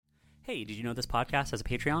Hey, did you know this podcast has a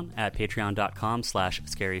Patreon? At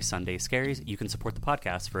patreon.com/scarysundayScaries, you can support the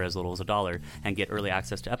podcast for as little as $1 and get early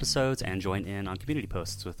access to episodes and join in on community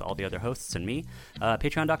posts with all the other hosts and me.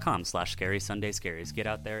 Patreon.com/scarysundayScaries. Get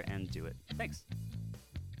out there and do it. Thanks.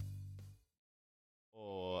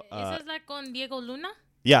 ¿Esa es la con Diego Luna?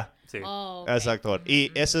 Ya, Sí. Oh, es actor.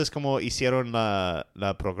 Y eso es como hicieron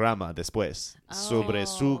la programa después, sobre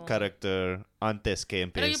su carácter antes que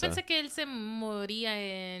empieza. Pero yo pensé que él se moría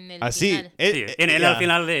en el sí. final. Sí, en el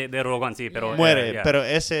final de Rogue One, sí, pero... Muere, pero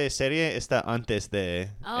esa serie está antes de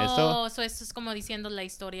esto. Esto es como diciendo la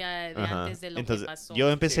historia de antes de lo Entonces, que pasó. yo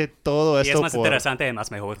empecé todo Y esto es más interesante y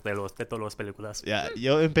más mejor de todas las películas.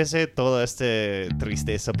 yo empecé toda esta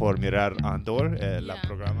tristeza por mirar Andor, la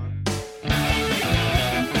programa.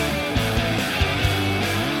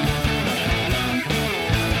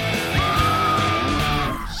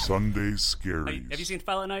 Sunday Scaries. Have you seen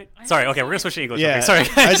Twilight Night? Sorry, okay, we're going to switch to English. Yeah, Okay, sorry.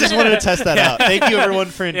 I just wanted to test that out. Thank you, everyone,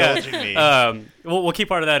 for indulging me. We'll keep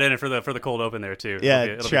part of that in for the cold open there, too. Yeah,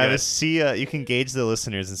 it'll be Travis, see, you can gauge the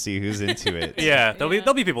listeners and see who's into it. Yeah,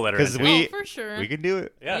 there'll be people that are into it. For sure. We can do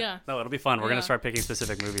it. Yeah. No, it'll be fun. We're going to start picking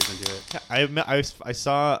specific movies and do it. I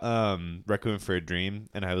saw Requiem for a Dream,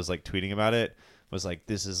 and I was like tweeting about it. Was like,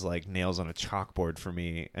 this is like nails on a chalkboard for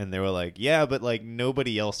me. And they were like, yeah, but like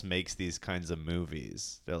nobody else makes these kinds of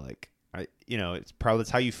movies. They're like, it's probably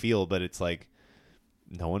how you feel, but it's like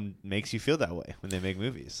no one makes you feel that way when they make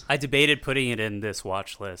movies. I debated putting it in this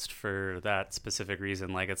watch list for that specific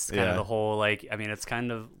reason. Like, it's kind of the whole, like, I mean, it's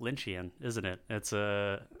kind of Lynchian, isn't it? It's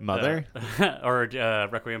a Mother or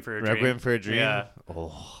Requiem for a Dream. Requiem for a Dream. Yeah.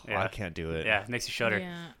 Oh, I can't do it. Yeah, it makes you shudder.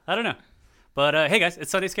 Yeah. I don't know. But hey guys,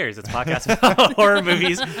 it's Sunday Scaries. It's a podcast about horror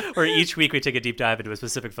movies where each week we take a deep dive into a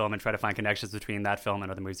specific film and try to find connections between that film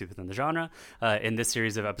and other movies within the genre. In this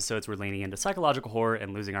series of episodes, we're leaning into psychological horror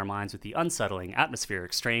and losing our minds with the unsettling,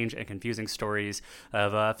 atmospheric, strange, and confusing stories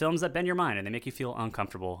of films that bend your mind and they make you feel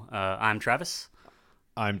uncomfortable. I'm Travis.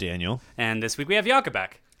 I'm Daniel. And this week we have Bianca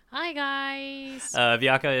back. Hi, guys.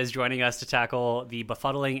 Bianca is joining us to tackle the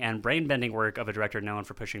befuddling and brain-bending work of a director known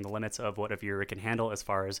for pushing the limits of what a viewer can handle as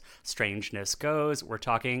far as strangeness goes. We're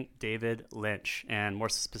talking David Lynch. And more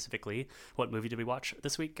specifically, what movie did we watch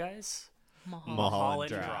this week, guys? Mulholland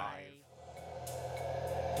Drive.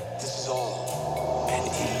 This is all an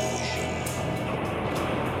illusion.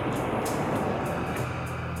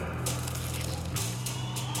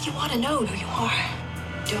 You want to know who you are,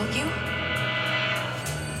 don't you?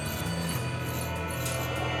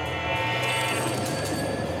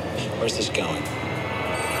 Where's this going?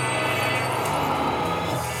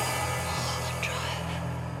 Mulholland Drive.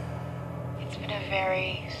 It's been a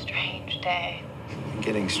very strange day.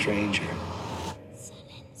 Getting stranger.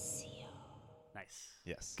 Nice.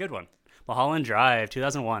 Yes. Good one. Mulholland Drive,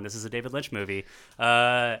 2001. This is a David Lynch movie.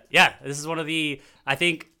 This is one of the, I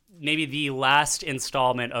think, maybe the last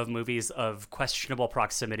installment of movies of questionable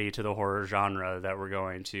proximity to the horror genre that we're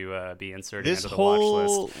going to be inserting into the watch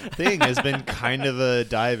whole list. thing has been kind of a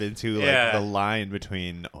dive into like the line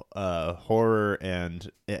between horror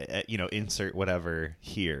and insert whatever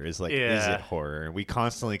here is like, is it horror? We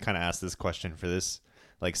constantly kind of ask this question for this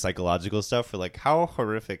like psychological stuff. For like, how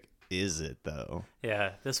horrific is it though?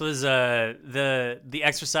 Yeah, this was the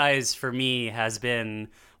exercise for me has been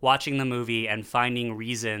watching the movie and finding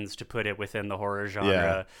reasons to put it within the horror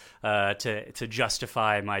genre to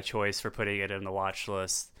justify my choice for putting it in the watch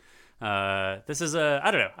list. This is I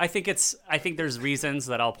don't know. I think there's reasons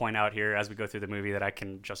that I'll point out here as we go through the movie that I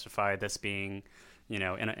can justify this being, in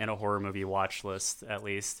a horror movie watch list at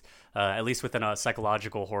least within a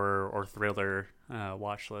psychological horror or thriller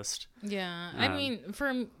watch list. Yeah, I mean,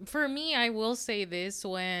 for me, I will say this: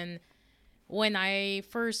 when I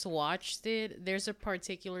first watched it, there's a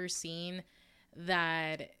particular scene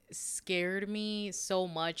that scared me so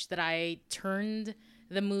much that I turned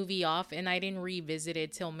the movie off and I didn't revisit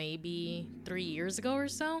it till maybe 3 years ago or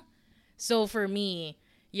so. So for me,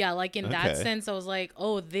 yeah, like in that sense, I was like,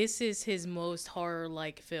 oh, this is his most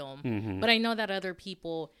horror-like film. Mm-hmm. But I know that other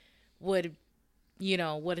people would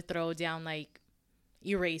throw down like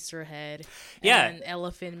Eraserhead. Yeah. And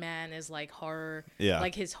Elephant Man is like horror,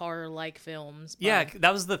 like his horror-like films. But... Yeah,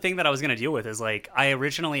 that was the thing that I was going to deal with is like I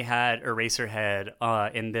originally had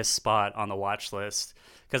Eraserhead in this spot on the watch list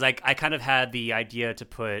because I kind of had the idea to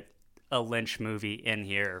put a Lynch movie in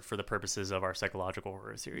here for the purposes of our psychological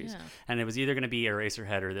horror series. Yeah. And it was either going to be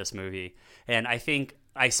Eraserhead or this movie. And I think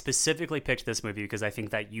I specifically picked this movie because I think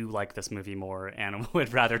that you like this movie more and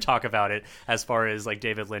would rather talk about it as far as like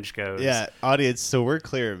David Lynch goes. Yeah, audience, so we're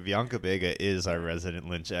clear. Bianca Vega is our resident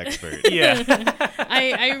Lynch expert. Yeah.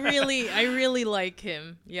 I really like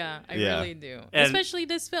him. Yeah, I Yeah. really do. And- Especially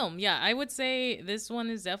this film. Yeah, I would say this one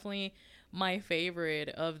is definitely my favorite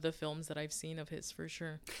of the films that I've seen of his, for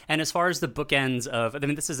sure. And as far as the bookends of, I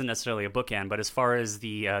mean, this isn't necessarily a bookend, but as far as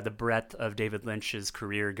the breadth of David Lynch's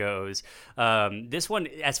career goes, this one,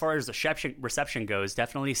 as far as the reception goes,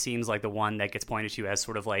 definitely seems like the one that gets pointed to as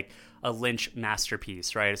sort of like a Lynch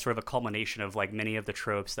masterpiece, right? It's sort of a culmination of like many of the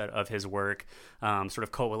tropes that of his work, sort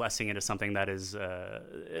of coalescing into something that is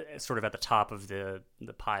sort of at the top of the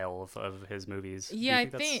pile of his movies. Do you Yeah,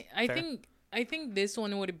 that's fair? I think this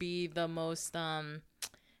one would be the most how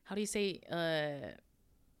do you say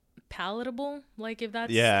palatable, like, if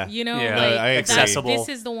that's Yeah. you know, Yeah. like I agree. Accessible. this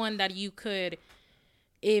is the one that you could,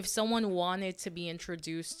 if someone wanted to be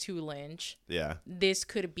introduced to Lynch, Yeah. this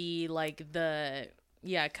could be like the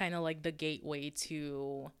kind of like the gateway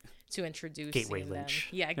to introducing Gateway them. Lynch.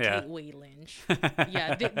 Yeah, Yeah. Gateway Lynch.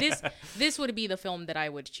 Yeah, this would be the film that I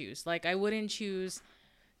would choose. Like, I wouldn't choose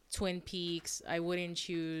Twin Peaks. I wouldn't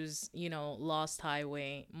choose, Lost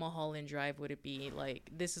Highway. Mulholland Drive would it be like,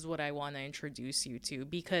 this is what I want to introduce you to,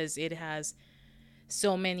 because it has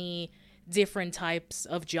so many different types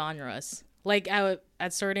of genres. Like, at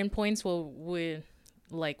certain points, we'll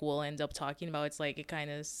end up talking about, it's like, it kind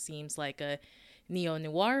of seems like a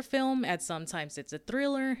neo-noir film. At sometimes it's a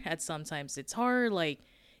thriller. At sometimes it's horror. Like,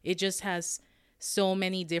 it just has so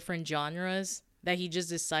many different genres that he just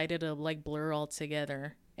decided to like blur all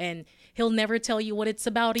together. And he'll never tell you what it's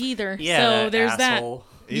about either. Yeah, so that there's asshole.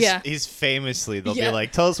 He's famously, they'll Yeah. be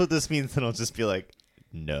like, tell us what this means. And I'll just be like,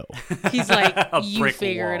 no. that. He's like, A you brick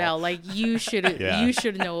figure it wall. out. Like, you should Yeah. you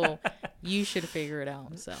should know. You should figure it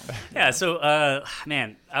out. So Yeah, so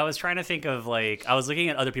man, I was trying to think of like I was looking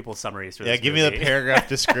at other people's summaries for Yeah, this give me the movie. paragraph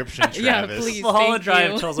description, Travis. Yeah, please. Mulholland Thank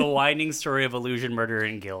Drive you. tells a widening story of illusion, murder,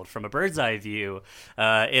 and guilt from a bird's eye view.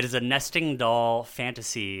 It is a nesting doll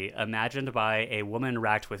fantasy imagined by a woman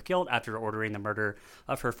racked with guilt after ordering the murder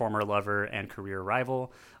of her former lover and career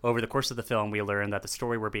rival. Over the course of the film, we learn that the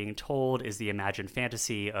story we're being told is the imagined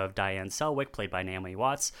fantasy of Diane Selwick, played by Naomi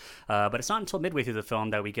Watts. But it's not until midway through the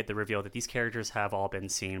film that we get the reveal that these characters have all been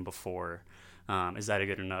seen before. Is that a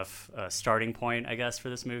good enough starting point, I guess, for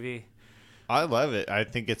this movie? I love it. I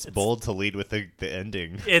think it's bold to lead with the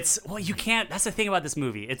ending. You can't. That's the thing about this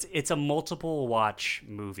movie. It's a multiple watch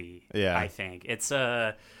movie. Yeah. I think it's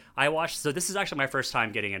I watched. So this is actually my first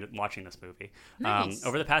time getting into watching this movie. Nice.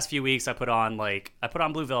 Over the past few weeks, I put on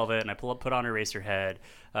Blue Velvet and I put on Eraserhead,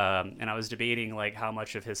 and I was debating like how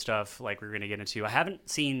much of his stuff like we're gonna get into. I haven't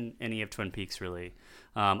seen any of Twin Peaks really.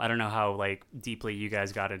 I don't know how like deeply you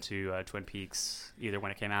guys got into Twin Peaks, either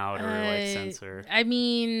when it came out or like since or. I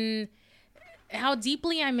mean, how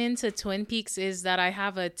deeply I'm into Twin Peaks is that I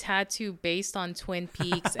have a tattoo based on Twin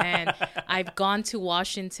Peaks, and I've gone to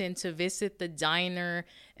Washington to visit the diner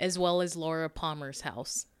as well as Laura Palmer's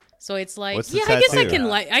house. So it's like, What's the yeah, I guess I tattoo?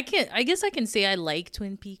 can I guess I can say I like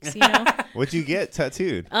Twin Peaks, What'd you get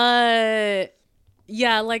tattooed?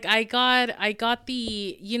 Yeah, like I got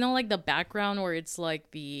the, like the background where it's like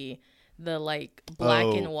the like black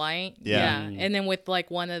Oh, and white. yeah. And then with like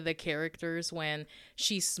one of the characters when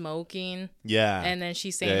she's smoking Yeah. and then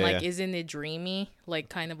she's saying like, yeah. isn't it dreamy? Like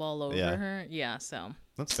kind of all over Yeah. her. Yeah, so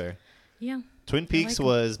That's fair. yeah. Twin Peaks like 'em.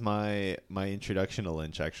 was my introduction to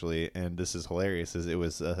Lynch, actually, and this is hilarious. Is it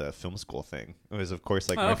was a film school thing. It was, of course,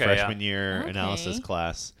 like my okay, yeah. freshman year Okay. analysis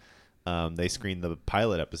class. They screened the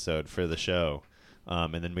pilot episode for the show,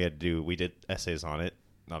 and then we did essays on it,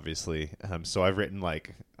 obviously. So I've written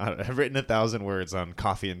 1,000 words on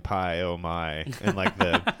coffee and pie. Oh my, and like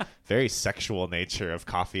the very sexual nature of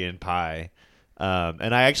coffee and pie.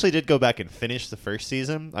 And I actually did go back and finish the first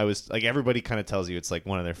season. I was like, everybody kind of tells you it's like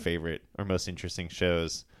one of their favorite or most interesting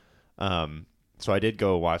shows. So I did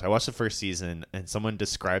go watch. I watched the first season, and someone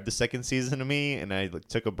described the second season to me, and I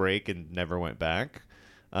took a break and never went back.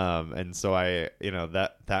 And so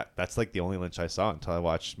that's like the only Lynch I saw until I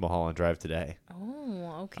watched Mulholland Drive today.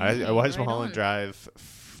 Oh, okay. I watched Right Mulholland on. Drive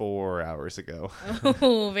 4 hours ago.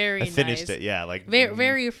 Oh, very I finished nice. it. Yeah, like Very,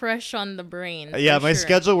 very fresh on the brain. Yeah, for my sure.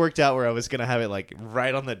 schedule worked out where I was gonna have it like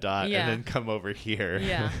right on the dot Yeah. and then come over here.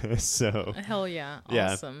 Yeah. So Hell yeah.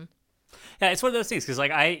 Yeah. Awesome. Yeah, it's one of those things because like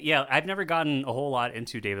I've never gotten a whole lot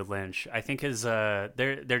into David Lynch. I think his there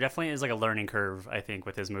definitely is like a learning curve. I think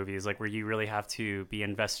with his movies, like where you really have to be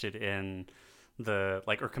invested in the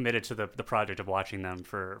like or committed to the project of watching them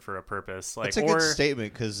for a purpose. Like, That's a good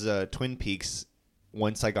statement because Twin Peaks.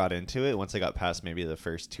 Once I got into it, once I got past maybe the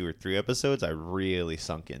first 2 or 3 episodes, I really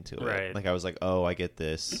sunk into it. Right. Like I was like, oh, I get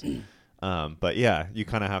this. But yeah, you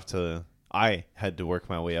kind of have to. I had to work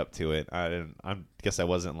my way up to it. I guess I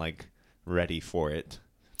wasn't like ready for it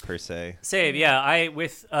per se. Same, yeah. I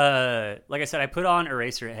with like I said, I put on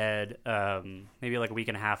Eraserhead maybe like a week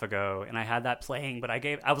and a half ago, and I had that playing, but I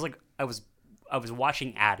was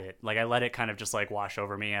watching at it. Like I let it kind of just like wash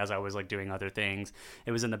over me as I was like doing other things.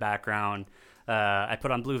 It was in the background. I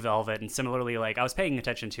put on Blue Velvet, and similarly, like I was paying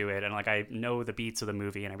attention to it, and like I know the beats of the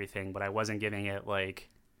movie and everything, but I wasn't giving it like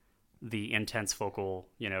the intense focal,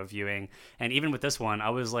 viewing. And even with this one,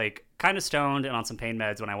 I was like kind of stoned and on some pain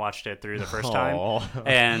meds when I watched it through the first time.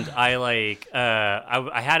 And I like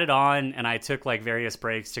I had it on, and I took like various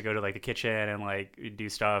breaks to go to like the kitchen and like do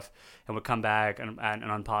stuff, and would come back and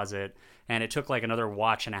unpause it. And it took like another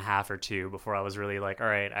watch and a half or two before I was really like, all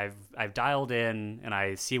right, I've dialed in and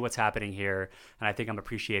I see what's happening here, and I think I'm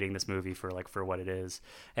appreciating this movie for what it is.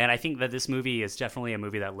 And I think that this movie is definitely a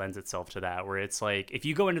movie that lends itself to that, where it's like if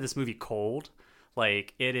you go into this movie cold,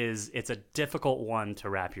 like it's a difficult one to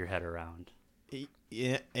wrap your head around.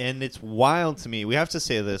 Yeah, and it's wild to me. We have to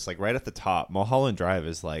say this like right at the top. Mulholland Drive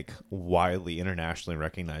is like widely internationally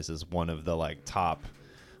recognized as one of the like top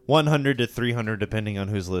 100 to 300 depending on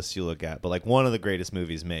whose list you look at, but like one of the greatest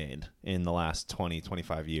movies made in the last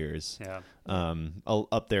 20-25 years.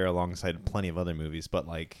 Up there alongside plenty of other movies, but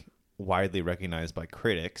like widely recognized by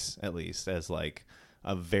critics at least as like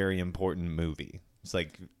a very important movie. It's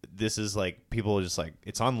like this is like people are just like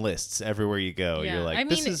it's on lists everywhere you go. Yeah. You're like,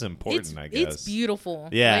 this is important. I guess it's beautiful.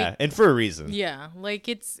 Yeah, like, and for a reason. Yeah, like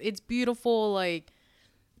it's beautiful. Like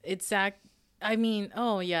it's I mean,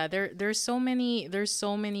 oh yeah, there's so many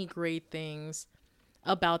great things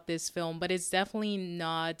about this film, but it's definitely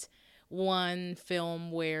not one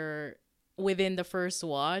film where within the first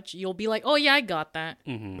watch you'll be like, oh yeah, I got that.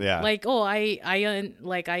 Mm-hmm. Yeah, like oh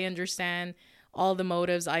I understand all the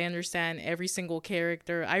motives. I understand every single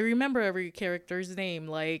character. I remember every character's name.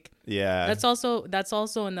 Like yeah, that's also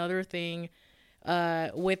another thing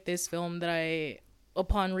with this film that I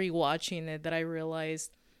upon rewatching it that I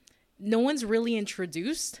realized. No one's really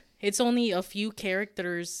introduced. It's only a few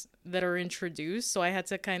characters that are introduced. So I had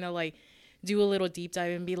to kind of like do a little deep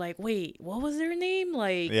dive and be like, wait, what was their name?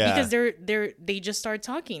 Like, because they just start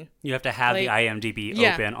talking. You have to have like, the IMDb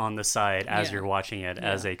open on the side as you're watching it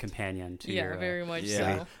as a companion to your... very much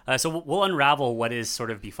so. So we'll unravel what is sort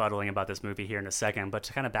of befuddling about this movie here in a second, but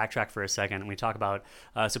to kind of backtrack for a second, and we talk about,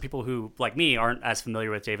 so people who, like me, aren't as familiar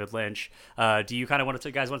with David Lynch, do you kind of want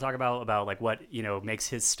to talk about like what, makes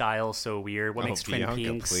his style so weird? What makes Twin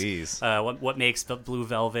Peaks? Please. What makes the Blue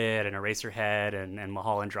Velvet and Eraserhead and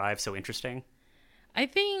Mulholland Drive so interesting? I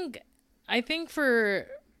think for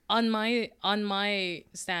on my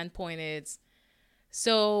standpoint it's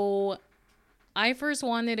so I first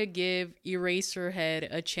wanted to give Eraserhead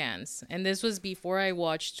a chance, and this was before I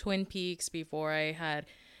watched Twin Peaks, before I had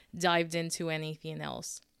dived into anything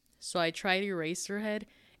else. So I tried Eraserhead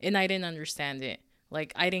and I didn't understand it.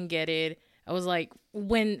 Like I didn't get it. I was like,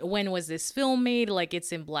 when was this film made? Like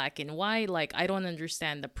it's in black and white. Like I don't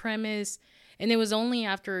understand the premise. And it was only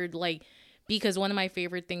after like, because one of my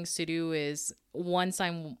favorite things to do is once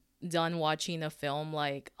I'm done watching a film,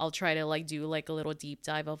 like I'll try to like do like a little deep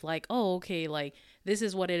dive of like, oh, okay, like this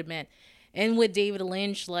is what it meant. And with David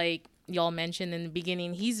Lynch, like y'all mentioned in the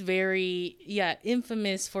beginning, he's very,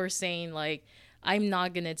 infamous for saying like, I'm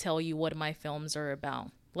not going to tell you what my films are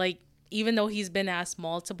about. Like, even though he's been asked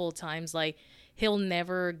multiple times, like he'll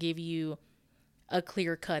never give you a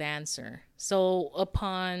clear-cut answer. So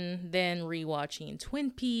upon then rewatching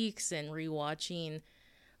Twin Peaks and rewatching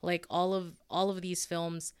like all of these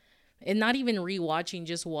films, and not even rewatching,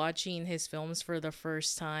 just watching his films for the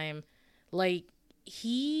first time, like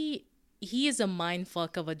he is a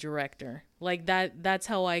mindfuck of a director. Like that's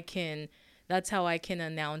how I can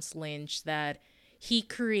announce Lynch, that he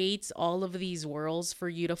creates all of these worlds for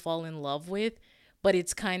you to fall in love with, but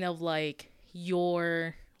it's kind of like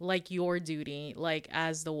your duty, like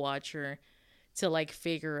as the watcher, to like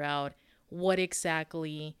figure out what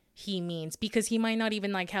exactly he means, because he might not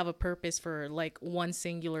even like have a purpose for like one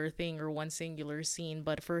singular thing or one singular scene,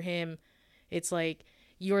 but for him it's like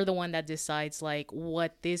you're the one that decides like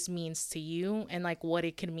what this means to you and like what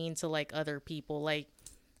it could mean to like other people. Like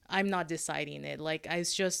I'm not deciding it. Like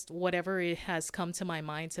it's just whatever it has come to my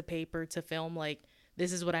mind, to paper, to film, like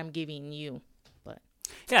this is what I'm giving you. But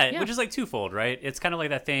Yeah, which is like twofold, right? It's kind of like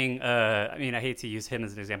that thing. I mean, I hate to use him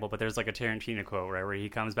as an example, but there's like a Tarantino quote, right, where he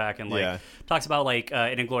comes back and like talks about like in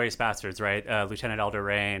 *Inglourious Bastards*, right? Lieutenant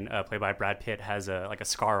Alderaan, played by Brad Pitt, has a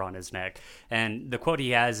scar on his neck, and the quote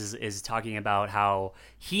he has is talking about how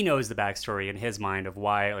he knows the backstory in his mind of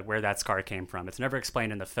why, like, where that scar came from. It's never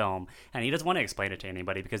explained in the film, and he doesn't want to explain it to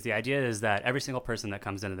anybody because the idea is that every single person that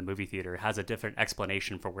comes into the movie theater has a different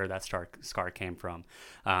explanation for where that scar came from,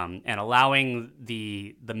 and allowing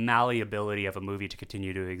the malleability of a movie to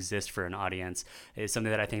continue to exist for an audience is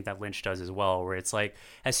something that I think that Lynch does as well, where it's like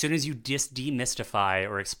as soon as you demystify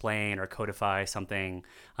or explain or codify something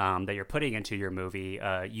that you're putting into your movie,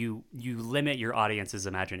 you limit your audience's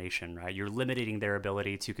imagination, right? You're limiting their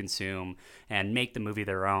ability to consume and make the movie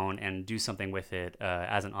their own and do something with it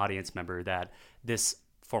as an audience member that this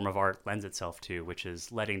form of art lends itself to, which is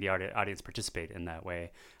letting the audience participate in that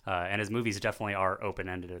way. And his movies definitely are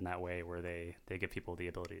open-ended in that way, where they give people the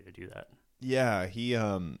ability to do that. Yeah, he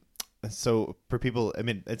so for people, I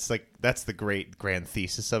mean, it's like that's the great grand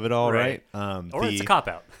thesis of it all, right? Or it's a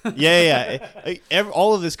cop-out.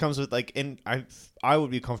 All of this comes with like, and I would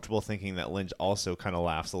be comfortable thinking that Lynch also kind of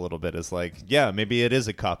laughs a little bit as like, yeah, maybe it is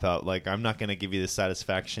a cop-out. Like, I'm not going to give you the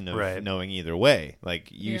satisfaction of knowing either way. Like,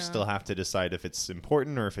 you still have to decide if it's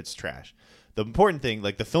important or if it's trash. The important thing,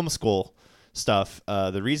 like the film school stuff,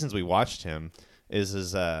 the reasons we watched him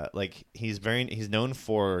is like he's known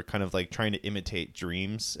for kind of like trying to imitate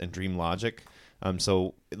dreams and dream logic.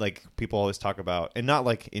 So like people always talk about, and not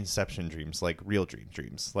like Inception dreams, like real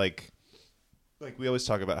dreams. Like we always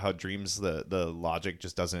talk about how dreams, the logic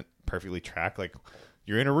just doesn't perfectly track. Like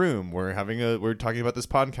you're in a room, we're talking about this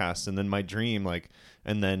podcast, and then my dream, like,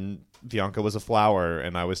 and then Bianca was a flower,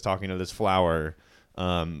 and I was talking to this flower.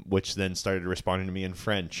 Which then started responding to me in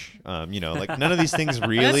French. Like none of these things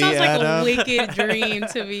really that sounds add like up. a wicked dream,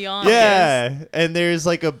 to be honest. Yeah, and there's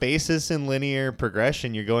like a basis in linear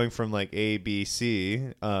progression. You're going from like A, B,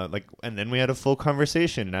 C, and then we had a full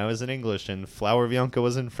conversation. And I was in English, and Flower Bianca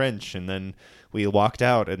was in French, and then we walked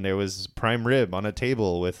out, and there was prime rib on a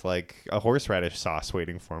table with like a horseradish sauce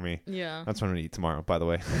waiting for me. Yeah, that's what I'm gonna eat tomorrow, by the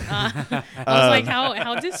way. I was like,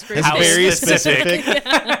 how descriptive? It's very specific.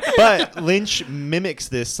 But Lynch mimics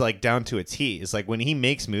this like down to a T. It's like when he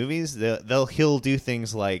makes movies, he'll do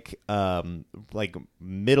things like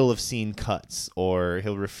middle of scene cuts, or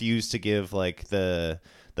he'll refuse to give like the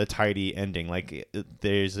tidy ending. Like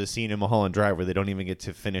there's a scene in Mulholland Drive where they don't even get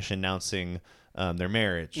to finish announcing their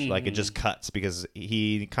marriage. Like it just cuts because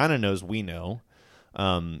he kind of knows we know.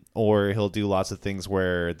 Or he'll do lots of things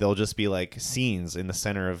where they'll just be like scenes in the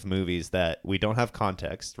center of movies that we don't have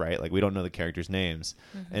context, right? Like we don't know the characters' names,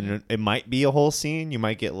 and it might be a whole scene. You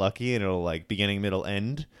might get lucky and it'll like beginning, middle,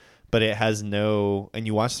 end, but it has no. And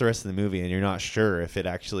you watch the rest of the movie and you're not sure if it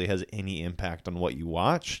actually has any impact on what you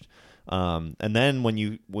watched. And then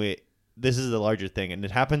this is the larger thing, and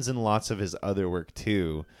it happens in lots of his other work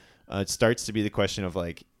too. It starts to be the question of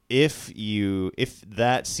like, if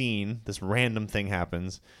that scene, this random thing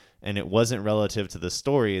happens and it wasn't relative to the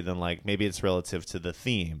story, then like maybe it's relative to the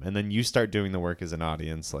theme. And then you start doing the work as an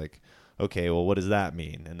audience, like, okay, well, what does that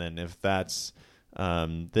mean? And then if that's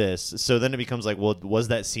this, so then it becomes like, well, was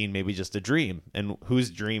that scene maybe just a dream? And whose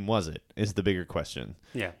dream was it is the bigger question.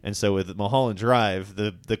 Yeah. And so with Mulholland Drive,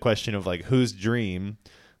 the question of like whose dream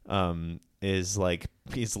is like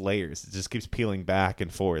these layers. It just keeps peeling back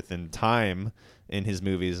and forth, and time in his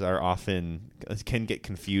movies can get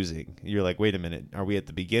confusing. You're like, wait a minute, are we at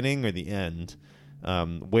the beginning or the end?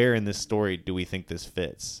 Where in this story do we think this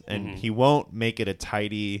fits? And he won't make it a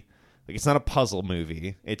tidy, like it's not a puzzle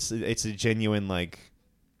movie. It's a genuine, like,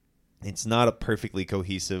 it's not a perfectly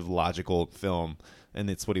cohesive, logical film, and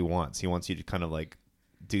it's what he wants. He wants you to kind of like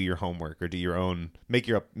do your homework or do your own, make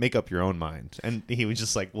up your own mind. And he was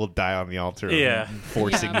just like, we'll die on the altar of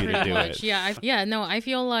forcing you to do it. I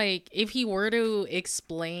feel like if he were to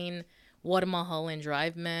explain what Mulholland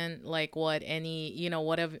Drive meant, like what any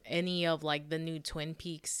of like the new Twin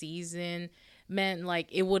Peaks season meant, like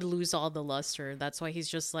it would lose all the luster. That's why he's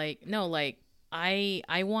just like, no, like I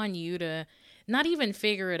want you to not even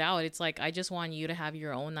figure it out. It's like, I just want you to have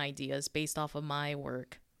your own ideas based off of my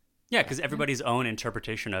work. Yeah, because everybody's own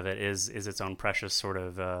interpretation of it is its own precious sort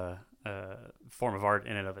of form of art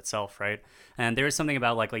in and of itself, right? And there is something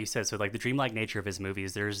about like you said, so like the dreamlike nature of his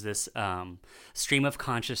movies. There's this stream of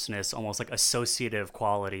consciousness, almost like associative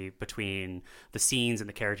quality between the scenes and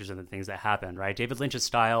the characters and the things that happen, right? David Lynch's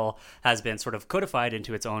style has been sort of codified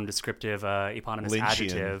into its own descriptive eponymous Lynchian.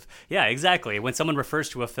 adjective. Yeah, exactly. When someone refers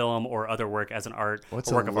to a film or other work as an art,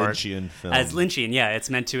 What's a work a of art, Lynchian film? as Lynchian, yeah, it's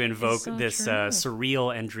meant to invoke so this true.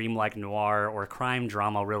 surreal and dreamlike noir or crime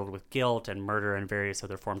drama riddled with guilt and murder and various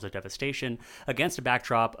other forms of devastation against a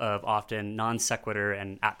backdrop of often non sequitur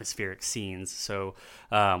and atmospheric scenes. So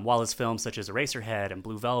while his films such as Eraserhead and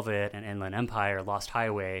Blue Velvet and Inland Empire, Lost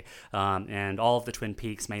Highway, and all of the Twin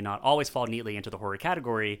Peaks may not always fall neatly into the horror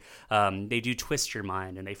category, they do twist your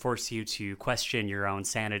mind and they force you to question your own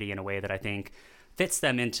sanity in a way that I think fits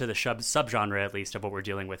them into the subgenre, at least, of what we're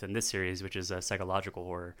dealing with in this series, which is psychological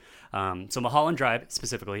horror. So Mulholland Drive,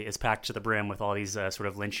 specifically, is packed to the brim with all these sort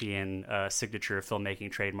of Lynchian signature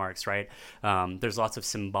filmmaking trademarks, right? There's lots of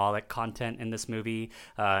symbolic content in this movie,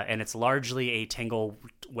 and it's largely a tangled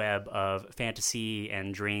web of fantasy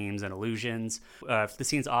and dreams and illusions. The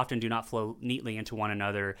scenes often do not flow neatly into one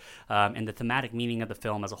another, and the thematic meaning of the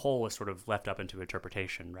film as a whole is sort of left up into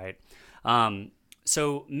interpretation, right?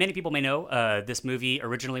 So many people may know this movie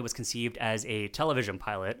originally was conceived as a television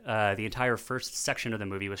pilot. The entire first section of the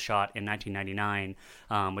movie was shot in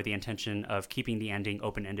 1999 with the intention of keeping the ending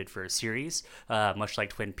open-ended for a series, much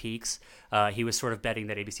like Twin Peaks. He was sort of betting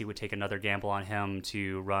that ABC would take another gamble on him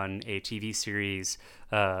to run a TV series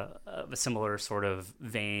of a similar sort of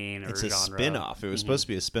vein or It's genre. a spin-off. It was supposed to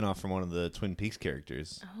be a spin-off from one of the Twin Peaks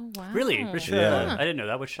characters. Oh wow! Really? Richard? Yeah. I didn't know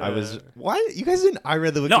that. Which I was why you guys didn't? I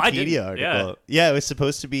read the Wikipedia No, I didn't. article. Yeah, it was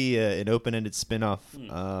supposed to be an open-ended spin-off.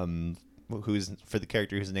 Who's for the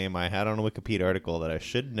character whose name I had on a Wikipedia article that I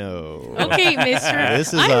should know. Okay, Mister.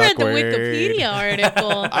 This is I read the awkward. Wikipedia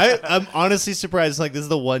article. I'm honestly surprised. Like, this is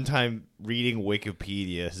the one time reading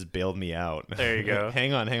Wikipedia has bailed me out. There you go.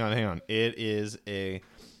 hang on. It is a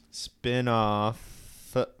spin-off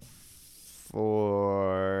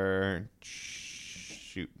for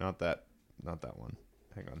not that one.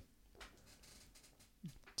 Hang on.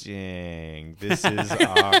 Dang, this is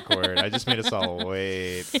awkward. I just made us all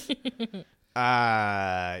wait.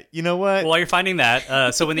 You know what? While you're finding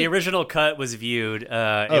that, so when the original cut was viewed,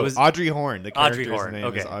 it was Audrey Horne. The Audrey character's Horne. name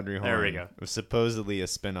Okay, is Audrey Horne. there we go. It was supposedly a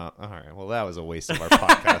spin-off. All right, well, that was a waste of our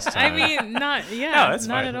podcast I time. mean, not that's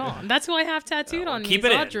not fine. at all. That's who I have tattooed on keep me,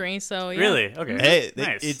 it in. Audrey. So yeah. really okay. Hey,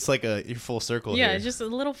 Nice. it's like you're full circle Yeah, here. just a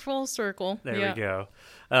little full circle. There yeah. we go.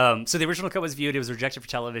 So the original cut was viewed. It was rejected for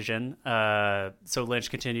television. So Lynch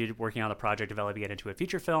continued working on the project, developing it into a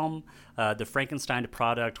feature film. The Frankenstein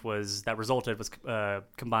product was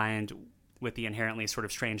combined with the inherently sort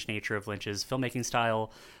of strange nature of Lynch's filmmaking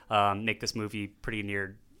style, make this movie pretty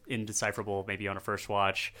near indecipherable, maybe on a first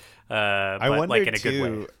watch. I but wonder like in a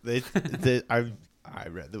too. good way. I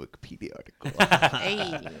read the Wikipedia article.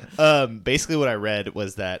 Hey. Basically, what I read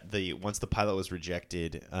was that once the pilot was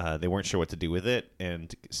rejected, they weren't sure what to do with it,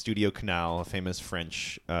 and Studio Canal, a famous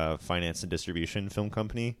French finance and distribution film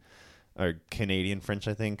company, or Canadian French,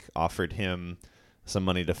 I think, offered him some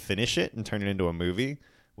money to finish it and turn it into a movie,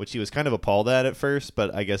 which he was kind of appalled at first,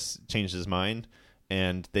 but I guess changed his mind.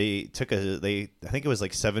 And they took I think it was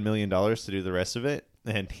like $7 million to do the rest of it.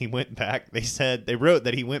 And he went back. They wrote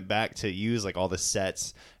that he went back to use like all the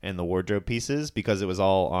sets and the wardrobe pieces because it was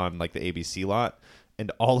all on like the ABC lot. And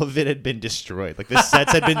all of it had been destroyed. Like the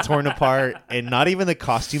sets had been torn apart, and not even the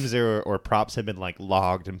costumes or props had been like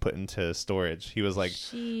logged and put into storage. He was like,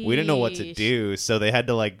 we didn't know what to Sheesh. do. So they had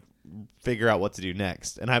to like figure out what to do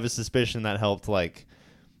next. And I have a suspicion that helped like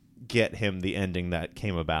get him the ending that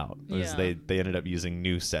came about. Was Yeah. they ended up using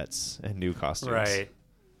new sets and new costumes. Right.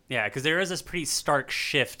 Yeah, because there is this pretty stark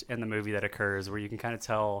shift in the movie that occurs where you can kind of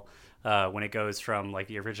tell when it goes from like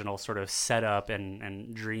the original sort of setup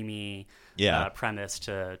and dreamy premise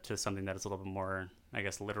to something that is a little bit more, I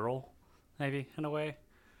guess, literal, maybe in a way,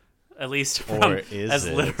 at least from as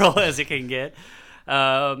literal as it can get.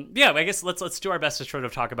 Yeah, I guess let's do our best to sort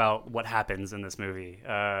of talk about what happens in this movie.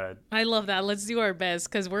 I love that. Let's do our best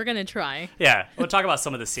because we're gonna try. Yeah, we'll talk about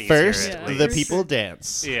some of the scenes First, here, at Yeah. the least. people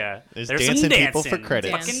dance. Yeah, There's some dancing people for dancing.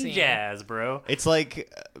 credits. Fucking Dancing. jazz, bro. It's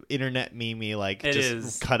like internet meme like It just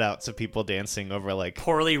is. cutouts of people dancing over like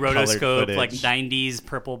Poorly colored rotoscoped, like footage. 90s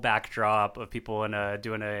purple backdrop of people in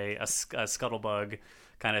doing a scuttlebug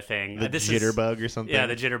kind of thing. The this jitterbug or something. Yeah,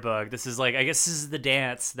 the jitterbug. This is like, I guess this is the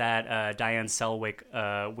dance that Diane Selwick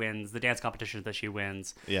wins, the dance competition that she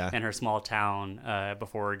wins in her small town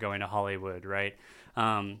before going to Hollywood, right?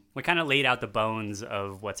 We kind of laid out the bones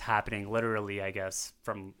of what's happening literally, I guess,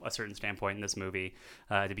 from a certain standpoint in this movie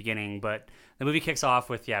at the beginning. But the movie kicks off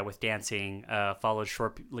with dancing, followed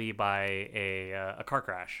shortly by a car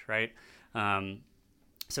crash, right?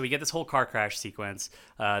 So we get this whole car crash sequence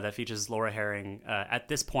that features Laura Herring. At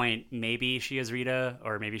this point, maybe she is Rita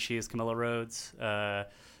or maybe she is Camilla Rhodes.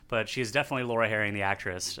 But she is definitely Laura Herring, the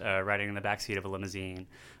actress, riding in the backseat of a limousine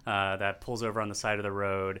that pulls over on the side of the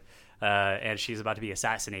road. And she's about to be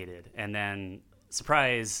assassinated. And then,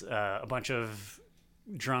 surprise, a bunch of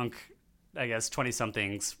drunk, I guess,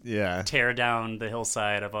 20-somethings tear down the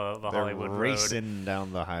hillside of a Hollywood road. Racing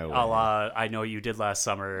down the highway. A la I Know You Did Last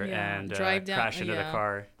Summer and crash into the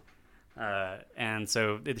car. And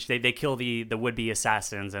so they kill the would-be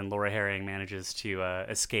assassins, and Laura Herring manages to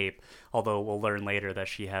escape, although we'll learn later that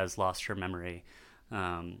she has lost her memory.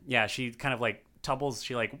 She kind of like tumbles,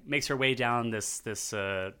 she like makes her way down this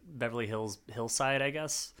Beverly Hills hillside, I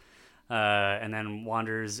guess, and then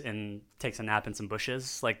wanders and takes a nap in some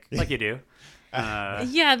bushes, like you do.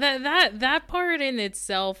 That part in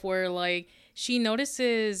itself, where like she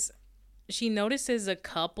notices a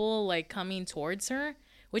couple like coming towards her,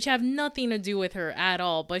 which have nothing to do with her at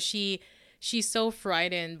all, but she's so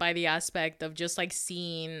frightened by the aspect of just like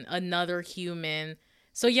seeing another human.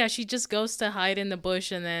 So yeah, she just goes to hide in the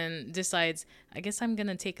bush and then decides, I guess I'm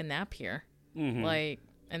gonna take a nap here. Mm-hmm.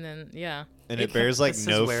 And then and it bears like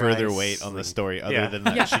no further weight on the story other than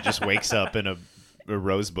that she just wakes up in a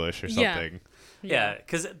rose bush or something.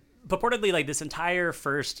 Because purportedly, like, this entire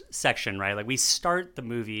first section, right? Like, we start the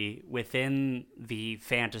movie within the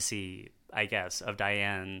fantasy, I guess, of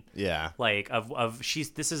Diane. Yeah. Like,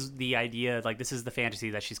 this is the idea, like, this is the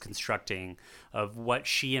fantasy that she's constructing of what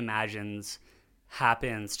she imagines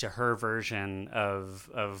happens to her version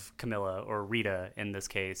of Camilla, or Rita in this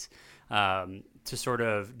case, to sort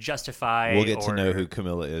of justify. We'll get to know who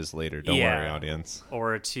Camilla is later. Don't worry, audience.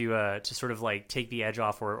 Or to sort of like take the edge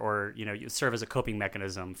off, or serve as a coping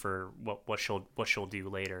mechanism for what she'll do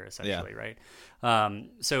later, essentially, right?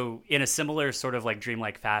 So in a similar sort of like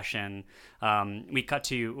dreamlike fashion, we cut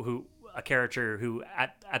to a character who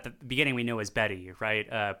at the beginning we know is Betty,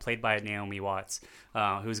 right? Played by Naomi Watts,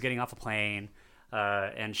 who's getting off a plane.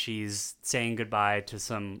 And she's saying goodbye to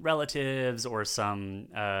some relatives or some,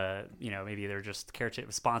 maybe they're just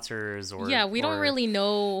caretaker sponsors or. Yeah, we don't really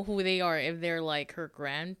know who they are, if they're like her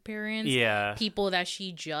grandparents, people that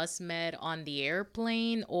she just met on the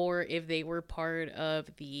airplane, or if they were part of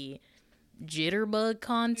the jitterbug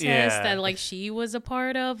contest that like she was a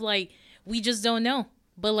part of. Like, we just don't know.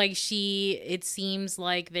 But like it seems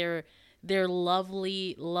like they're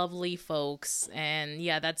lovely, lovely folks. And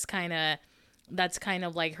yeah, that's kind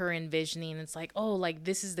of like her envisioning. It's like, oh, like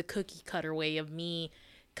this is the cookie cutter way of me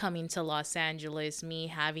coming to Los Angeles, me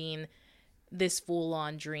having this full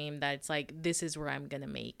on dream that it's like, this is where I'm going to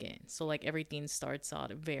make it. So like everything starts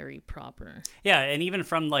out very proper. Yeah. And even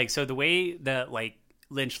from like, so the way that like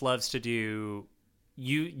Lynch loves to do,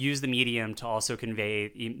 you use the medium to also convey,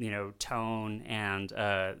 tone and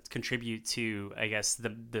contribute to, I guess,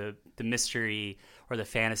 the mystery or the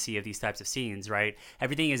fantasy of these types of scenes, right?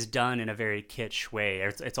 Everything is done in a very kitsch way.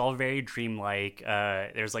 It's all very dreamlike.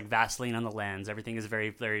 There's like Vaseline on the lens. Everything is very,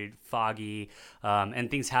 very foggy, and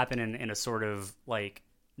things happen in a sort of like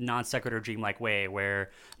non sequitur dreamlike way, where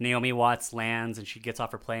Naomi Watts lands and she gets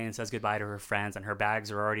off her plane and says goodbye to her friends, and her bags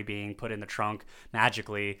are already being put in the trunk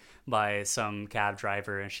magically by some cab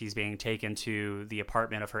driver, and she's being taken to the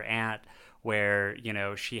apartment of her aunt, where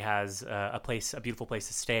she has a beautiful place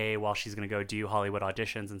to stay while she's going to go do Hollywood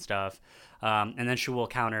auditions and stuff, and then she will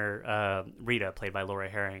encounter Rita, played by Laura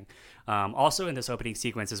Herring. Also in this opening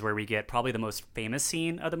sequence is where we get probably the most famous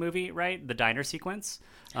scene of the movie, right? The diner sequence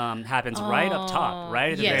happens right up top,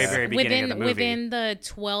 right at the very, very beginning of the movie. Within the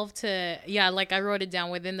 12 to, like I wrote it down,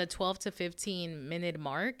 within the 12 to 15 minute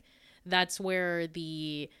mark, that's where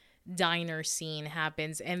the diner scene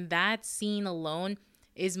happens. And that scene alone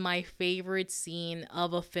is my favorite scene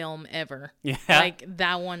of a film ever. Yeah. Like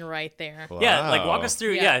that one right there. Wow. Yeah, like walk us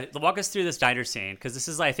through this diner scene, because this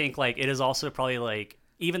is, I think, like, it is also probably like,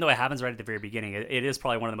 even though it happens right at the very beginning, it is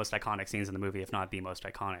probably one of the most iconic scenes in the movie, if not the most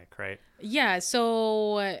iconic, right? Yeah,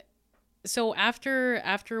 so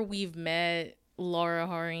after we've met Laura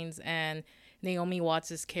Herring's and Naomi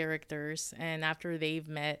Watts' characters, and after they've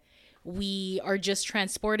met, we are just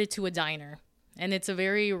transported to a diner. And it's a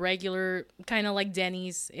very regular, kind of like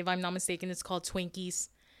Denny's, if I'm not mistaken, it's called Twinkies.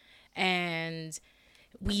 And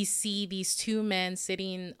we see these two men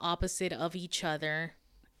sitting opposite of each other.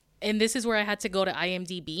 And this is where I had to go to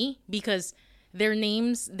IMDb because their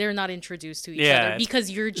names, they're not introduced to each other because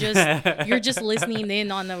you're just listening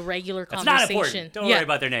in on a regular conversation. It's not important. Don't worry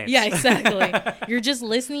about their names. Yeah, exactly. You're just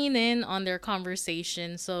listening in on their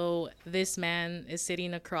conversation. So this man is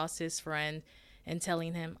sitting across his friend and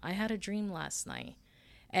telling him, I had a dream last night.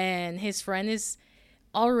 And his friend is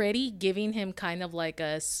already giving him kind of like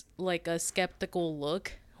a skeptical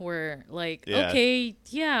look where like, okay,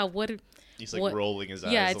 yeah, what... He's like rolling his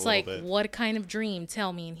eyes. Yeah, it's a like, bit. What kind of dream?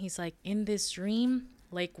 Tell me. And he's like, in this dream,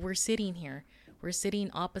 like we're sitting here. We're sitting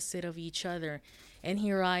opposite of each other. And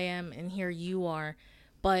here I am and here you are.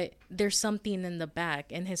 But there's something in the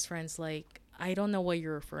back. And his friend's like, I don't know what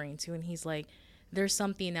you're referring to. And he's like, there's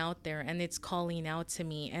something out there and it's calling out to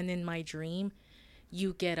me. And in my dream,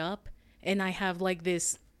 you get up and I have like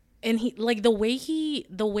this. And he like the way he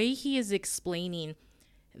is explaining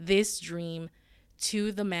this dream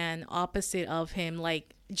to the man opposite of him,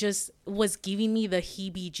 like, just was giving me the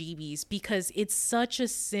heebie-jeebies because it's such a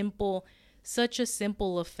simple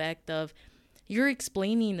effect of you're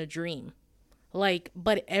explaining a dream, like,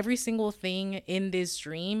 but every single thing in this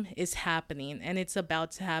dream is happening and it's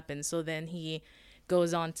about to happen. So then he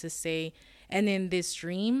goes on to say, and in this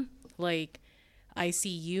dream, like, I see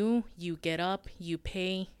you get up, you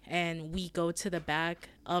pay, and we go to the back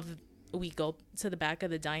of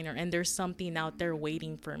the diner and there's something out there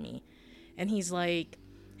waiting for me. And he's like,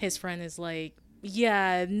 his friend is like,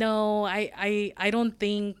 yeah, no, I don't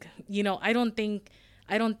think,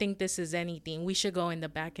 I don't think this is anything. We should go in the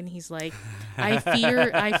back. And he's like, I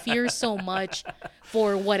fear so much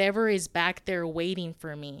for whatever is back there waiting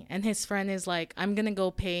for me. And his friend is like, I'm going to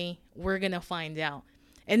go pay. We're going to find out.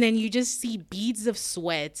 And then you just see beads of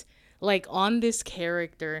sweat like on this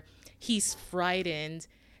character. He's frightened.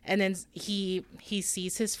 And then he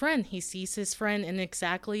sees his friend. He sees his friend, and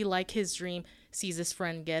exactly like his dream, sees his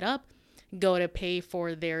friend get up, go to pay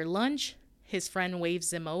for their lunch. His friend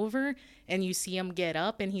waves him over, and you see him get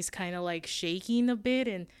up, and he's kind of like shaking a bit.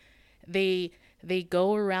 And they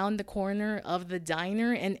go around the corner of the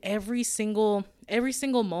diner, and every single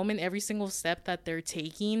moment, every single step that they're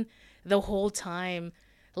taking, the whole time,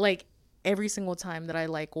 like every single time that I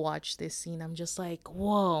like watch this scene, I'm just like,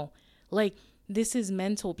 whoa, like. This is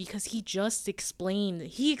mental because he just explained.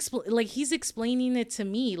 He's explaining it to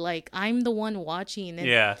me. Like I'm the one watching,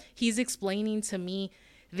 and he's explaining to me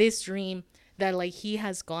this dream that like he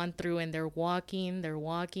has gone through. And they're walking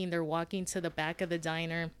to the back of the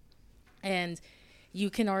diner, and you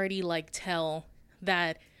can already like tell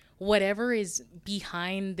that whatever is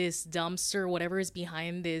behind this dumpster, whatever is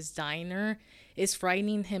behind this diner, is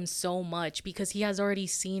frightening him so much because he has already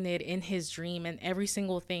seen it in his dream, and every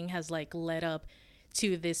single thing has like led up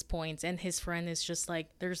to this point. And his friend is just like,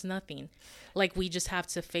 there's nothing, like we just have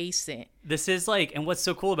to face it. This is like, and what's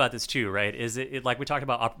so cool about this too, right, is it like we talked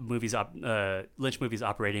about Lynch movies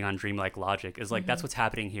operating on dreamlike logic, is like that's what's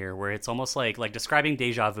happening here, where it's almost like describing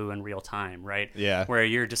deja vu in real time, right? Yeah, where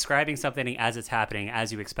you're describing something as it's happening,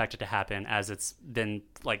 as you expect it to happen, as it's been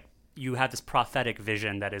like you have this prophetic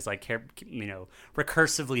vision that is like,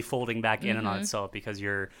 recursively folding back in and on itself because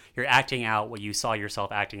you're acting out what you saw yourself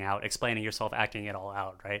acting out, explaining yourself acting it all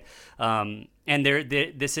out, right? And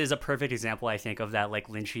this is a perfect example, I think, of that like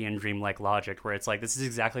Lynchian dream-like logic, where it's like this is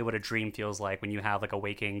exactly what a dream feels like when you have like a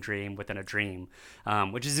waking dream within a dream,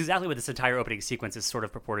 which is exactly what this entire opening sequence is sort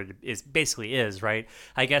of purported is, right?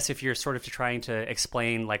 I guess if you're sort of trying to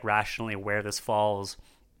explain like rationally where this falls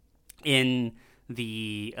in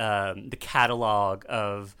the catalog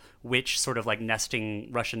of which sort of like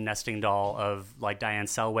Russian nesting doll of like Diane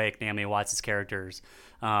Selwyn, Naomi Watts' characters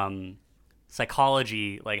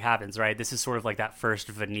psychology like happens, right? This is sort of like that first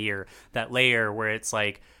veneer, that layer where it's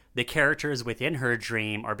like the characters within her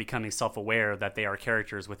dream are becoming self-aware that they are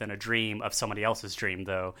characters within a dream of somebody else's dream,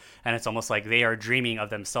 though, and it's almost like they are dreaming of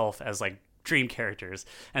themselves as like dream characters.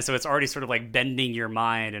 And so it's already sort of like bending your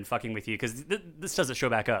mind and fucking with you because this doesn't show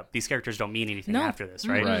back up. These characters don't mean anything after this,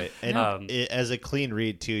 right? Right. And as a clean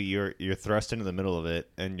read too, you're thrust into the middle of it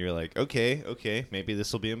and you're like, okay, maybe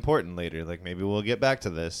this will be important later. Like maybe we'll get back to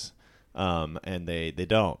this. And they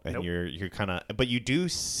don't. And nope. you're kind of, but you do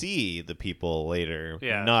see the people later,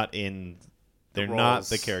 not in. They're not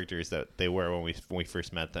the characters that they were when we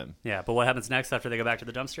first met them. Yeah, but what happens next after they go back to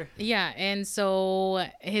the dumpster? Yeah, and so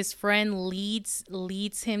his friend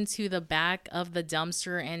leads him to the back of the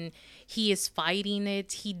dumpster, and he is fighting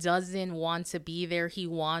it. He doesn't want to be there. He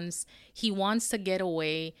wants to get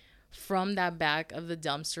away from that back of the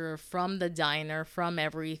dumpster, from the diner, from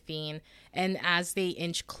everything. And as they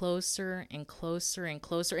inch closer and closer and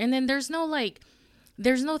closer, and then there's no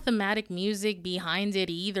there's no thematic music behind it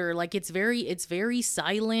either. Like it's very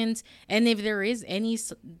silent, and if there is any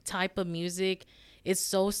type of music, it's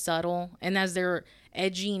so subtle. And as they're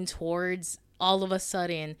edging towards, all of a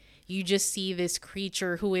sudden you just see this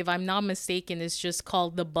creature who, if I'm not mistaken, is just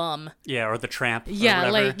called the bum. Yeah, or the tramp. Yeah,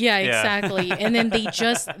 or exactly. And then they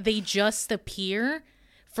just appear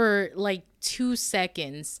for like 2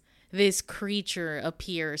 seconds. This creature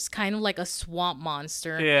appears, kind of like a swamp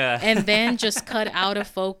monster. Yeah. And then just cut out of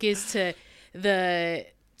focus to the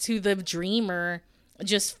dreamer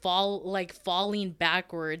just falling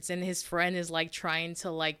backwards, and his friend is like trying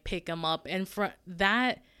to like pick him up. And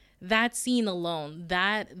that scene alone,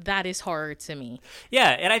 that is horror to me. Yeah,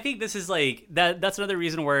 and I think this is like that's another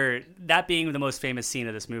reason where that being the most famous scene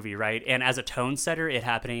of this movie, right? And as a tone setter, it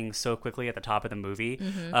happening so quickly at the top of the movie.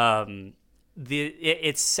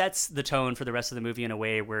 It sets the tone for the rest of the movie in a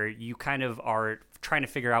way where you kind of are trying to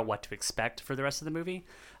figure out what to expect for the rest of the movie.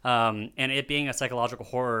 And it being a psychological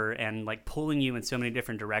horror and like pulling you in so many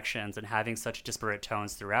different directions and having such disparate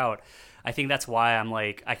tones throughout, I think that's why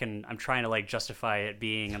I'm trying to like justify it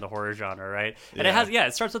being in the horror genre, right? And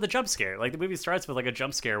it starts with a jump scare. Like the movie starts with like a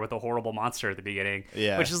jump scare with a horrible monster at the beginning,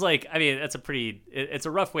 which is like, I mean, that's it's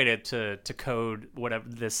a rough way to code whatever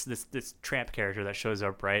this tramp character that shows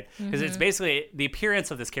up, right? Because it's basically the appearance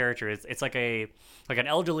of this character is it's like an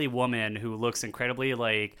elderly woman who looks incredibly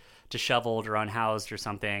like disheveled or unhoused or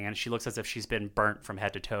something, and she looks as if she's been burnt from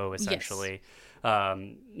head to toe, essentially.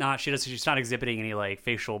 She's not exhibiting any like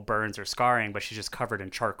facial burns or scarring, but she's just covered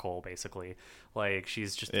in charcoal, basically. Like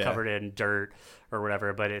she's just covered in dirt or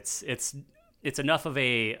whatever. But it's enough of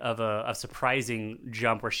a surprising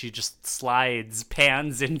jump where she just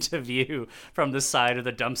pans into view from the side of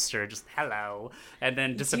the dumpster, just hello, and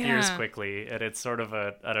then disappears quickly. And it's sort of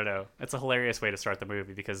I don't know, it's a hilarious way to start the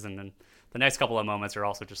movie, because then the next couple of moments are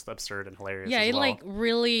also just absurd and hilarious. Yeah, as well.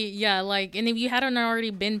 And if you hadn't already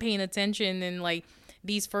been paying attention in like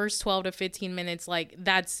these first 12 to 15 minutes, like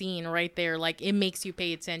that scene right there, like it makes you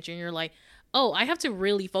pay attention. You're like, oh, I have to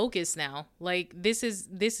really focus now. Like this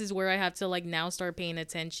is where I have to like now start paying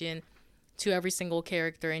attention to every single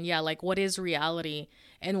character. And yeah, like what is reality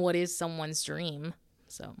and what is someone's dream.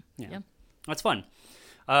 So yeah. That's fun.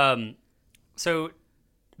 So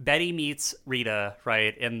Betty meets Rita,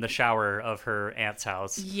 right, in the shower of her aunt's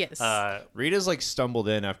house. Yes. Rita's like stumbled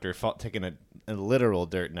in after taking a literal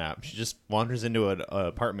dirt nap. She just wanders into an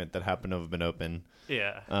apartment that happened to have been open.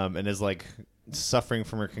 Yeah. And is like suffering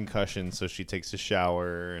from her concussion, so she takes a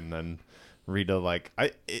shower, and then Rita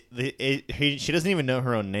she doesn't even know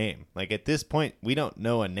her own name. Like at this point, we don't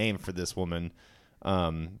know a name for this woman,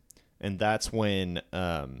 and that's when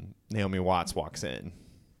Naomi Watts walks in.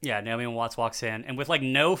 Yeah, Naomi Watts walks in, and with like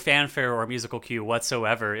no fanfare or musical cue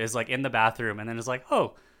whatsoever, is like in the bathroom, and then is like,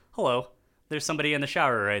 "Oh, hello, there's somebody in the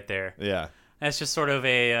shower right there." Yeah. And it's just sort of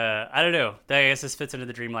I don't know. I guess this fits into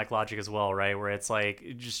the dreamlike logic as well, right? Where it's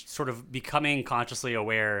like just sort of becoming consciously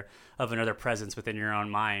aware of another presence within your own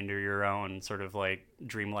mind or your own sort of like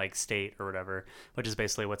dreamlike state or whatever, which is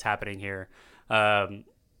basically what's happening here.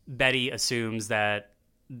 Betty assumes that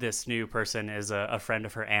this new person is a friend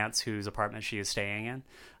of her aunt's whose apartment she is staying in,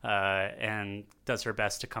 and does her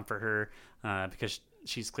best to comfort her because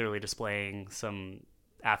she's clearly displaying some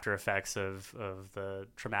after effects of the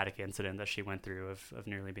traumatic incident that she went through of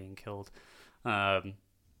nearly being killed.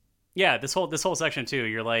 This whole section too,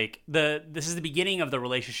 you're like this is the beginning of the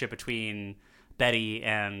relationship between Betty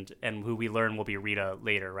and who we learn will be Rita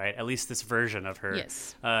later, right? At least this version of her.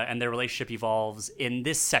 Yes. And their relationship evolves in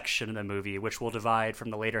this section of the movie, which will divide from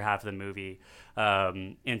the later half of the movie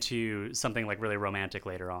into something like really romantic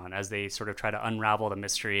later on, as they sort of try to unravel the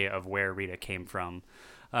mystery of where Rita came from.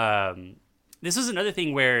 This is another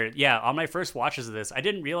thing where, on my first watches of this, I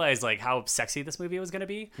didn't realize like how sexy this movie was gonna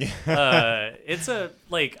be. It's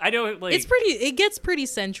it gets pretty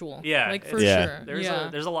sensual. Yeah, like for sure.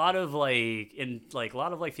 There's a lot of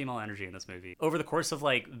female energy in this movie. Over the course of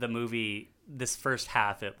like the movie, this first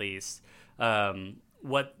half at least,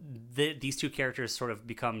 what these two characters sort of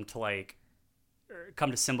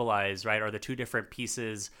come to symbolize, right, are the two different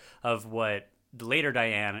pieces of what the later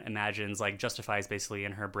Diane imagines, like justifies basically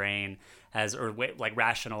in her brain like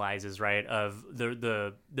rationalizes, right, of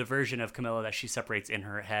the version of Camilla that she separates in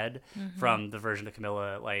her head from the version of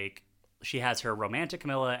Camilla, like she has her romantic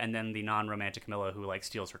Camilla and then the non-romantic Camilla who like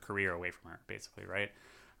steals her career away from her, basically, right?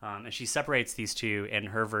 And she separates these two in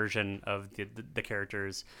her version of the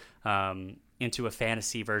characters into a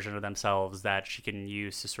fantasy version of themselves that she can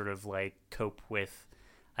use to sort of like cope with,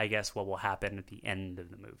 I guess, what will happen at the end of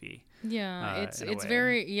the movie. Yeah, it's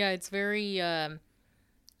very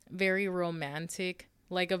very romantic.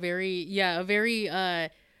 like a very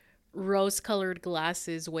rose-colored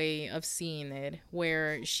glasses way of seeing it,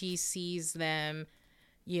 where she sees them,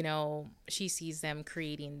 she sees them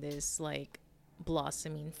creating this like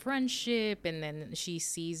blossoming friendship, and then she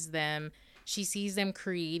sees them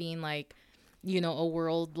creating like, a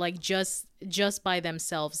world like just by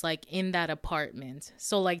themselves, like in that apartment.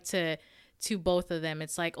 So like to both of them,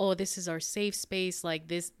 it's like, oh, this is our safe space, like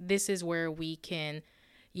this is where we can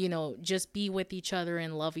just be with each other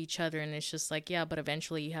and love each other. And it's just like, yeah, but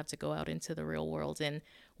eventually you have to go out into the real world, and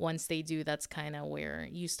once they do, that's kind of where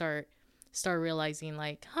you start realizing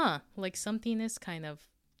like, like something is kind of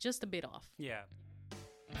just a bit off. Yeah.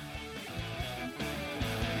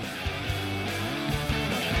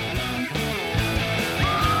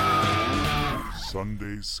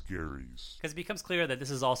 Sunday Scaries. Because it becomes clear that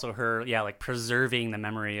this is also her, like preserving the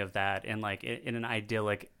memory of that in like in an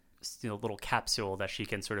idyllic, little capsule that she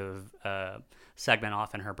can sort of segment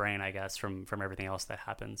off in her brain, I guess, from everything else that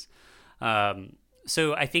happens.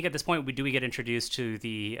 So I think at this point, we get introduced to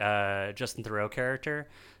the Justin Theroux character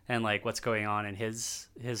and like what's going on in his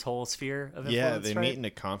whole sphere of influence. Yeah, they right? meet in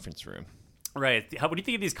a conference room. Right. What do you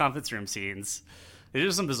think of these conference room scenes? These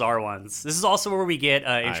are some bizarre ones. This is also where we get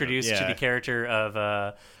introduced to the character of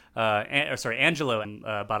Angelo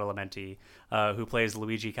Badalamenti, who plays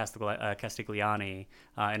Luigi Castigliani,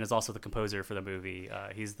 and is also the composer for the movie.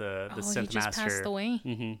 He's the synth he just master. passed away.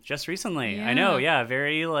 Mm-hmm. Just recently. Yeah. I know. Yeah,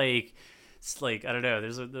 very like. It's like, I don't know.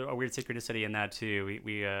 There's a weird synchronicity in that too.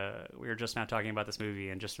 We were just now talking about this movie,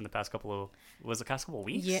 and just in the past couple of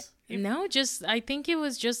weeks. Yeah, no, I think it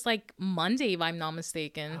was just like Monday, if I'm not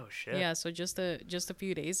mistaken. Oh shit. Yeah, so just a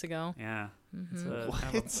few days ago. Yeah.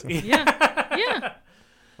 What? Yeah.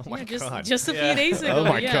 Oh my just, god. Just a few days ago. Oh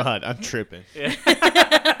my god, I'm tripping.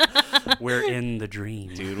 We're in the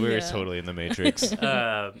dream, dude. We're totally in the Matrix.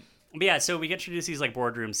 But yeah, so we get introduced to these like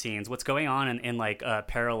boardroom scenes. What's going on in like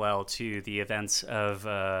parallel to the events of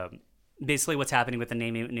basically what's happening with the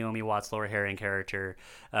Naomi Watts Laura Herring character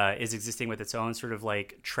is existing with its own sort of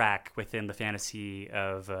like track within the fantasy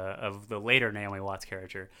of the later Naomi Watts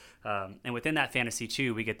character. And within that fantasy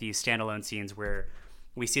too, we get these standalone scenes where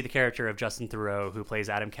we see the character of Justin Theroux, who plays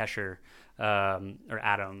Adam Kesher, or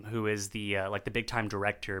Adam, who is the like the big time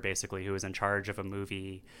director, basically, who is in charge of a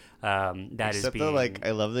movie Except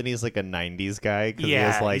I love that he's like a '90s guy. Yeah, he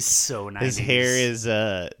has, like, he's so 90s. His hair is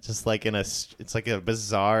just like it's like a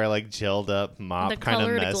bizarre, like gelled up mop, kind of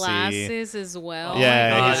messy. The colored glasses as well.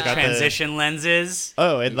 Yeah, he's got transition lenses.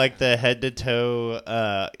 Oh, and like the head to toe,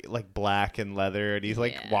 like black and leather, and he's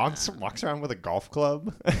like walks around with a golf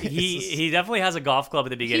club. He definitely has a golf club at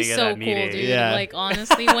the beginning he's of so that cool, meeting. dude. Yeah. Like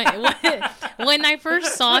honestly, when I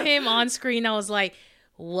first saw him on screen, I was like,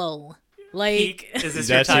 whoa. Like, is this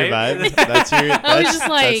that's your your type? vibe? That's your. I was just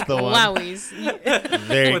like, that's the one. wowies.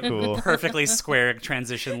 Very With cool. perfectly square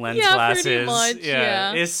transition lens Yeah, glasses. pretty much,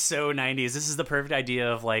 yeah. It's so 90s. This is the perfect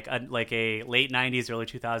idea of like a late 90s, early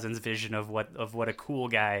 2000s vision of what a cool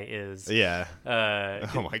guy is. Yeah.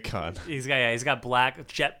 Oh my god. He's got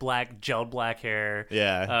jet black, gelled black hair.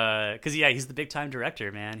 Yeah. Because he's the big time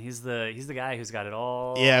director, man. He's the guy who's got it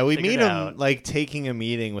all. Yeah, we meet figured him out. like taking a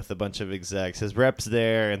meeting with a bunch of execs. His rep's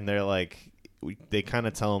there, and they're like, they kind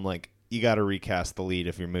of tell him like, you got to recast the lead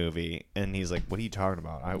of your movie, and he's like, what are you talking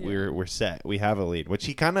about? We're set. We have a lead. Which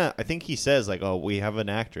he kind of, I think he says like, oh, we have an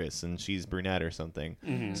actress and she's brunette or something.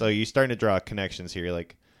 Mm-hmm. So you're starting to draw connections here. You're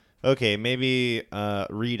like, okay, maybe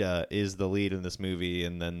Rita is the lead in this movie,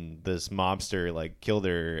 and then this mobster like killed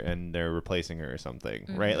her and they're replacing her or something,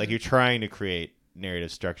 right? Like you're trying to create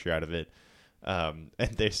narrative structure out of it. And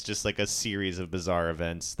there's just like a series of bizarre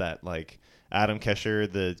events that like Adam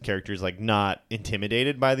Kesher, the character, is like not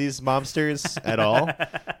intimidated by these mobsters at all.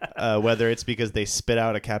 Whether it's because they spit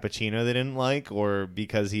out a cappuccino they didn't like, or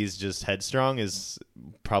because he's just headstrong, is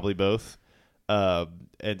probably both.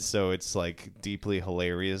 And so it's like deeply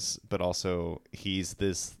hilarious, but also he's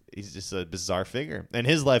just a bizarre figure, and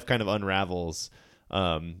his life kind of unravels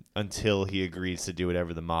until he agrees to do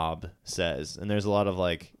whatever the mob says. And there's a lot of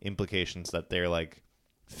like implications that they're like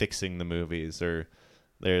fixing the movies, or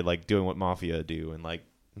they're like doing what mafia do and like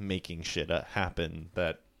making shit happen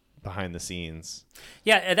that behind the scenes.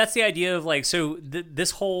 Yeah, that's the idea of like, so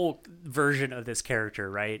this whole version of this character,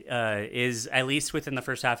 right, is at least within the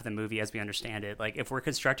first half of the movie as we understand it. Like if we're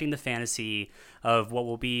constructing the fantasy of what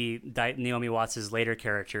will be Naomi Watts' later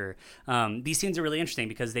character, these scenes are really interesting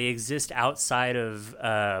because they exist outside of,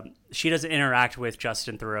 she doesn't interact with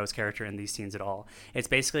Justin Theroux's character in these scenes at all. It's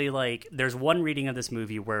basically like there's one reading of this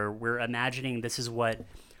movie where we're imagining this is what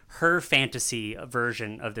her fantasy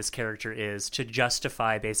version of this character is to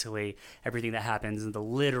justify basically everything that happens in the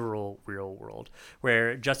literal real world,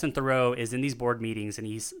 where Justin Theroux is in these board meetings and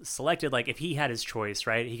he's selected, like if he had his choice,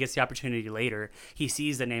 right, he gets the opportunity later, he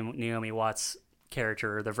sees the name Naomi Watts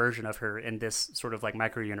character, or the version of her in this sort of like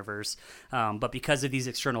micro universe, but because of these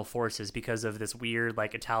external forces, because of this weird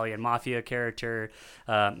like Italian mafia character,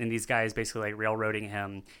 and these guys basically like railroading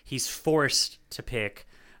him, he's forced to pick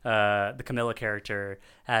the Camilla character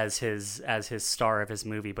as his star of his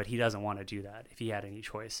movie, but he doesn't want to do that if he had any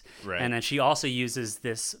choice. Right. And then she also uses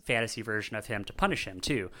this fantasy version of him to punish him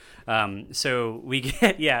too. So we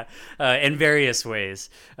get in various ways,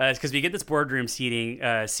 because we get this boardroom seating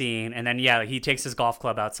scene, and then he takes his golf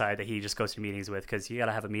club outside that he just goes to meetings with, because you got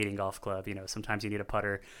to have a meeting golf club. You know, sometimes you need a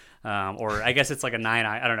putter. Or I guess it's like a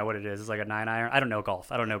 9-iron. I don't know what it is. It's like a 9-iron. I don't know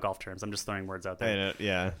golf. I don't know golf terms. I'm just throwing words out there.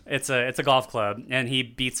 Yeah. It's a golf club, and he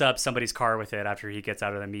beats up somebody's car with it after he gets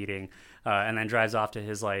out of the meeting, and then drives off to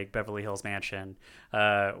his like Beverly Hills mansion,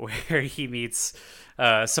 where he meets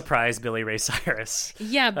surprise Billy Ray Cyrus.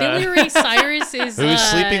 Yeah, Billy Ray Cyrus is who's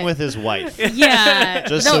sleeping with his wife. Yeah,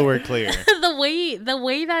 Just so we're clear. the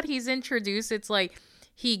way that he's introduced, it's like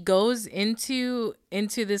he goes into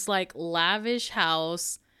this like lavish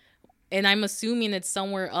house. And I'm assuming it's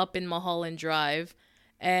somewhere up in Mulholland Drive.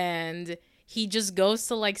 And he just goes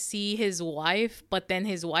to like see his wife. But then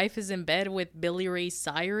his wife is in bed with Billy Ray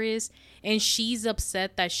Cyrus. And she's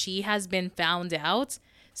upset that she has been found out.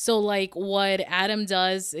 So like what Adam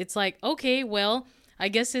does, it's like, okay, well, I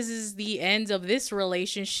guess this is the end of this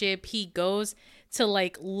relationship. He goes to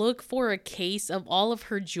like look for a case of all of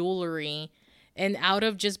her jewelry. And out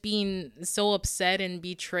of just being so upset and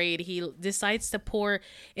betrayed, he decides to pour,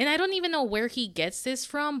 and I don't even know where he gets this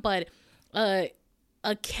from, but a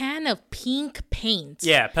can of pink paint.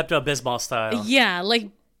 Yeah, Pepto-Bismol style. Yeah,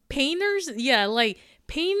 like painters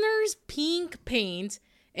pink paint,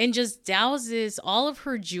 and just douses all of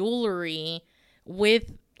her jewelry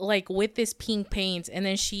with this pink paint. And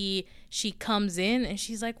then she comes in and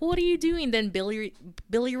she's like, "What are you doing?" Then Billy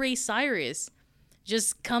Ray Cyrus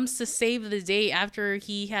just comes to save the day after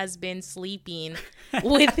he has been sleeping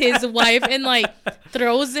with his wife, and like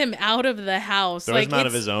throws him out of the house. Throws him out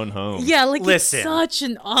of his own home. Yeah, like Listen, it's such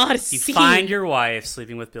an odd scene. You find your wife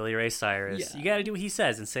sleeping with Billy Ray Cyrus. Yeah. You got to do what he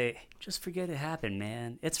says and say, "Just forget it happened,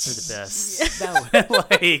 man. It's for the best." That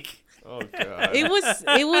like, Oh god.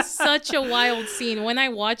 It was such a wild scene. When I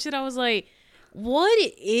watched it, I was like, what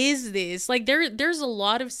is this? Like there's a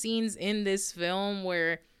lot of scenes in this film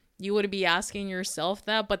where you would be asking yourself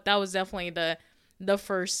that, but that was definitely the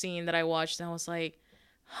first scene that I watched, and I was like,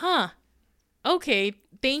 huh, okay,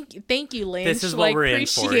 thank you, Lynch. This is what we're in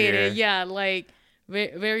for appreciate here. it. Yeah, like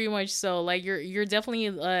very much so. Like you're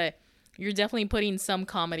definitely putting some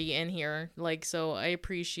comedy in here, like, so I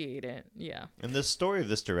appreciate it. Yeah. And the story of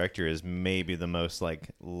this director is maybe the most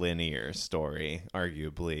like linear story,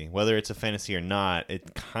 arguably. Whether it's a fantasy or not,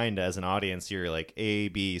 it kind of, as an audience, you're like A,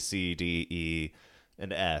 B, C, D, E,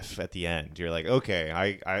 and F at the end. You're like, okay,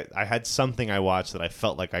 I had something I watched that I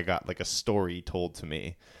felt like I got like a story told to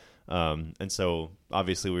me. And so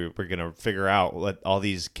obviously we're going to figure out what all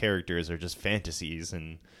these characters are just fantasies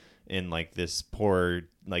and in like this poor,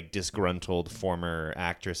 like disgruntled former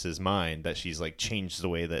actress's mind that she's like changed the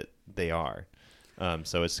way that they are.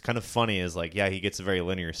 So it's kind of funny is like, yeah, he gets a very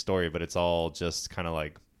linear story, but it's all just kind of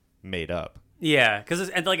like made up. yeah, because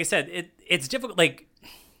and like I said, it's difficult. Like,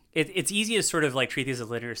 it's easy to sort of like treat these as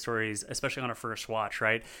linear stories, especially on a first watch,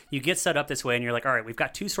 right? You get set up this way and you're like, all right, we've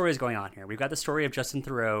got two stories going on here. We've got the story of Justin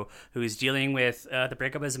Theroux, who's dealing with the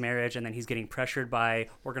breakup of his marriage, and then he's getting pressured by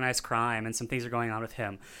organized crime, and some things are going on with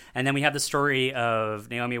him. And then we have the story of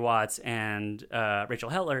Naomi Watts and Rachel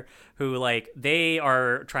Hetler, who like they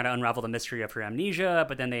are trying to unravel the mystery of her amnesia,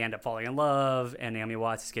 but then they end up falling in love, and Naomi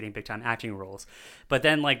Watts is getting big time acting roles. But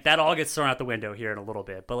then like that all gets thrown out the window here in a little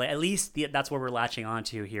bit. But like, at least that's what we're latching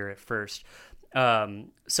onto here at first.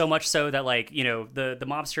 So much so that like, you know, the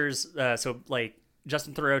mobsters, so like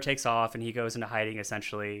Justin Theroux takes off and he goes into hiding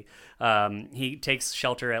essentially. He takes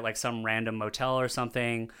shelter at like some random motel or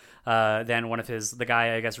something. Then the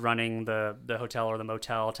guy, I guess, running the hotel or the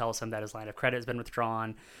motel tells him that his line of credit has been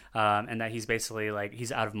withdrawn, and that he's basically like,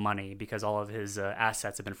 he's out of money because all of his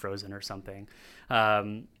assets have been frozen or something.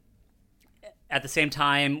 At the same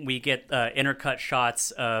time, we get intercut shots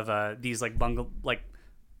of these like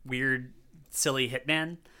weird, silly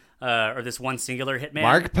hitmen, or this one singular hitman.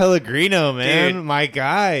 Mark Pellegrino, man, Dude, my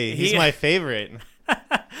guy. He's my favorite.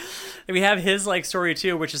 we have his like story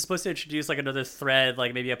too, which is supposed to introduce like another thread,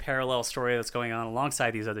 like maybe a parallel story that's going on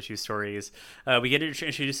alongside these other two stories. We get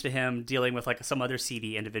introduced to him dealing with like some other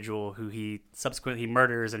seedy individual who he subsequently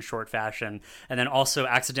murders in short fashion, and then also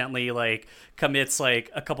accidentally like commits like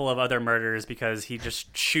a couple of other murders because he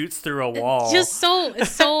just shoots through a wall. Just so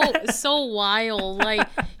wild. Like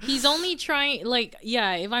he's only trying, like,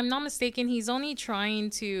 yeah, if I'm not mistaken, he's only trying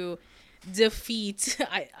to defeat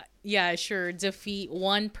defeat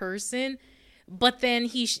one person, but then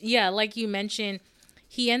like you mentioned,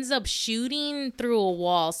 he ends up shooting through a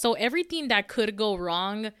wall. So everything that could go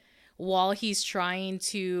wrong while he's trying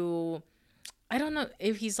to, I don't know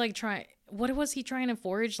if he's like trying, what was he trying to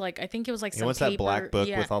forge? Like, I think it was like some what's paper. that black book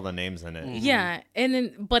with all the names in it? Yeah, and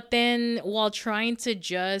then while trying to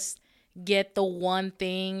just get the one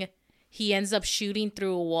thing, he ends up shooting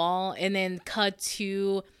through a wall, and then cut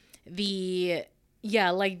to the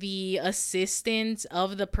assistant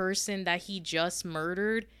of the person that he just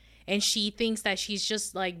murdered, and she thinks that she's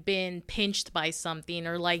just like been pinched by something,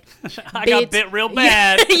 or like I got bit real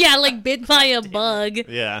bad. Yeah, like bit by a bug.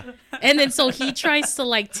 Yeah. And then so he tries to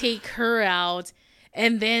like take her out,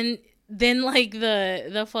 and then like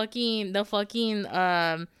the fucking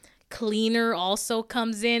cleaner also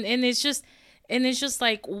comes in, and it's just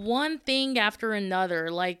like one thing after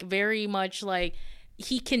another, like very much like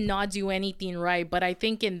he cannot do anything right. But I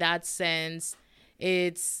think in that sense,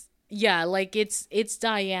 it's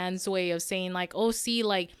Diane's way of saying like, oh, see,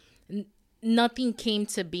 like nothing came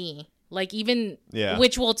to be, like, even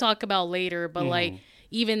which we'll talk about later, but like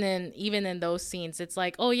even in those scenes, it's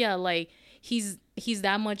like, oh yeah, like he's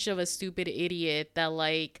that much of a stupid idiot that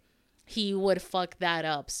like he would fuck that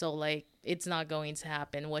up, so like it's not going to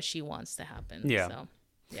happen what she wants to happen.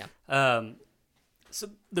 So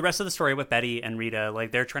the rest of the story with Betty and Rita,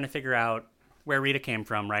 like they're trying to figure out where Rita came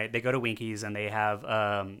from, right? They go to Winky's and they have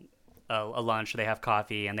a lunch, they have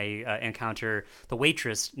coffee, and they encounter the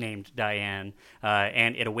waitress named Diane,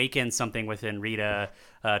 and it awakens something within Rita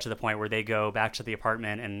to the point where they go back to the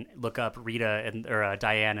apartment and look up Rita or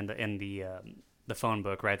Diane in the phone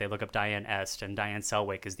book, right? They look up Diane Est, and Diane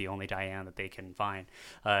Selwick is the only Diane that they can find.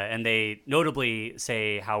 And they notably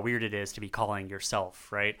say how weird it is to be calling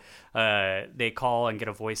yourself, right? They call and get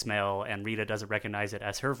a voicemail, and Rita doesn't recognize it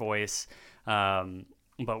as her voice.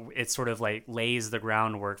 But it sort of like lays the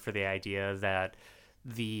groundwork for the idea that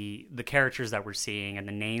the characters that we're seeing and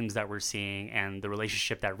the names that we're seeing and the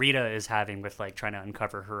relationship that Rita is having with like trying to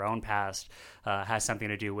uncover her own past has something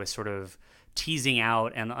to do with sort of teasing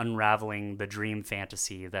out and unraveling the dream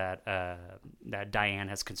fantasy that that Diane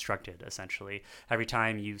has constructed. Essentially, every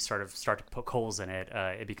time you start to poke holes in it,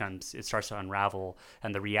 it starts to unravel,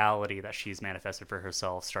 and the reality that she's manifested for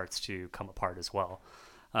herself starts to come apart as well.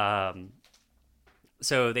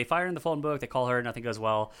 So they fire in the phone book, they call her, nothing goes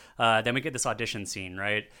well. Then we get this audition scene,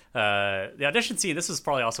 right? The audition scene, this is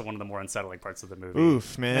probably also one of the more unsettling parts of the movie.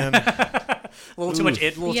 Oof, man. A little too much, a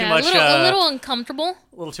little uncomfortable.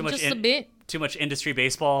 A little too much, just a bit. Too much industry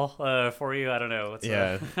baseball for you. I don't know.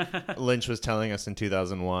 Lynch was telling us in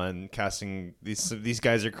 2001, casting these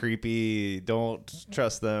guys are creepy. Don't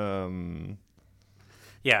trust them.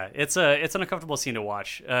 Yeah, it's an uncomfortable scene to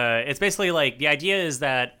watch. It's basically like the idea is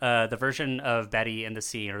that the version of Betty in the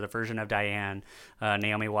scene, or the version of Diane,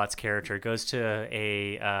 Naomi Watts' character, goes to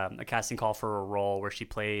a casting call for a role where she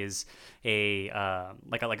plays a young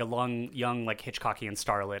like Hitchcockian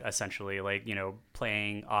starlet, essentially, like, you know,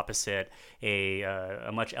 playing opposite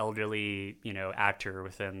a much elderly, you know, actor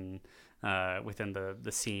within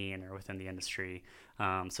the scene or within the industry.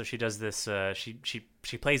 So she does this.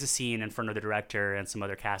 She plays a scene in front of the director and some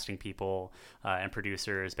other casting people and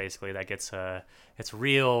producers. Basically, that gets it's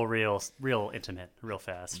real intimate, real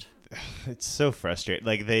fast. It's so frustrating.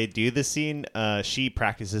 Like, they do the scene. She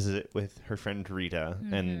practices it with her friend Rita,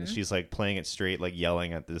 and she's like playing it straight, like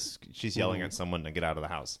yelling at this. She's yelling at someone to get out of the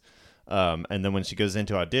house. And then when she goes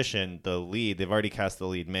into audition, they've already cast the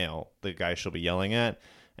lead male, the guy she'll be yelling at,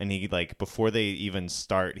 and he, like, before they even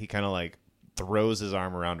start, he kind of like throws his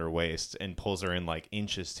arm around her waist and pulls her in like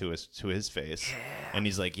inches to his face. And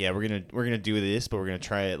he's like, yeah, we're gonna do this, but we're gonna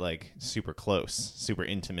try it like super close, super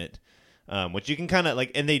intimate, which you can kind of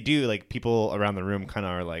like, and they do, like, people around the room kind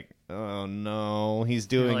of are like, oh no, he's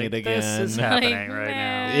doing it again. This is happening right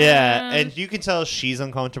now. Yeah, and you can tell she's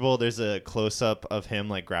uncomfortable. There's a close-up of him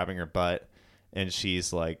like grabbing her butt, and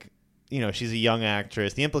she's like, you know, she's a young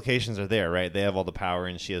actress. The implications are there, right? They have all the power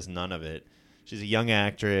and she has none of it. She's a young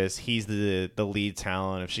actress. He's the lead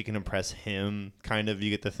talent. If she can impress him, kind of, you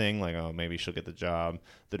get the thing, like, oh, maybe she'll get the job.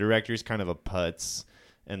 The director's kind of a putz,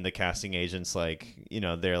 and the casting agent's like, you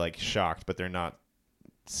know, they're like shocked, but they're not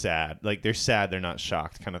sad. Like they're sad, they're not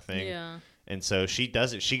shocked kind of thing. Yeah. And so she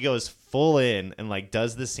does it. She goes full in and like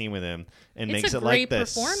does the scene with him and It's makes a it like great the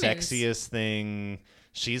performance. sexiest thing.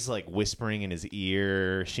 She's like whispering in his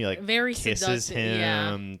ear. She like Very kisses seductive, him.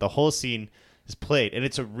 yeah. The whole scene is played, and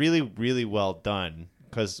it's a really, really well done.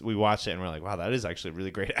 Because we watched it and we're like, wow, that is actually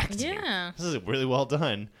really great acting. Yeah. This is really well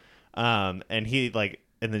done. And he like,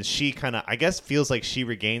 and then she kind of, I guess, feels like she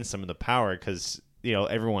regains some of the power because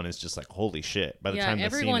everyone is just like, holy shit. By the time the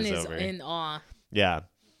scene everyone is is over, in awe. yeah,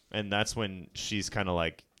 and that's when she's kind of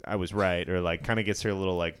like, I was right, or like kind of gets her a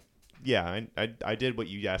little like, yeah, I did what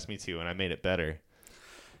you asked me to, and I made it better.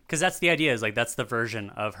 Because that's the idea, is like that's the version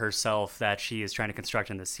of herself that she is trying to construct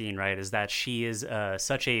in the scene, right? Is that she is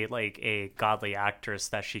such a godly actress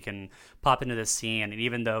that she can pop into this scene, and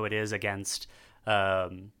even though it is against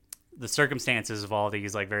the circumstances of all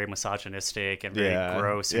these like very misogynistic and very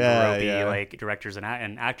gross and gropey like directors and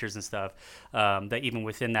actors and stuff, that even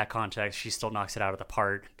within that context, she still knocks it out of the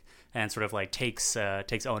park and sort of like takes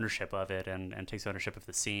ownership of it and takes ownership of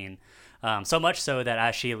the scene. So much so that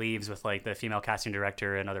as she leaves with like the female casting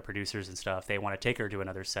director and other producers and stuff, they want to take her to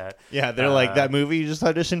another set. Yeah, they're like, that movie you just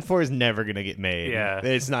auditioned for is never going to get made. Yeah.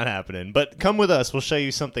 It's not happening. But come with us. We'll show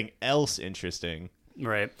you something else interesting.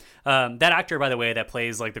 Right. That actor, by the way, that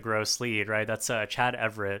plays like the gross lead, right? That's Chad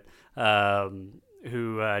Everett,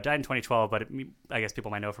 who died in 2012, but I guess people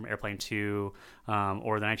might know from Airplane 2 or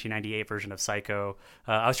the 1998 version of Psycho.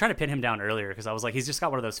 I was trying to pin him down earlier because I was like, he's just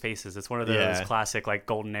got one of those faces. It's one of those classic like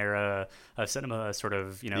golden era of cinema sort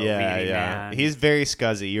of, leading man. He's very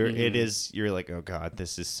scuzzy. You're like, oh God,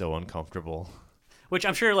 this is so uncomfortable. Which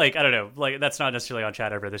I'm sure, like, I don't know, like that's not necessarily on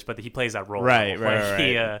Chad Everett, but he plays that role.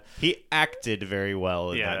 Right. He acted very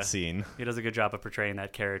well in that scene. He does a good job of portraying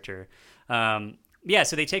that character.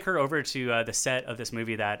 So they take her over to the set of this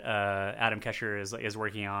movie that Adam Kesher is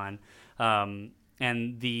working on,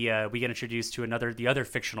 and we get introduced to the other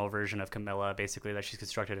fictional version of Camilla, basically that she's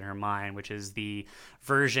constructed in her mind, which is the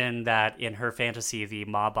version that in her fantasy the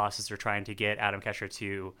mob bosses are trying to get Adam Kesher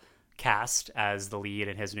to cast as the lead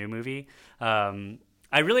in his new movie.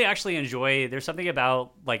 I really actually enjoy, there's something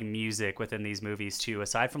about like music within these movies too,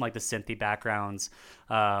 aside from like the synthy backgrounds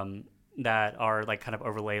that are like kind of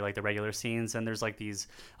overlay like the regular scenes, and there's like these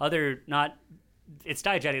other it's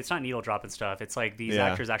diegetic, it's not needle drop and stuff, it's like these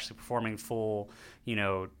actors actually performing full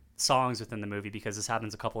songs within the movie, because this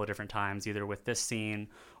happens a couple of different times, either with this scene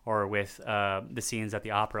or with the scenes at the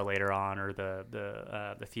opera later on, or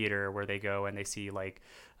the theater where they go and they see like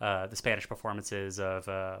the Spanish performances of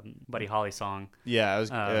Buddy Holly's song. Yeah, I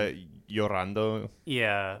was Llorando.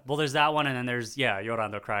 Yeah, well, there's that one, and then there's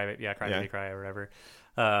Llorando, Cry, Baby Cry, or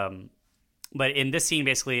whatever. But in this scene,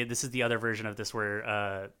 basically, this is the other version of this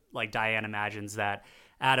where like Diane imagines that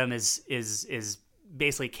Adam is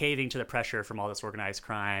basically caving to the pressure from all this organized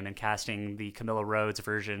crime and casting the Camilla Rhodes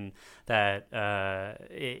version that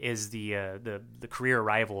is the career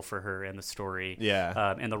rival for her in the story.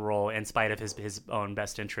 In the role, in spite of his own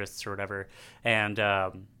best interests or whatever. And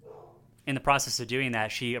in the process of doing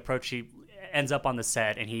that, she ends up on the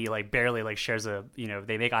set, and he like barely like shares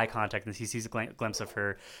they make eye contact, and he sees a glimpse of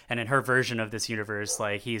her, and in her version of this universe,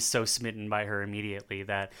 like he's so smitten by her immediately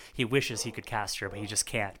that he wishes he could cast her, but he just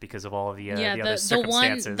can't because of all of the other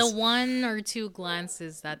circumstances. The one or two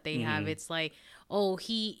glances that they have, it's like, oh,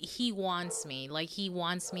 he wants me, like he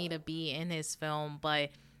wants me to be in his film, but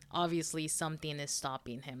obviously something is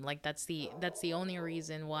stopping him. Like that's the only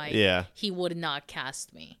reason why he would not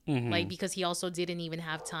cast me. Like because he also didn't even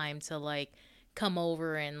have time to like come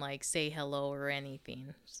over and like say hello or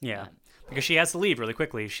anything. Because she has to leave really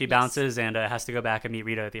quickly. She bounces and has to go back and meet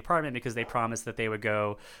Rita at the apartment, because they promised that they would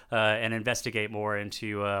go and investigate more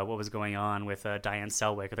into what was going on with Diane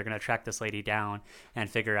Selwick. They're going to track this lady down and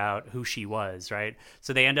figure out who she was, right?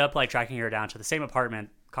 So they end up like tracking her down to the same apartment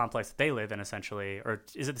complex that they live in, essentially. Or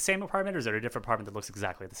is it the same apartment, or is it a different apartment that looks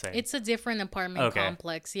exactly the same? It's a different apartment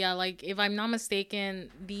complex. Yeah, like if I'm not mistaken,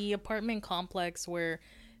 the apartment complex where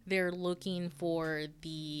they're looking for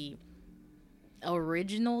the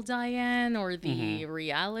original Diane or the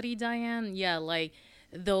reality Diane, like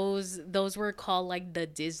those were called like the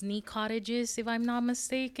Disney cottages, if I'm not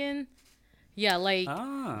mistaken. Yeah, like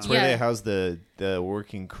it's where they house the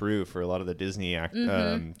working crew for a lot of the Disney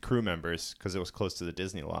crew members, because it was close to the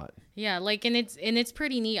Disney lot. Yeah, like and it's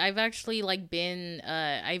pretty neat. I've actually like been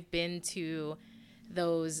to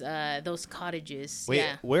those cottages. Wait,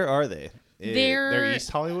 where are they? They're East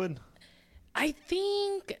Hollywood? I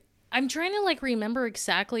think I'm trying to like remember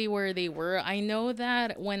exactly where they were. I know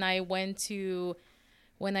that when I went to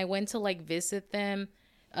like visit them,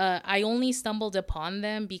 I only stumbled upon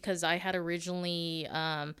them because I had originally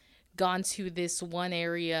gone to this one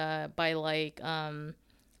area by like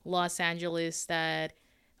Los Angeles that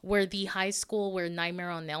where the high school where Nightmare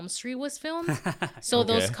on Elm Street was filmed. So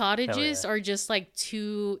those Okay. cottages Hell are just like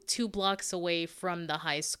two blocks away from the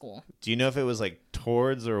high school. Do you know if it was like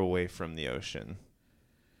towards or away from the ocean?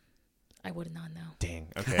 I would not know. Dang.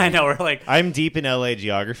 Okay. I know we're like I'm deep in LA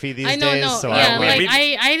geography these I know, days, no, so yeah, I like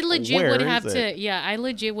I legit Where would is have it? to, yeah, I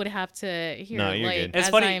legit would have to hear. No, you're like, good. it's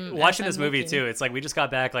as funny I'm- watching as this I'm movie looking. too. It's like we just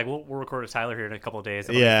got back. Like we'll record with Tyler here in a couple of days.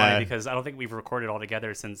 It'll Yeah. be funny because I don't think we've recorded all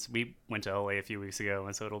together since we went to LA a few weeks ago,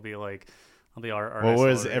 and so it'll be like it'll be our What nice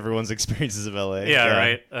was little- everyone's experiences of LA? Yeah,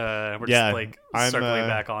 right. We're Yeah, just like I'm, circling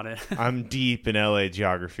back on it. I'm deep in LA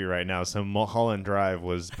geography right now, so Mulholland Drive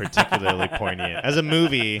was particularly poignant. As a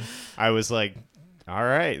movie, I was like, all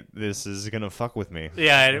right, this is gonna fuck with me.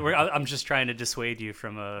 Yeah, I'm just trying to dissuade you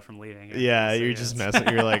from leaving. Yeah, So, you're yeah, just it's- messing.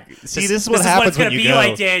 You're like, see, this is what this happens is what when it's you gonna be go.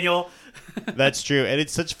 like, Daniel. That's true, and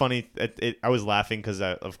it's such funny. I was laughing because,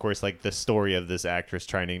 of course, like the story of this actress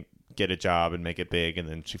trying to get a job and make it big, and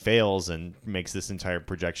then she fails and makes this entire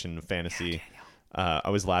projection of fantasy. I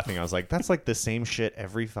was laughing. I was like, that's like the same shit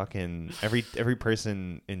every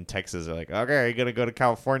person in Texas are like, okay, are you gonna go to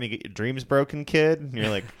California, get your dreams broken, kid? And you're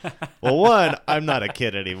like, well, one, I'm not a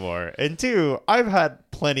kid anymore, and two, I've had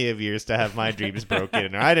plenty of years to have my dreams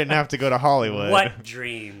broken. I didn't have to go to Hollywood. What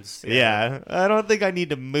dreams? Yeah, I don't think I need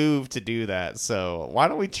to move to do that. So why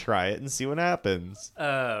don't we try it and see what happens?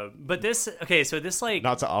 But this okay, so this like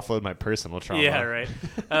Not to offload my personal trauma. yeah,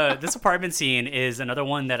 right. This apartment scene is another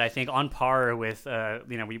one that I think on par with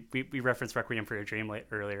we referenced Requiem for a Dream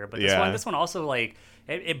earlier, but Yeah. this one also like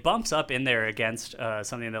it bumps up in there against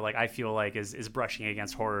something that like I feel like is brushing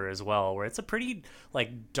against horror as well, where it's a pretty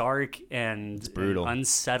like dark and brutal. and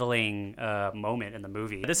unsettling moment in the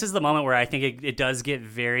movie. This is the moment where I think it does get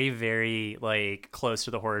very, very like close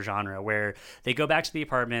to the horror genre, where they go back to the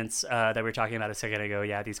apartments that we were talking about a second ago.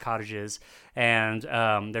 Yeah, these cottages, and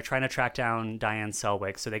they're trying to track down Diane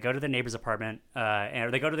Selwick. So they go to the neighbor's apartment, or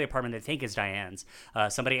they go to the apartment they think is Diane's.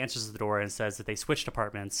 Somebody answers the door and says that they switched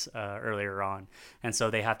apartments earlier on, and so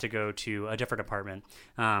they have to go to a different apartment.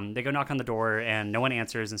 They go knock on the door, and no one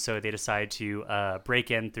answers, and so they decide to break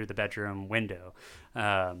in through the bedroom window.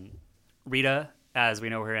 Rita, as we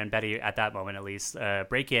know her, and Betty at that moment at least,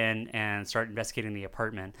 break in and start investigating the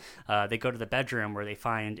apartment. They go to the bedroom where they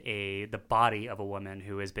find the body of a woman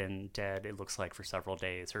who has been dead, it looks like, for several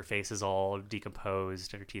days. Her face is all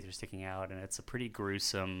decomposed, her teeth are sticking out, and it's a pretty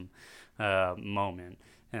gruesome moment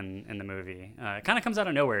in the movie. It kind of comes out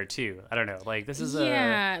of nowhere too. I don't know, like this is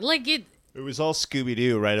Yeah, like it. It was all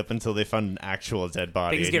Scooby-Doo right up until they found an actual dead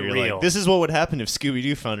body. Things And get you're real. Like, this is what would happen if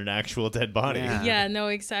Scooby-Doo found an actual dead body. Yeah. Yeah, no,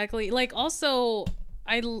 exactly. Like also,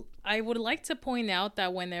 I would like to point out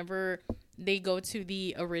that whenever they go to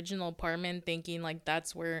the original apartment, thinking like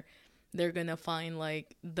that's where they're gonna find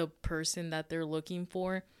like the person that they're looking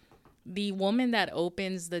for, the woman that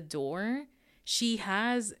opens the door, she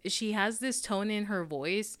has this tone in her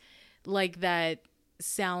voice, like that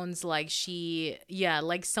sounds like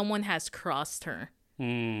like someone has crossed her.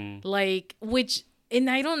 Like, which, and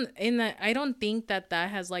I don't think that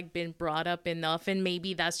has like been brought up enough, and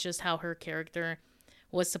maybe that's just how her character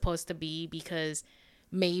was supposed to be, because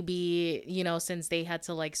maybe, since they had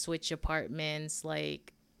to like switch apartments,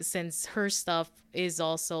 like since her stuff is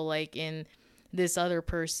also like in this other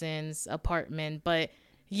person's apartment. But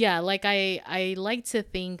yeah, like I like to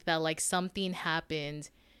think that like something happened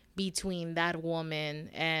between that woman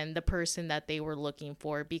and the person that they were looking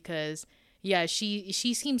for, because yeah, she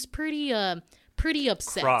seems pretty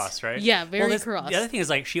upset. cross, right? Yeah, very this- cross. The other thing is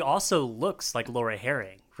like she also looks like Laura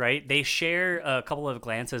Herring, right? They share a couple of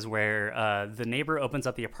glances where the neighbor opens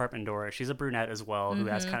up the apartment door. She's a brunette as well, who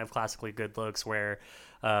has kind of classically good looks, where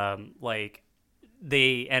like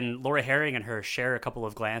they and Laura Herring and her share a couple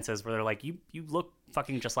of glances where they're like, you look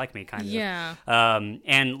fucking just like me, kind of. Yeah.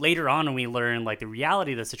 And later on, when we learn like the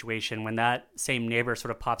reality of the situation, when that same neighbor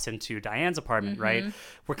sort of pops into Diane's apartment, right,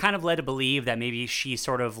 we're kind of led to believe that maybe she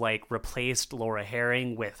sort of like replaced Laura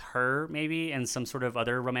Herring with her, maybe in some sort of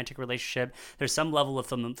other romantic relationship. There's some level of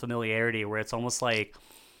familiarity where it's almost like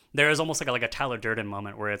there is almost like a Tyler Durden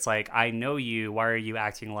moment where it's like, I know you, why are you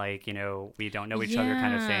acting like we don't know each other,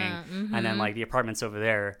 kind of thing. And then like the apartment's over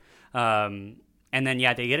there. And then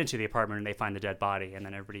they get into the apartment and they find the dead body, and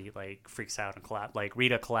then everybody like freaks out and collapse. Like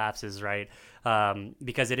Rita collapses, right?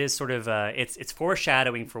 Because it is sort of it's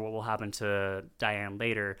foreshadowing for what will happen to Diane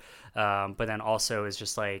later, but then also is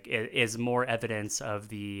just like it is more evidence of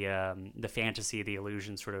the fantasy, the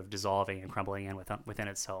illusion, sort of dissolving and crumbling in within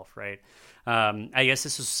itself, right? I guess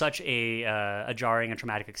this was such a jarring and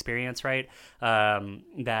traumatic experience, right?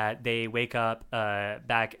 That they wake up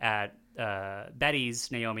back at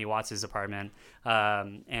Betty's, Naomi Watts' apartment,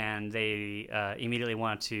 and they immediately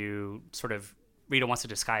want to Rita wants to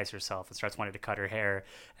disguise herself and starts wanting to cut her hair,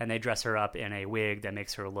 and they dress her up in a wig that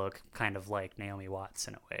makes her look kind of like Naomi Watts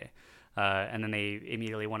in a way. And then they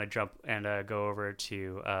immediately want to jump and go over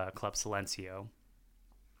to Club Silencio.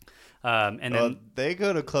 And then they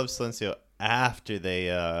go to Club Silencio after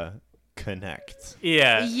they connect.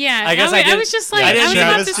 Yeah. I guess I was just like, I was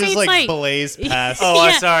about to say, just it's like blaze past. Oh,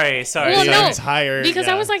 I'm sorry. Well, no, entire, because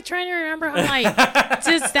I was like trying to remember. I'm like,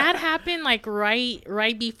 does that happen like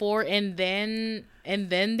right before and then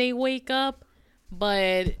they wake up?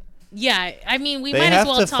 But yeah, I mean, we they might have as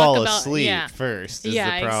well to talk fall about asleep first. Is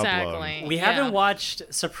yeah, the problem. exactly. We haven't watched,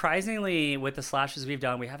 surprisingly, with the slashers we've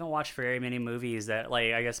done, we haven't watched very many movies that,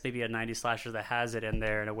 like, I guess maybe a 90s slasher that has it in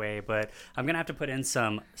there in a way, but I'm going to have to put in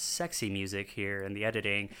some sexy music here in the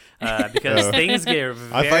editing because things get very...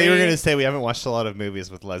 I thought you were going to say we haven't watched a lot of movies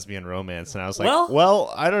with lesbian romance, and I was like,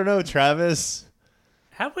 well I don't know, Travis.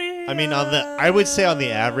 Have we? I mean, I would say on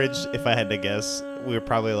the average, if I had to guess, we were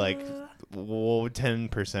probably like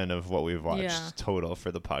 10% of what we've watched total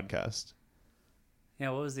for the podcast.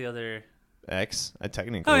 Yeah, what was the other? X,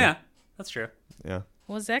 technically. Oh, yeah. That's true. Yeah.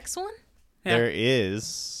 Was X one? Yeah. There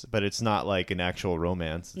is, but it's not like an actual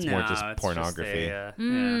romance. It's more just pornography. Yeah,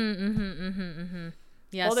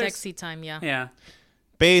 Well, sexy time, yeah. Yeah.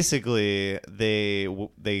 Basically,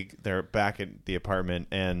 they're back at the apartment,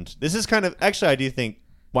 and this is kind of... Actually, I do think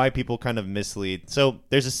why people kind of mislead. So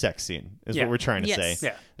there's a sex scene is what we're trying to say.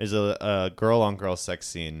 Yeah. There's a girl-on-girl sex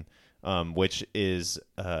scene, which is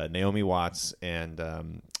Naomi Watts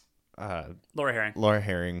and Laura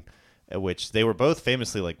Herring, which they were both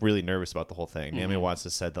famously like really nervous about the whole thing. Naomi Watts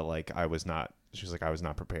has said that like I was not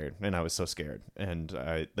prepared and I was so scared, and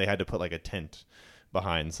they had to put like a tent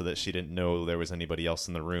behind so that she didn't know there was anybody else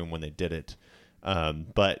in the room when they did it.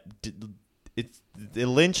 But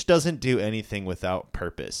Lynch doesn't do anything without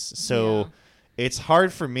purpose. So it's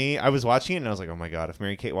hard for me. I was watching it and I was like, oh my God, if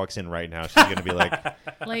Mary Kate walks in right now, she's going to be like,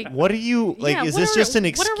 what are you, like, is this just an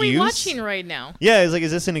excuse? What are we watching right now? Yeah, it's like,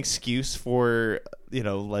 is this an excuse for,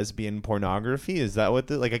 lesbian pornography? Is that what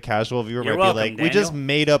like a casual viewer might welcome, be like? Daniel. We just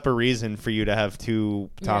made up a reason for you to have two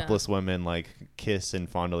topless women like kiss and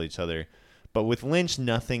fondle each other. But with Lynch,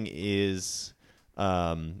 nothing is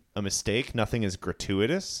a mistake. Nothing is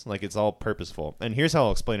gratuitous. Like, it's all purposeful. And here's how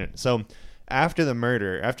I'll explain it. So after the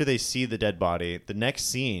murder, after they see the dead body, the next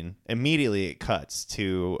scene, immediately it cuts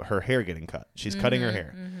to her hair getting cut. She's cutting her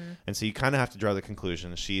hair. And so you kind of have to draw the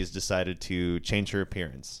conclusion she's decided to change her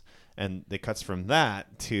appearance. And it cuts from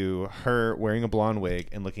that to her wearing a blonde wig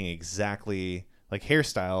and looking exactly like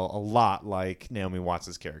hairstyle, a lot like Naomi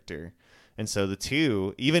Watts' character. And so the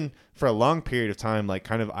two, even for a long period of time, like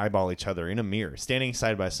kind of eyeball each other in a mirror, standing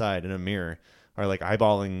side by side in a mirror, are like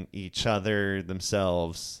eyeballing each other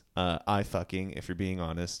themselves, eye fucking, if you're being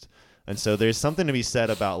honest. And so there's something to be said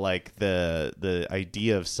about like the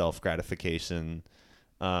idea of self gratification,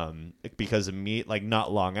 because of me, like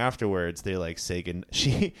not long afterwards, they like say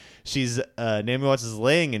she's Naomi Watts is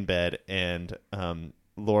laying in bed, and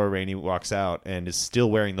Laura Rainey walks out and is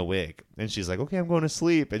still wearing the wig, and she's like, okay, I'm going to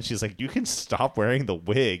sleep, and she's like, you can stop wearing the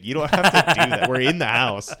wig, you don't have to do that, we're in the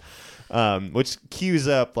house. Which cues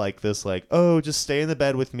up like this, like, oh, just stay in the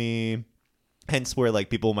bed with me. Hence where like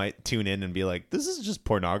people might tune in and be like, this is just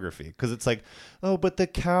pornography, because it's like, oh, but the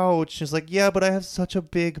couch is like, yeah, but I have such a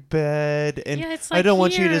big bed, and it's like, I don't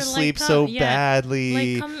want you to here, sleep like, so come,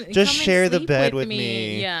 badly. Like, just come share and the sleep bed with with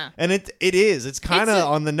me. Yeah, and it's kind of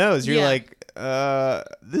on the nose. You're like,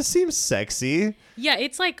 this seems sexy. Yeah,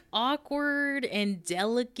 it's like awkward and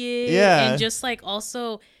delicate, Yeah, and just like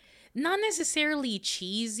also not necessarily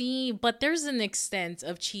cheesy, but there's an extent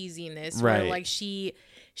of cheesiness where like she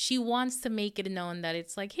wants to make it known that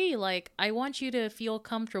it's like, hey, like I want you to feel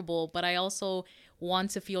comfortable, but I also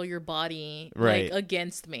want to feel your body like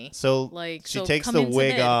against me. So like she takes the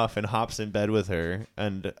wig off and hops in bed with her,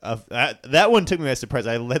 and that one took me by surprise.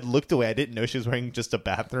 I looked away. I didn't know she was wearing just a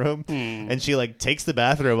bathrobe, and she like takes the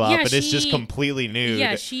bathrobe off, and it's just completely nude.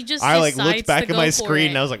 Yeah, she just I like looked back at my screen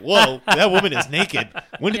and I was like, whoa, that woman is naked.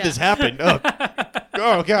 When did this happen?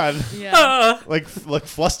 Oh God. Yeah. like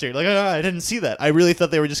flustered. Like, I didn't see that. I really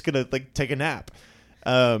thought they were just gonna like take a nap.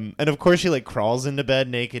 And of course she like crawls into bed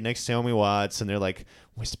naked next to Naomi Watts, and they're like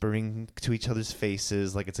whispering to each other's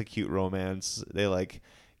faces like it's a cute romance. They like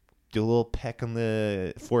do a little peck on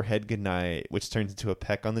the forehead goodnight, which turns into a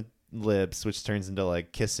peck on the lips, which turns into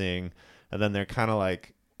like kissing. And then they're kind of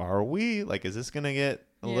like, are we? Like, is this going to get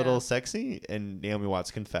a little sexy? And Naomi Watts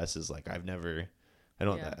confesses, like,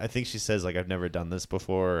 I think she says, like, I've never done this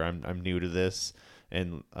before. I'm new to this.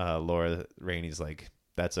 And Laura Rainey's like,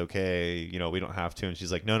 that's okay. You know, we don't have to. And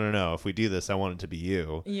she's like, no. If we do this, I want it to be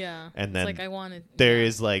you. Yeah. And then it's like I wanted. There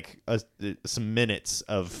is like some minutes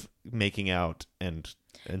of making out and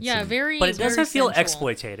very. But it doesn't feel sensual.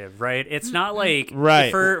 exploitative, right? It's not like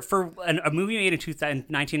for a movie made in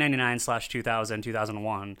 1999/2000,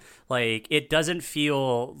 2001. Like, it doesn't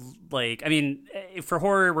feel like. I mean, for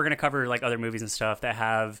horror, we're gonna cover like other movies and stuff that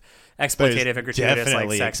have exploitative and gratuitous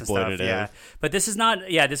like sex and stuff. Yeah, but this is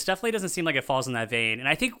not. Yeah, this definitely doesn't seem like it falls in that vein. And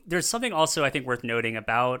I think there's something also I think worth noting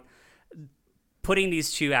about putting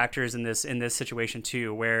these two actors in this situation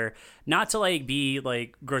too, where not to like be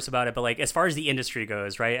like gross about it, but like as far as the industry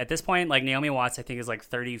goes, right? At this point, like Naomi Watts, I think is like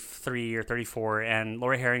 33 or 34, and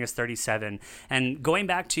Laura Herring is 37. And going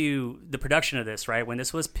back to the production of this, right, when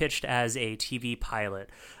this was pitched as a TV pilot,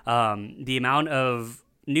 the amount of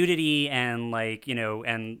nudity and like, you know,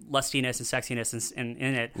 and lustiness and sexiness in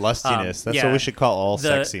it. Lustiness. That's what we should call all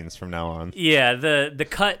sex scenes from now on. Yeah, the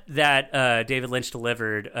cut that David Lynch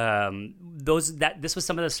delivered, this was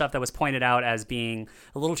some of the stuff that was pointed out as being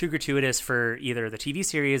a little too gratuitous for either the TV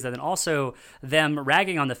series, and then also them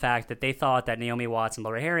ragging on the fact that they thought that Naomi Watts and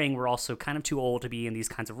Laura Herring were also kind of too old to be in these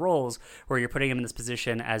kinds of roles, where you're putting them in this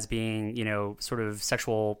position as being, you know, sort of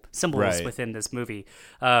sexual symbols within this movie.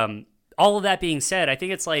 All of that being said, I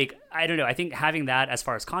think it's like, I don't know, I think having that as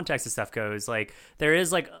far as context and stuff goes, like there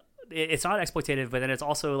is like, it's not exploitative, but then it's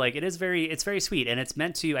also like, it's very sweet, and it's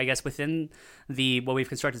meant to, I guess, within what we've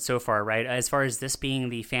constructed so far, right? As far as this being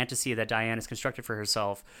the fantasy that Diane has constructed for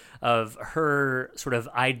herself of her sort of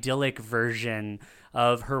idyllic version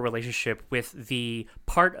of her relationship with the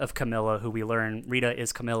part of Camilla who we learn Rita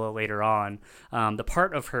is Camilla later on, the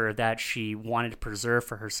part of her that she wanted to preserve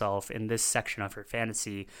for herself in this section of her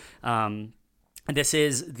fantasy. This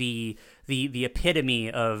is the epitome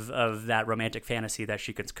of that romantic fantasy that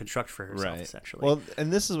she could construct for herself, essentially. Well,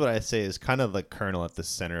 and this is what I say is kind of the kernel at the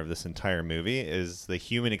center of this entire movie is the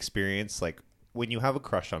human experience. Like when you have a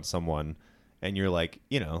crush on someone and you're like,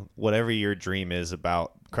 you know, whatever your dream is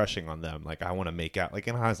about crushing on them, like I want to make out, like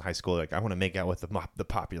in high school, like I want to make out with the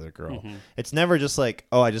popular girl. Mm-hmm. It's never just like,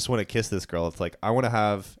 oh, I just want to kiss this girl. It's like, I want to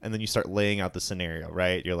have, and then you start laying out the scenario,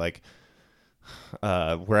 right? You're like,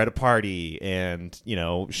 we're at a party and, you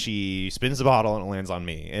know, she spins the bottle and it lands on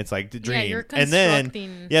me. It's like the dream. Yeah, you're and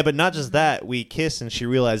then, but not just that, we kiss and she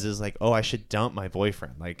realizes like, oh, I should dump my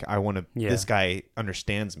boyfriend. Like I want to, this guy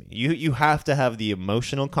understands me. You have to have the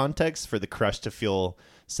emotional context for the crush to feel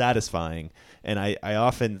satisfying. And I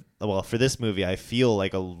often, well, for this movie, I feel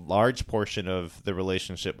like a large portion of the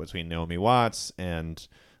relationship between Naomi Watts and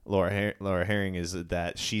Laura Herring is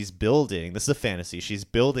that she's building, this is a fantasy, she's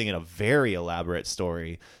building in a very elaborate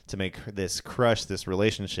story to make this crush, this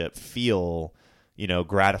relationship feel, you know,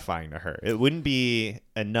 gratifying to her. It wouldn't be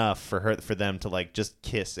enough for them to like just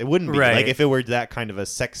kiss. It wouldn't be like if it were that kind of a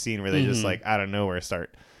sex scene where they just like out of nowhere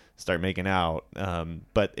start making out.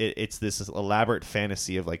 But it's this elaborate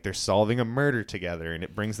fantasy of like they're solving a murder together and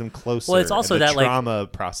it brings them closer. Well, it's also that trauma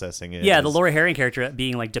processing is. Yeah, the Laura Herring character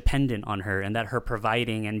being like dependent on her and that her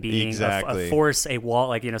providing and being a force, a wall,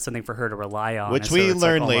 like, you know, something for her to rely on. Which we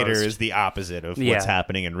learn later is the opposite of what's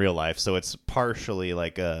happening in real life. So it's partially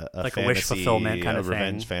like a like fantasy, a wish fulfillment kind of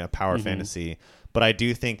revenge thing. Power fantasy. But I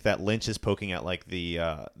do think that Lynch is poking at like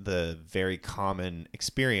the very common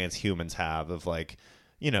experience humans have of like,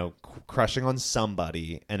 you know, crushing on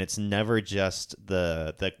somebody, and it's never just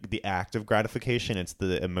the act of gratification, it's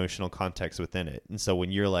the emotional context within it. And so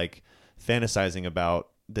when you're like fantasizing about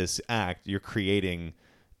this act, you're creating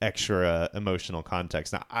extra emotional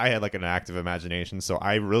context. Now, I had like an active imagination, so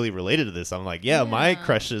I really related to this. I'm like, my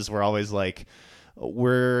crushes were always like,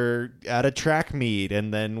 we're at a track meet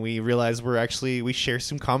and then we realize we share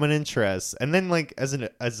some common interests, and then like as an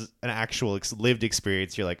actual lived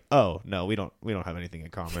experience, you're like, oh no, we don't have anything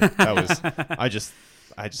in common. That was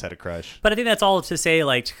I just had a crush. But I think that's all to say,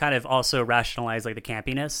 like, to kind of also rationalize like the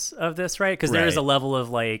campiness of this, right? Because there is a level of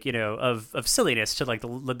like, you know, of silliness to like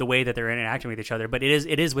the way that they're interacting with each other. But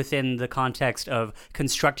it is within the context of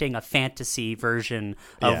constructing a fantasy version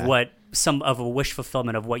of what of a wish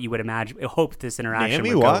fulfillment of what you would imagine, hope this interaction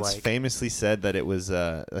Naomi would Watts go like. famously said that it was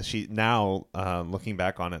she now looking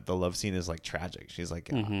back on it, the love scene is like tragic. She's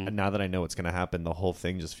like, now that I know what's going to happen, the whole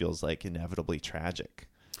thing just feels like inevitably tragic.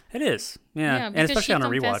 It is, yeah, and especially on a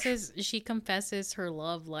rewatch. She confesses her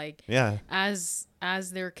love, like, as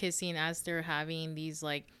they're kissing, as they're having these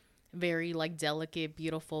like very like delicate,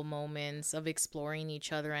 beautiful moments of exploring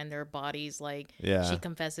each other and their bodies. Like, she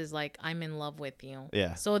confesses, like, I'm in love with you.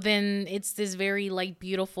 Yeah. So then it's this very like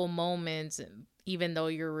beautiful moment, even though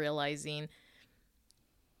you're realizing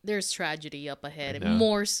there's tragedy up ahead,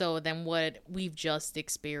 more so than what we've just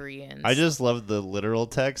experienced. I just love the literal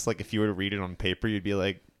text. Like, if you were to read it on paper, you'd be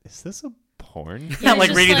like, is this a porn? Yeah,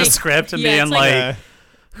 like reading the script and being like,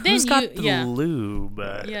 who's got the yeah. lube?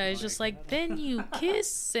 Yeah, it's just like, then you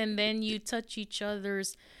kiss and then you touch each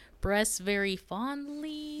other's breasts very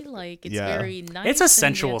fondly. Like, it's very nice. It's a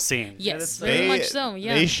sensual scene. Yes, very much so.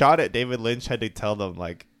 Yeah. They shot it. David Lynch had to tell them,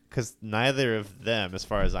 like, because neither of them, as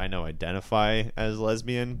far as I know, identify as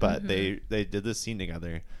lesbian, but they did this scene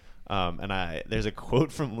together. And there's a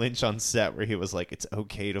quote from Lynch on set where he was like, it's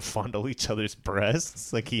okay to fondle each other's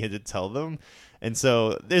breasts. Like, he had to tell them. And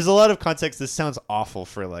so there's a lot of context. This sounds awful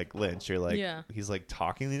for like Lynch. You're like, he's like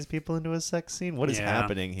talking these people into a sex scene. What is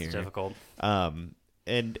happening here? It's difficult.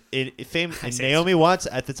 And Naomi Watts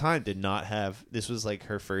at the time did not have, this was like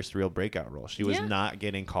her first real breakout role. She was not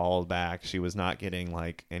getting called back. She was not getting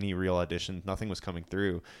like any real auditions. Nothing was coming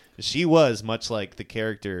through. She was much like the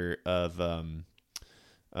character of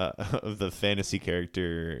the fantasy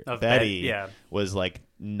character of Betty was like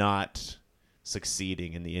not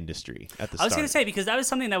succeeding in the industry at the start. I was going to say, because that was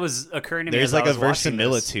something that was occurring to me. There's like a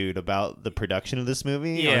verisimilitude about the production of this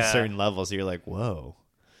movie on certain levels. You're like, whoa,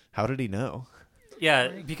 how did he know? Yeah,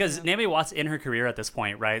 because Naomi Watts in her career at this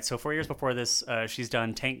point, right? So 4 years before this, she's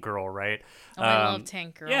done Tank Girl, right? I love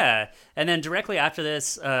Tank Girl. Yeah, and then directly after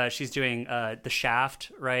this, she's doing The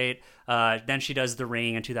Shaft, right? Then she does The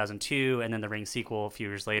Ring in 2002, and then The Ring sequel a few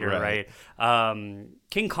years later, right?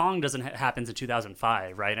 King Kong happens in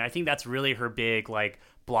 2005, right? And I think that's really her big like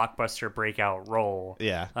blockbuster breakout role.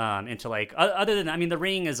 Yeah. Into like other than, I mean, The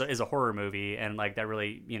Ring is a horror movie, and like that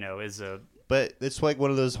really, you know, is a. But it's like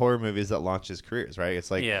one of those horror movies that launches careers, right?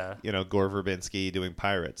 It's like, you know, Gore Verbinski doing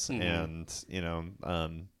Pirates and, you know,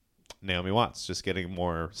 Naomi Watts just getting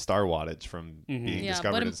more star wattage from being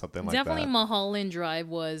discovered in something like that. Definitely Mulholland Drive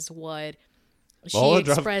was what she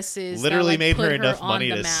expresses. Literally that, like, made put her enough money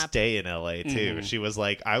to map. stay in LA too. She was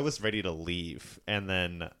like, I was ready to leave. And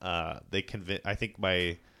then they convinced, I think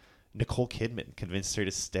Nicole Kidman convinced her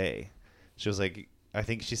to stay. She was like, I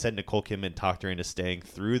think she said Nicole Kidman talked her into staying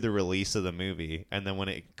through the release of the movie, and then when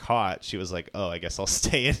it caught, she was like, "Oh, I guess I'll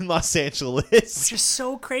stay in Los Angeles." Which is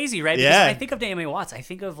so crazy, right? Because I think of Naomi Watts, I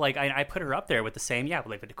think of like I put her up there with the same, like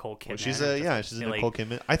with Nicole Kidman. Well, she's a Nicole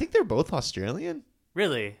Kidman. I think they're both Australian.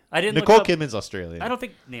 Really, I didn't. Nicole Kidman's Australian. I don't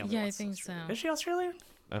think Naomi. Yeah, Watts I think so. Is she Australian?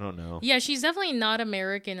 I don't know. Yeah, she's definitely not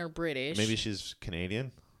American or British. Maybe she's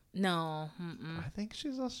Canadian. No. I think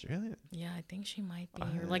she's Australian. Yeah, I think she might be.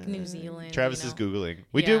 Or like New Zealand. Travis is Googling.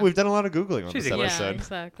 We've done a lot of Googling on this episode. Yeah,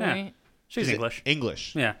 exactly. Yeah. She's English.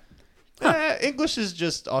 English. Yeah. English is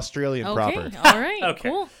just Australian proper. All right. Okay.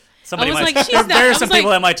 Cool. Somebody might. Like, there are some people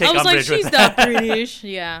that might take umbrage with she's not British.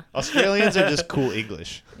 Yeah. Australians are just cool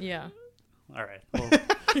English. Yeah. All right.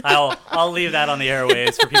 Well, I'll leave that on the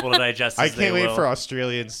airways for people to digest. I can't wait for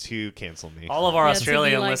Australians to cancel me. All of our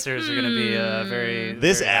Australian listeners are going to be very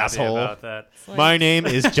very asshole about that. My name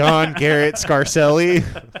is John Garrett Scarcelli.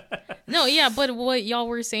 No, yeah, but what y'all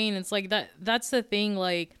were saying, it's like that's the thing.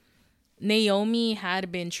 Like, Naomi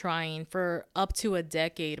had been trying for up to a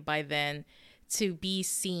decade by then to be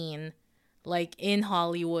seen, like, in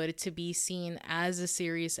Hollywood, to be seen as a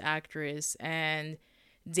serious actress, and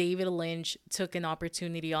David Lynch took an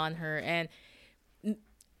opportunity on her. And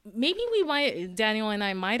maybe Daniel and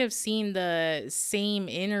I might have seen the same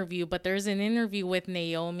interview, but there's an interview with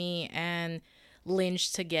Naomi and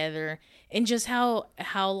Lynch together, and just how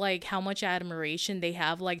much admiration they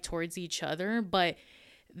have, like, towards each other. But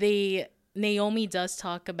Naomi does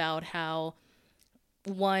talk about how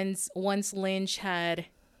once Lynch had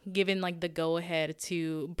given, like, the go ahead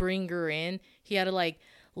to bring her in, he had to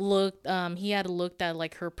looked at,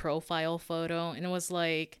 like, her profile photo, and it was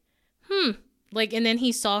like, like, and then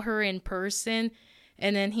he saw her in person,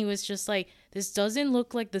 and then he was just like, this doesn't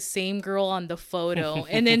look like the same girl on the photo.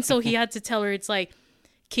 And then so he had to tell her, it's like,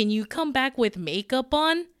 can you come back with makeup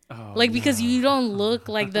on? Like, because you don't look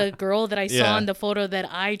like the girl that I saw in the photo that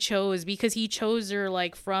I chose, because he chose her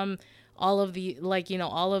like from all of the, like, you know,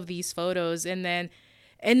 all of these photos. And then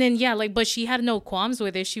yeah, like, but she had no qualms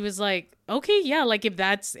with it. She was like, okay, yeah, like if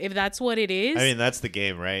that's what it is. I mean, that's the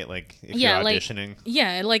game, right? Like if you're auditioning. Like,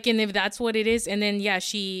 yeah, like, and if that's what it is, and then yeah,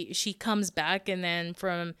 she comes back, and then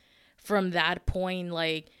from that point,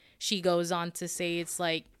 like, she goes on to say, it's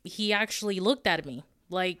like, he actually looked at me.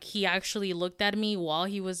 Like, he actually looked at me while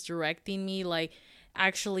he was directing me, like,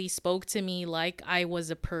 actually spoke to me like I was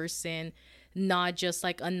a person, not just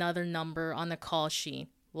like another number on a call sheet.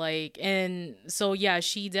 Like, and so, yeah,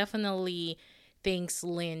 she definitely thanks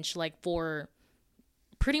Lynch, like, for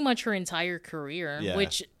pretty much her entire career,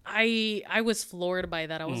 which I was floored by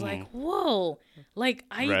that. I was like, whoa, like,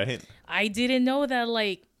 I didn't know that,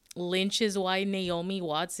 like, Lynch is why Naomi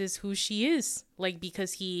Watts is who she is, like,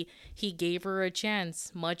 because he gave her a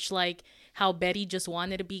chance, much like how Betty just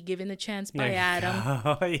wanted to be given a chance by Adam.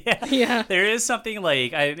 Oh, yeah. There is something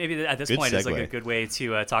like, maybe at this point is like a good way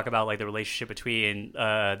to talk about like the relationship between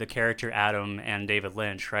the character Adam and David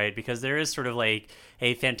Lynch, right? Because there is sort of like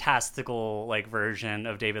a fantastical like version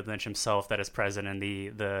of David Lynch himself that is present in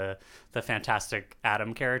the fantastic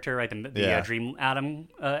Adam character, right? The dream Adam,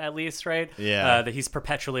 at least, right? Yeah. That he's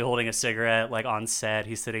perpetually holding a cigarette, like on set.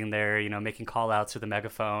 He's sitting there, you know, making call outs through the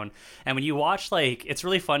megaphone. And when you watch, like, it's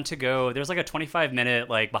really fun to go. There's like a 25-minute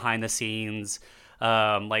like behind the scenes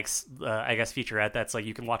I guess featurette that's like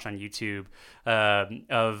you can watch on YouTube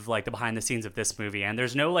of like the behind the scenes of this movie, and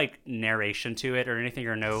there's no like narration to it or anything,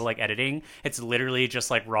 or no like editing. It's literally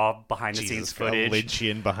just like raw behind the scenes footage,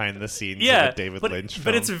 Lynchian behind the scenes of a David Lynch film.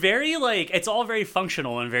 But it's very like, it's all very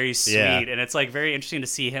functional and very sweet, and it's like very interesting to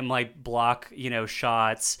see him like block, you know,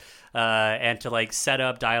 shots and to like set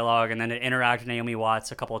up dialogue, and then to interact with Naomi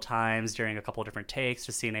Watts a couple of times during a couple of different takes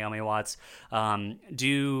to see Naomi Watts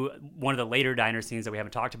do one of the later diner scenes that we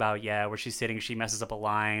haven't talked about yet, where she's sitting, she messes up a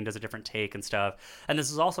line, does a different take and stuff. And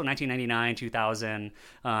this is also 1999, 2000,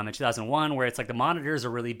 and 2001, where it's like the monitors are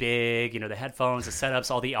really big, you know, the headphones, the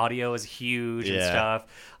setups, all the audio is huge and stuff.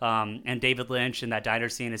 And David Lynch in that diner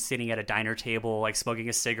scene is sitting at a diner table, like smoking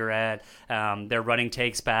a cigarette. They're running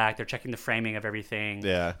takes back. They're checking the framing of everything.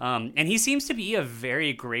 And he seems to be a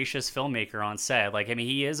very gracious filmmaker on set. Like, I mean,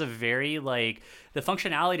 he is a very, like, the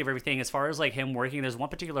functionality of everything as far as, like, him working. There's one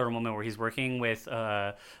particular moment where he's working with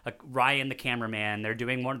Ryan, the cameraman. They're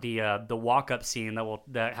doing one of the walk-up scene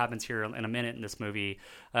that happens here in a minute in this movie,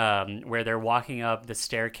 where they're walking up the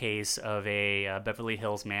staircase of a Beverly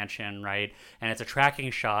Hills mansion, right? And it's a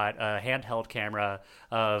tracking shot, a handheld camera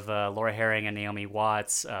of Laura Herring and Naomi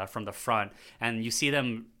Watts from the front. And you see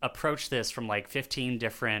them approach this from, like, 15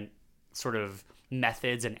 different sort of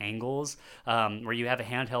methods and angles, where you have a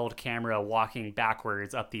handheld camera walking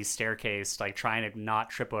backwards up these staircase, like trying to not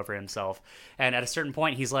trip over himself. And at a certain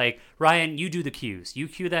point, he's like, Ryan, you do the cues. You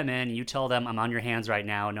cue them in. You tell them, I'm on your hands right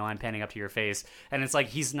now. No, I'm panning up to your face. And it's like,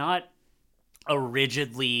 he's not a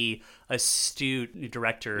rigidly astute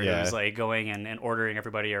director who's like going and ordering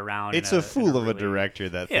everybody around. It's a fool of a director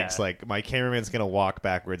that thinks like, my cameraman's gonna walk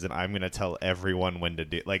backwards and I'm gonna tell everyone when to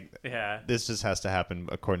do, like, this just has to happen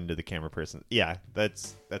according to the camera person.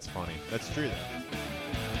 That's funny. That's true though.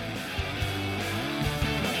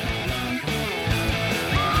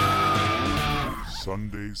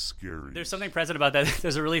 Sunday Scary. There's something present about that.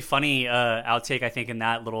 There's a really funny outtake, I think, in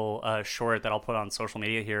that little short that I'll put on social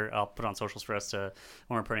media here. I'll put on socials for us to,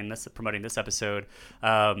 when we're promoting this episode,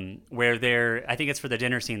 where I think it's for the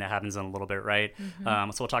dinner scene that happens in a little bit, right?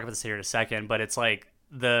 So we'll talk about this here in a second, but it's like,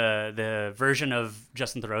 the version of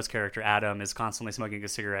Justin Theroux's character Adam is constantly smoking a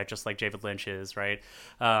cigarette, just like David Lynch is, right?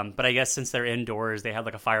 But I guess since they're indoors, they had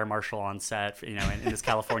like a fire marshal on set, you know, in this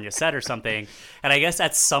California set or something. And I guess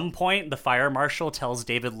at some point, the fire marshal tells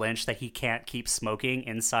David Lynch that he can't keep smoking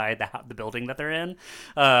inside the building that they're in,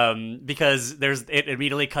 because it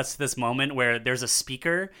immediately cuts to this moment where there's a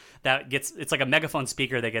speaker that it's like a megaphone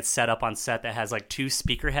speaker that gets set up on set that has like two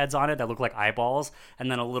speaker heads on it that look like eyeballs,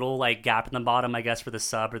 and then a little like gap in the bottom, I guess, for the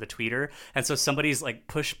sub or the tweeter. And so somebody's like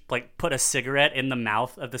put a cigarette in the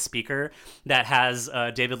mouth of the speaker that has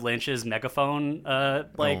David Lynch's megaphone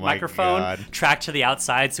microphone tracked to the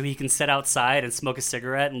outside, so he can sit outside and smoke a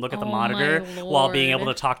cigarette and look at the monitor while being able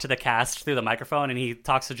to talk to the cast through the microphone. And he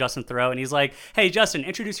talks to Justin Theroux and he's like, hey Justin,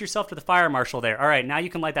 introduce yourself to the fire marshal there. All right, now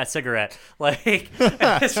you can light that cigarette. Like,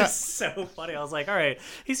 it's just so funny. I was like, all right,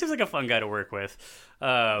 he seems like a fun guy to work with.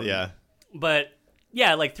 But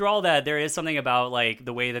yeah, like through all that, there is something about like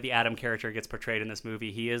the way that the Adam character gets portrayed in this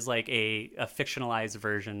movie. He is like a fictionalized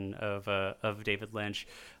version of David Lynch,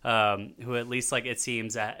 who at least like it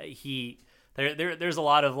seems that he there's a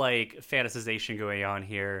lot of like fantasization going on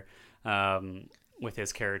here with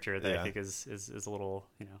his character that I think is a little,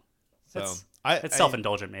 So it's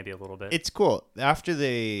self-indulgent maybe a little bit. It's cool after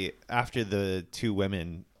the two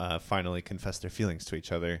women finally confess their feelings to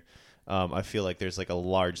each other. I feel like there's like a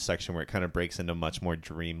large section where it kind of breaks into much more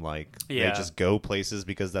dreamlike. Yeah. They just go places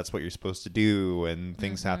because that's what you're supposed to do, and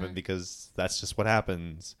things happen because that's just what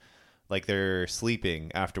happens. Like they're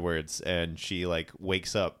sleeping afterwards, and she like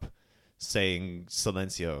wakes up saying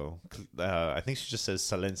silencio. I think she just says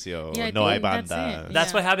silencio. Yeah, I no hay think that's banda. it.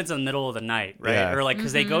 That's Yeah. what happens in the middle of the night, right? Yeah. Or like,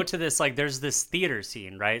 because they go to this, like, there's this theater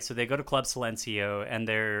scene, right? So they go to Club Silencio and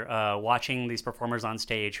they're watching these performers on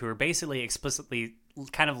stage who are basically explicitly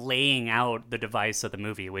kind of laying out the device of the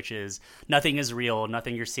movie, which is nothing is real,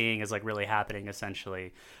 nothing you're seeing is like really happening,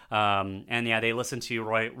 essentially. And yeah, they listen to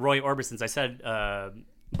Roy Orbison's. I said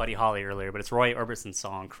Buddy Holly earlier, but it's Roy Orbison's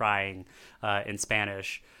song "Crying" in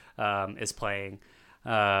Spanish. Is playing,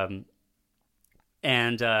 and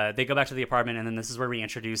they go back to the apartment, and then this is where we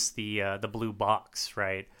introduce the blue box,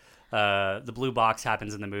 right? The blue box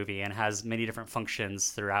happens in the movie and has many different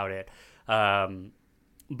functions throughout it,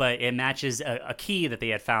 but it matches a key that they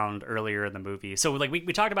had found earlier in the movie. So like we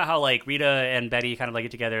talked about how like Rita and Betty kind of like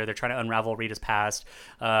get together. They're trying to unravel Rita's past.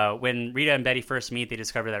 When Rita and Betty first meet, they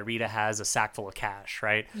discover that Rita has a sack full of cash,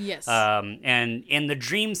 right? Yes. And in the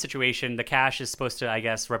dream situation, the cash is supposed to, I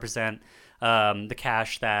guess, represent the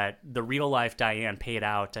cash that the real life Diane paid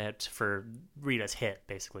out for Rita's hit,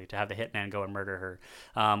 basically, to have the hitman go and murder her.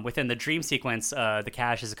 Within the dream sequence, the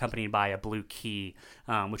cash is accompanied by a blue key,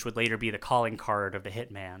 which would later be the calling card of the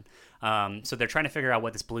hitman. So they're trying to figure out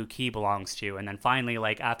what this blue key belongs to. And then finally,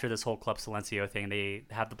 like after this whole Club Silencio thing, they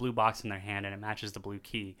have the blue box in their hand and it matches the blue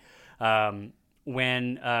key.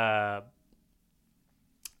 When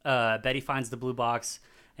Betty finds the blue box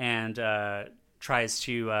and tries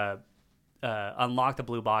to unlock the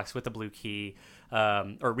blue box with the blue key,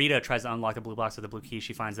 or Rita tries to unlock the blue box with the blue key,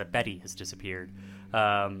 she finds that Betty has disappeared.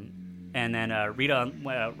 And then Rita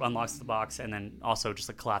unlocks the box and then also just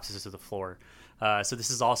like collapses to the floor. So this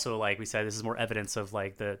is also, like we said, this is more evidence of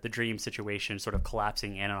like the dream situation sort of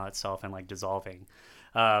collapsing in on itself and like dissolving.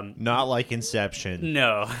 Not like Inception.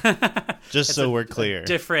 No. Just so we're clear.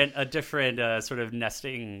 A different sort of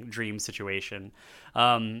nesting dream situation.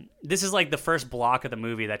 This is like the first block of the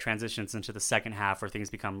movie that transitions into the second half where things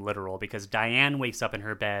become literal, because Diane wakes up in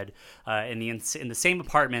her bed in the same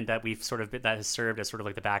apartment that that has served as sort of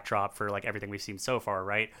like the backdrop for like everything we've seen so far,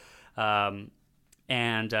 right?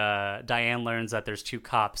 And Diane learns that there's two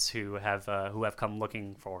cops who have come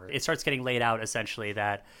looking for her. It starts getting laid out essentially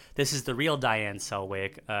that this is the real Diane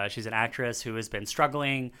Selwick. She's an actress who has been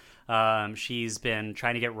struggling. She's been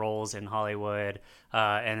trying to get roles in Hollywood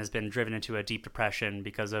and has been driven into a deep depression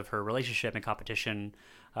because of her relationship and competition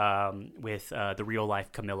with the real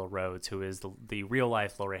life Camilla Rhodes, who is the real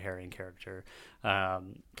life Laura Herring character.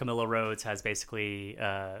 Camilla Rhodes has basically,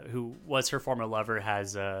 who was her former lover,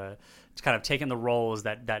 has kind of taken the roles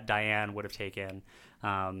that Diane would have taken,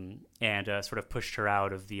 and sort of pushed her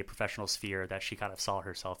out of the professional sphere that she kind of saw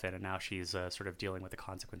herself in, and now she's sort of dealing with the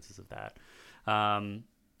consequences of that.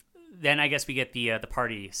 Then I guess we get the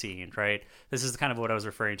party scene, right? This is kind of what I was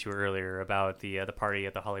referring to earlier about the party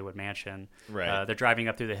at the Hollywood Mansion. Right. They're driving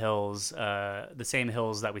up through the hills, the same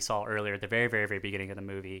hills that we saw earlier at the very, very, very beginning of the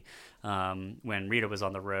movie, when Rita was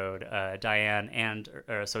on the road. Now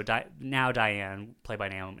Diane, played by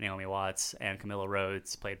Naomi Watts, and Camilla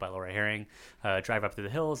Rhodes, played by Laura Herring, drive up through the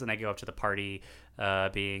hills, and they go up to the party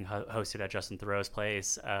being hosted at Justin Theroux's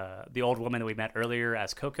place. The old woman that we met earlier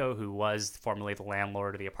as Coco, who was formerly the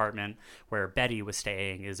landlord of the apartment where Betty was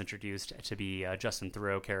staying, is introduced to be Justin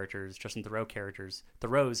Theroux's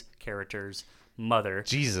character's mother.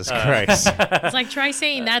 Jesus Christ. It's like, try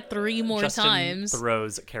saying that 3 more Justin times.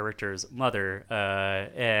 Theroux's character's mother.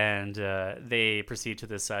 And they proceed to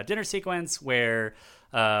this dinner sequence where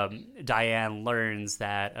Diane learns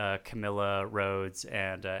that Camilla Rhodes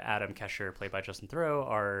and Adam Kesher, played by Justin Theroux,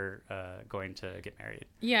 are going to get married.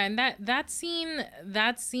 Yeah, and that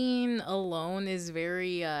scene alone is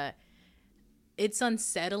very it's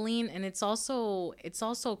unsettling, and it's also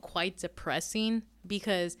quite depressing,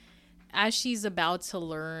 because as she's about to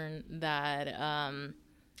learn that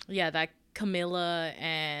that Camilla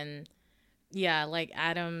and like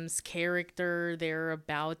Adam's character, they're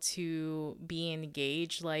about to be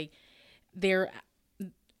engaged, like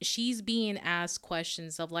she's being asked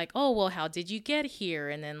questions of like, oh, well, how did you get here?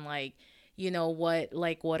 And then like,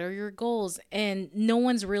 what are your goals? And no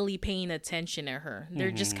one's really paying attention to her. They're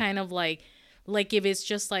just kind of like if it's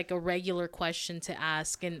just like a regular question to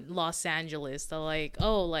ask in Los Angeles, they're like,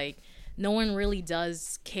 oh, like no one really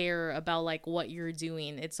does care about like what you're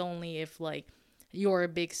doing. It's only if like you're a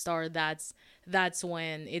big star that's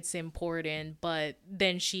when it's important. But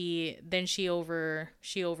then she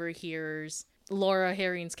overhears Laura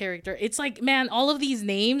Herring's character. It's like, man, all of these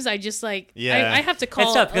names, I just like, Yeah. I have to call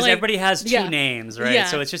It's tough because like, everybody has two yeah. names, right? Yeah.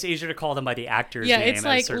 So it's just easier to call them by the actor's Yeah, name it's at a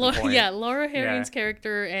like certain point. Laura Herring's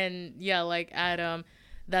character and like Adam.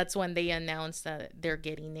 That's when they announce that they're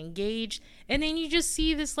getting engaged, and then you just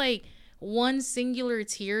see this like one singular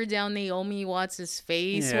tear down Naomi Watts'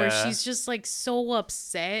 face where Yeah. she's just like so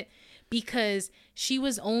upset because she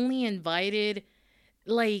was only invited,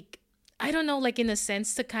 like, I don't know, like in a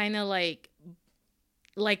sense to kind of like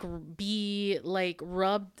be like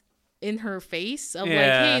rubbed in her face of like,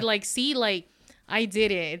 hey, like, see, like, I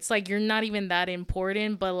did it. It's like, you're not even that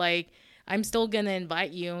important, but like, I'm still gonna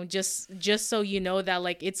invite you just so you know that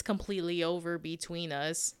like it's completely over between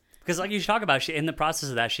us. Because like you talk about, she in the process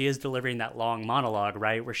of that, she is delivering that long monologue,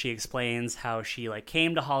 right, where she explains how she like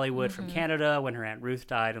came to Hollywood from Canada when her Aunt Ruth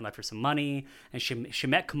died and left her some money, and she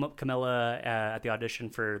met Camilla at the audition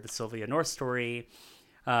for the Sylvia North story,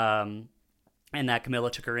 and that Camilla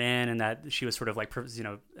took her in, and that she was sort of like, you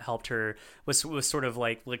know, helped her, was sort of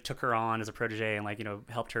like took her on as a protege, and like, you know,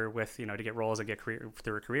 helped her with, you know, to get roles and get career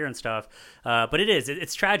through her career and stuff. But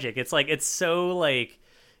it's tragic. It's like, it's so like,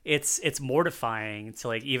 it's mortifying to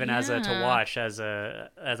like even to watch as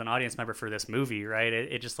an audience member for this movie, right?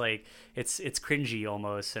 It just like it's cringy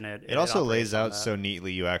almost, and it also operates lays on out that. so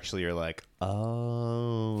neatly. You actually are like,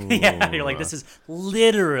 oh, Yeah, you're like, this is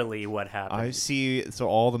literally what happened. I see. So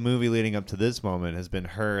all the movie leading up to this moment has been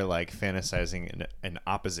her like fantasizing in an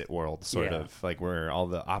opposite world, sort of like where all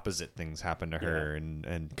the opposite things happen to her,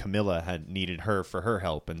 and Camilla had needed her for her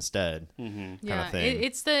help instead. Kind of thing.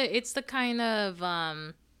 It's the kind of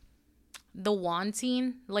the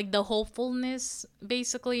wanting, like the hopefulness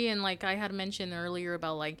basically, and like I had mentioned earlier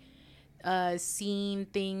about like seeing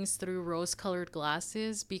things through rose-colored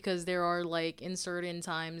glasses, because there are like in certain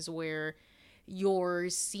times where you're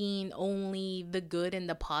seeing only the good and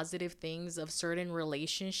the positive things of certain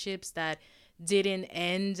relationships that didn't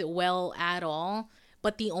end well at all,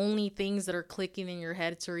 but the only things that are clicking in your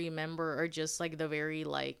head to remember are just like the very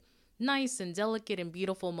like nice and delicate and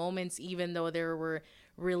beautiful moments, even though there were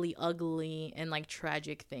really ugly and like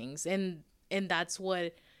tragic things. And that's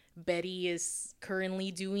what Betty is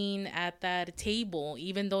currently doing at that table,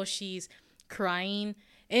 even though she's crying.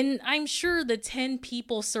 And I'm sure the 10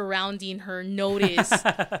 people surrounding her notice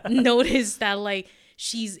that like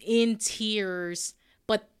she's in tears,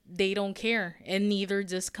 but they don't care, and neither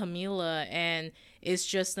does Camila. And it's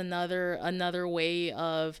just another way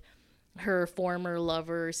of her former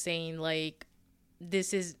lover saying like,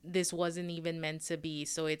 this wasn't even meant to be.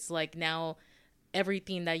 So it's like, now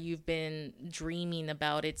everything that you've been dreaming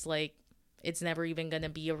about, it's like it's never even gonna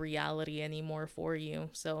be a reality anymore for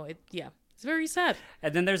you. So it's very sad.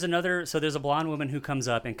 And then there's there's a blonde woman who comes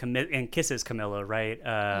up and kisses Camilla, right?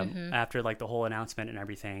 After like the whole announcement and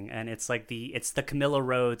everything. And it's like it's the Camilla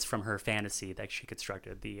Rhodes from her fantasy that she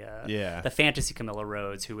constructed. The fantasy Camilla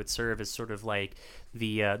Rhodes, who would serve as sort of like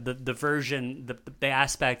the version, the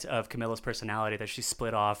aspect of Camilla's personality that she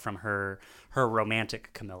split off from her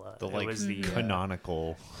romantic Camilla. The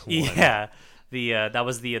canonical one. Yeah. That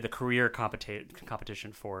was the career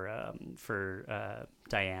competition for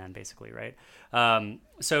Diane, basically, right?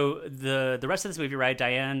 So the rest of this movie, right?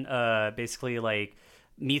 Diane basically like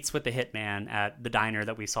meets with the hitman at the diner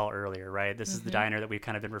that we saw earlier, right? This is the diner that we've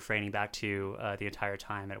kind of been refraining back to the entire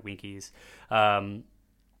time at Winky's, and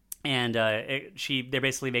they're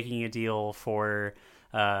basically making a deal to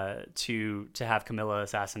have Camilla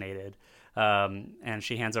assassinated. And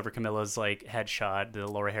she hands over Camilla's like headshot, the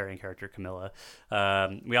Laura Herring character Camilla.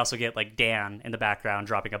 We also get like Dan in the background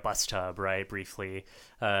dropping a bus tub, right, briefly.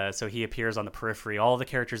 So he appears on the periphery. All the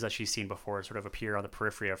characters that she's seen before sort of appear on the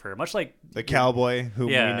periphery of her, much like the cowboy who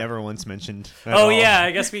we never once mentioned. Oh all. Yeah,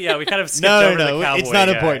 I guess we kind of skipped over the cowboy. It's not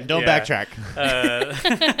important. Don't backtrack.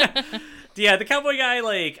 Yeah, the cowboy guy,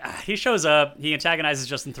 like, he shows up, he antagonizes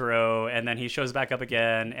Justin Theroux, and then he shows back up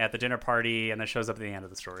again at the dinner party, and then shows up at the end of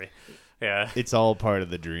the story. Yeah. It's all part of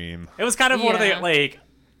the dream. It was kind of one of the, like,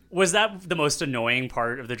 was that the most annoying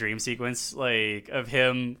part of the dream sequence, like, of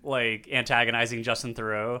him, like, antagonizing Justin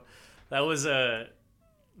Theroux? That was there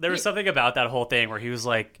was something about that whole thing where he was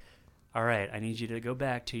like, all right, I need you to go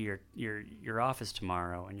back to your office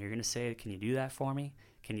tomorrow, and you're going to say, can you do that for me?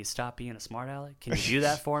 can you stop being a smart aleck? Can you do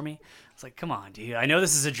that for me? It's like, come on, dude. I know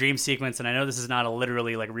this is a dream sequence, and I know this is not a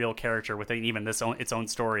literally like real character within even its own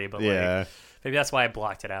story, but like maybe that's why I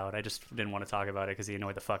blocked it out. I just didn't want to talk about it because he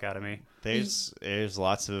annoyed the fuck out of me. There's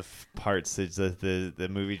lots of parts that the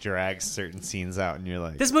movie drags certain scenes out, and you're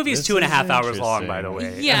like, this movie is 2.5 hours long, by the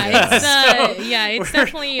way. It's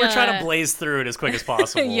definitely we're trying to blaze through it as quick as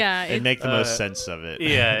possible. and make the most sense of it.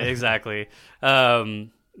 Yeah, exactly.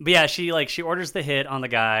 But yeah, she orders the hit on the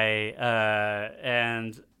guy,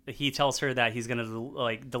 and he tells her that he's gonna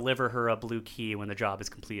like deliver her a blue key when the job is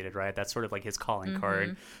completed. Right, that's sort of like his calling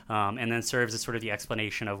card, and then serves as sort of the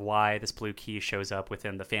explanation of why this blue key shows up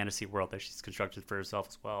within the fantasy world that she's constructed for herself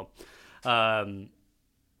as well.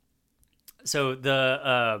 So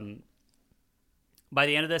by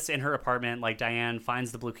the end of this, in her apartment, like Diane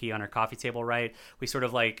finds the blue key on her coffee table. Right, we sort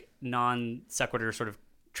of like non sequitur sort of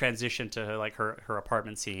transition to like her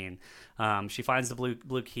apartment scene. She finds the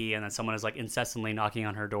blue key, and then someone is like incessantly knocking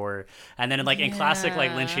on her door, and then like in classic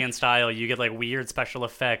like Lynchian style, you get like weird special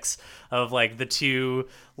effects of like the two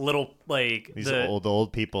little like these the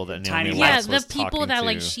old people that tiny Naomi Watts the was people talking that to.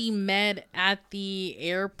 like she met at the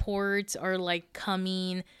airport are like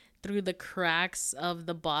coming through the cracks of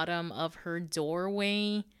the bottom of her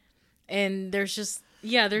doorway, and there's just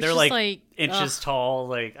they're just like inches tall.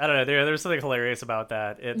 Like I don't know. There's something hilarious about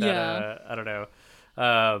that. I don't know.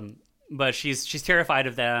 But she's terrified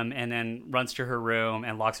of them, and then runs to her room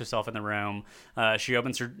and locks herself in the room. She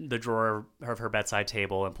opens the drawer of her bedside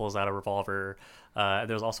table and pulls out a revolver.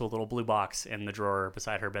 There's also a little blue box in the drawer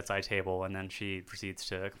beside her bedside table, and then she proceeds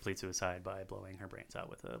to complete suicide by blowing her brains out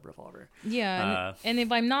with a revolver. Yeah, and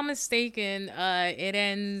if I'm not mistaken, it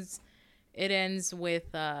ends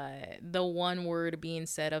with the one word being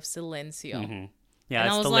said of silencio. Mm-hmm. Yeah,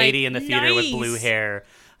 and it's the lady in the theater with blue hair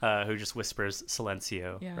who just whispers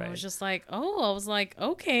silencio. Yeah, right? I was just like,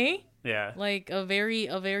 okay. Yeah. Like a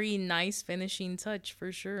very nice finishing touch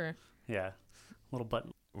for sure. Yeah. Little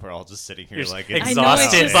button. We're all just sitting here You're like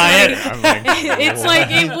exhausted by it. I'm like, It's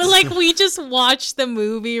like we just watched the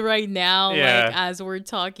movie right now, Yeah. like as we're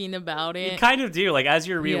talking about it. You kind of do, like as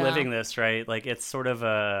you're reliving this, right? Like it's sort of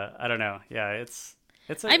I don't know. Yeah, it's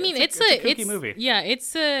a kooky movie. Yeah,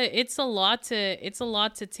 it's a lot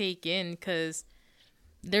to take in because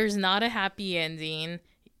there's not a happy ending.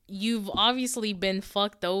 You've obviously been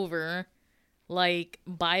fucked over like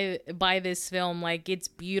by this film. Like it's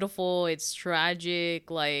beautiful, it's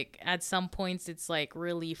tragic, like at some points it's like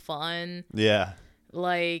really fun. yeah.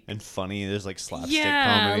 Like And funny. There's like slapstick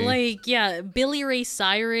comedy. Billy Ray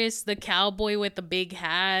Cyrus, the cowboy with the big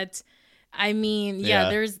hat. I mean,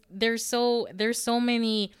 there's so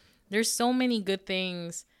many good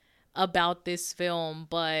things about this film,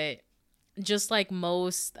 but just like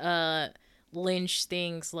most Lynch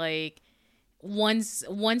things, like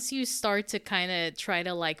once you start to kind of try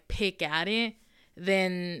to like pick at it,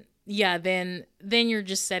 then you're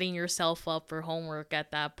just setting yourself up for homework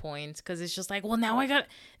at that point, because it's just like, well, now I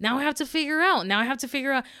have to figure out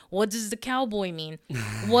what does the cowboy mean,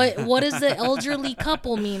 what does the elderly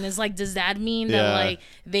couple mean? Is like, does that mean that like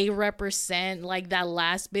they represent like that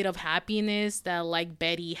last bit of happiness that like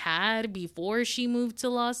Betty had before she moved to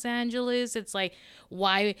Los Angeles? It's like,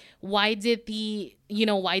 why did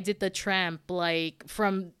the tramp, like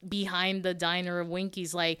from behind the diner of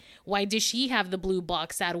Winky's, like why did she have the blue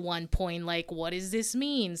box at one point? Like, what does this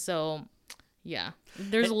mean? So yeah,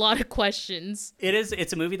 there's a lot of questions.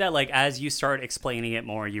 It's a movie that, like, as you start explaining it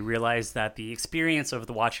more, you realize that the experience of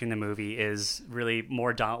watching the movie is really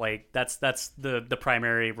more like that's the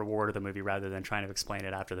primary reward of the movie, rather than trying to explain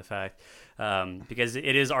it after the fact, because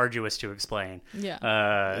it is arduous to explain.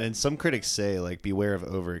 And some critics say, like, beware of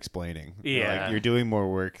over explaining. Yeah, like, you're doing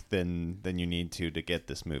more work than you need to get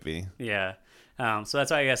this movie. Yeah. So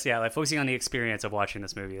that's why I guess, like focusing on the experience of watching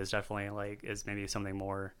this movie is definitely like is maybe something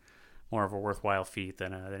more of a worthwhile feat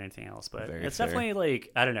than anything else. But it's definitely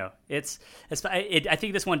like, I don't know. I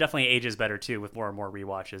think this one definitely ages better too with more and more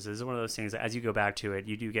rewatches. This is one of those things that as you go back to it,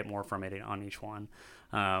 you do get more from it on each one.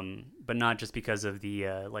 But not just because of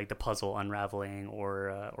the like the puzzle unraveling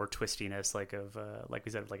or twistiness like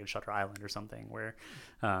we said, like in Shutter Island or something, where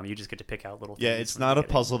you just get to pick out little things. Yeah, it's not a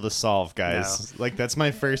puzzle to solve, guys. No. Like, that's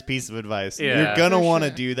my first piece of advice. Yeah, you're gonna want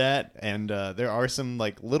to do that, and there are some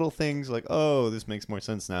like little things like, oh, this makes more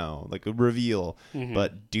sense now, like a reveal. Mm-hmm.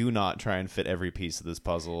 But do not try and fit every piece of this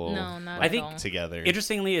puzzle. No, not I at think all. Together.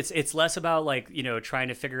 Interestingly, it's less about like, you know, trying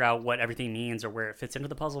to figure out what everything means or where it fits into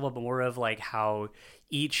the puzzle, but more of like how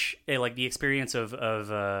each like the experience of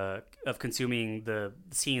consuming the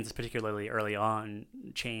scenes, particularly early on,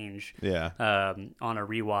 change. Yeah. On a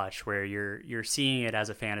rewatch, where you're seeing it as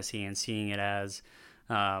a fantasy and seeing it as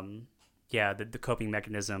the coping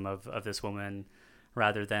mechanism of this woman,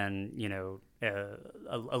 rather than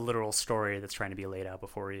a literal story that's trying to be laid out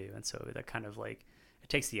before you. And so that kind of like it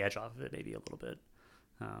takes the edge off of it maybe a little bit.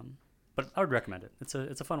 But I would recommend it. It's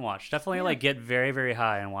a fun watch. Definitely like get very, very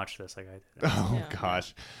high and watch this like I did. Oh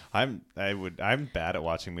gosh. I'm bad at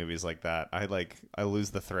watching movies like that. I lose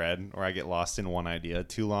the thread, or I get lost in one idea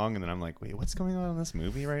too long, and then I'm like, wait, what's going on in this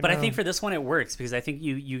movie right now? But I think for this one it works because I think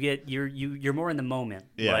you're more in the moment.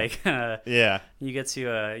 Yeah. Like you get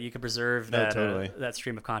to you can preserve that totally. That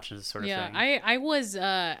stream of consciousness sort of thing. I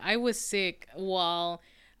was sick while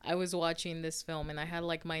I was watching this film, and I had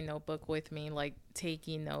like my notebook with me, like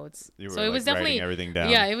taking notes. You were, so it was definitely writing everything down.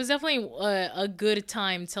 Yeah, it was definitely a good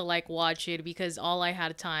time to like watch it, because all I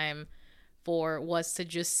had time for was to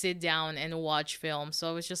just sit down and watch film. So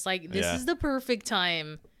I was just like, this is the perfect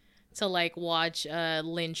time to like watch a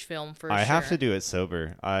Lynch film for sure. I have to do it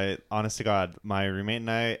sober. Honest to God, my roommate and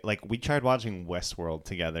I, like, we tried watching Westworld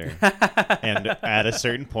together, and at a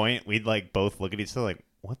certain point, we'd like both look at each other like,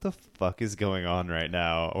 what the fuck is going on right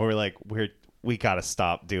now? Or we're like, we gotta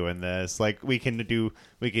stop doing this. Like, we can do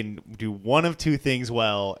one of two things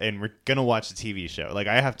well, and we're gonna watch a TV show. Like,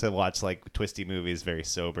 I have to watch like twisty movies very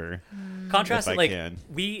sober. Contrast it, like can.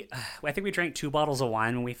 I think we drank 2 bottles of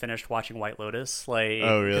wine when we finished watching White Lotus. Like,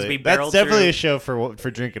 oh really? We That's definitely a show for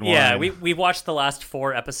drinking wine. Yeah, we watched the last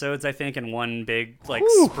 4 episodes, I think, in one big like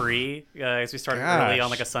spree. As we started early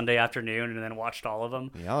on like a Sunday afternoon, and then watched all of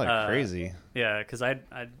them. Y'all are crazy. Yeah, because I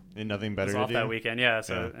nothing better was to off do that weekend. Yeah,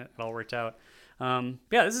 so it all worked out.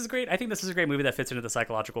 This is great. I think this is a great movie that fits into the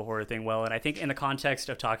psychological horror thing well. And I think in the context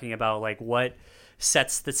of talking about like what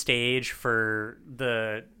sets the stage for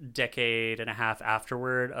the decade and a half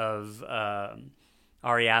afterward of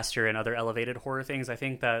Ari Aster and other elevated horror things, I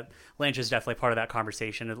think that Lynch is definitely part of that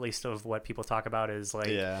conversation, at least of what people talk about is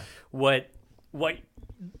like what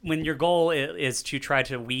when your goal is to try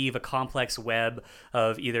to weave a complex web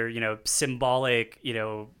of either, symbolic,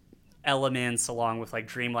 elements along with like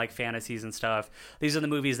dreamlike fantasies and stuff. These are the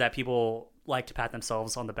movies that people like to pat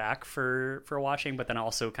themselves on the back for watching, but then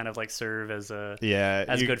also kind of like serve as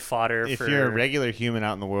good fodder. If you're a regular human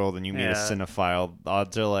out in the world and you meet a cinephile,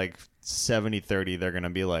 odds are like 70-30 they're gonna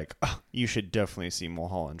be like, oh, you should definitely see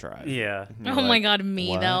Mulholland Drive. Oh my god, me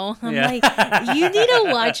what? Though I'm like, you need to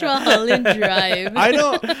watch Mulholland Drive.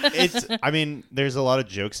 I mean, there's a lot of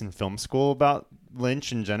jokes in film school about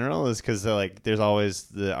Lynch in general, is because like there's always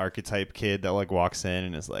the archetype kid that like walks in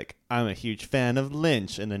and is like, I'm a huge fan of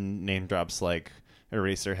Lynch, and then name drops like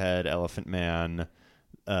Eraserhead, Elephant Man,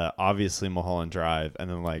 obviously Mulholland Drive, and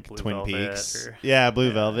then like Blue Twin Velvet Peaks, or...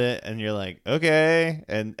 Blue Velvet, and you're like, okay,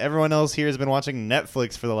 and everyone else here has been watching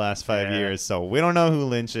Netflix for the last 5 years, so we don't know who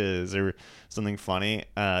Lynch is, or something funny,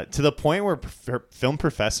 to the point where film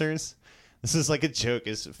professors, this is like a joke,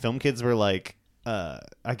 is film kids were like,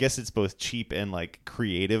 I guess it's both cheap and like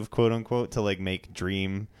creative, quote unquote, to like make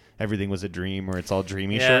everything was a dream, or it's all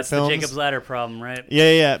dreamy short it's films. The Jacob's Ladder problem, right?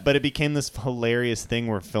 Yeah. But it became this hilarious thing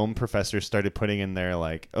where film professors started putting in there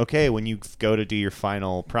like, okay, when you go to do your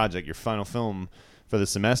final project, your final film for the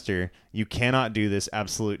semester, you cannot do this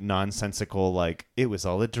absolute nonsensical, like, it was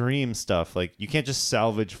all a dream stuff. Like, you can't just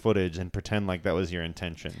salvage footage and pretend like that was your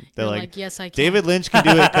intention. They're like, yes, I can. David Lynch can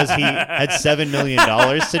do it because he had $7 million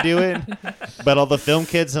to do it. But all the film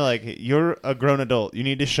kids are like, you're a grown adult. You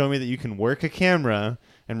need to show me that you can work a camera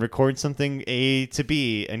and record something A to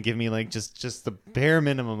B and give me like just the bare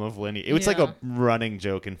minimum of linear. It's like a running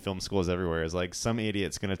joke in film schools everywhere. Is like some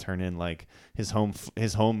idiot's gonna turn in like his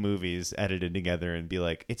home movies edited together and be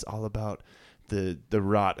like, it's all about the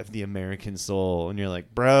rot of the American soul, and you're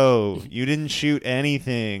like, bro, you didn't shoot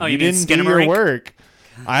anything. You didn't do your work.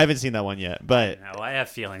 I haven't seen that one yet, but I have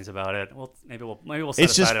feelings about it. Well, maybe we'll set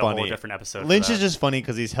it's aside just a funny. whole different episode. Lynch is just funny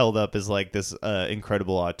because he's held up as like this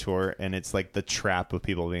incredible auteur, and it's like the trap of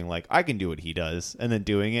people being like, I can do what he does, and then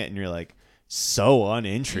doing it, and you're like, so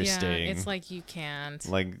uninteresting. Yeah, it's like you can't.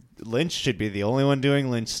 Like, Lynch should be the only one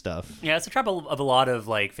doing Lynch stuff. Yeah, it's a trap of a lot of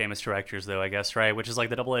like famous directors, though, I guess, right? Which is like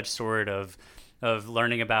the double-edged sword of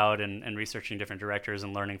learning about and researching different directors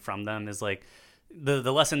and learning from them is like.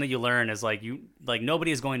 The lesson that you learn is like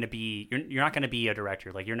nobody is going to be you're not going to be a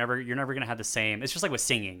director, like you're never going to have the same. It's just like with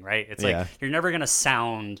singing, right? It's like you're never going to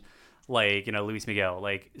sound like Luis Miguel,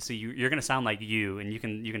 like, so you're going to sound like you, and you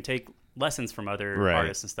can take lessons from other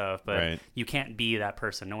artists and stuff, but you can't be that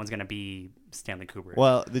person. No one's going to be Stanley Kubrick.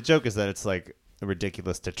 Well, the joke is that it's like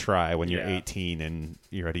ridiculous to try when you're 18 and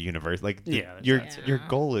you're at a university. Like your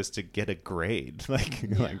goal is to get a grade. Like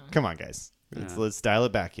come on, guys, let's dial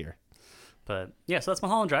it back here. But yeah, so that's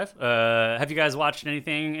Mulholland Drive. Have you guys watched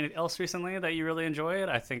anything else recently that you really enjoyed?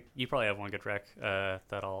 I think you probably have one good rec that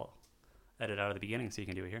I'll edit out at the beginning so you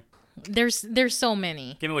can do it here. There's so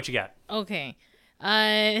many. Give me what you got. Okay.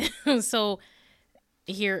 So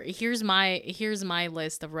here's my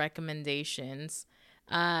list of recommendations.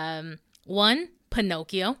 One,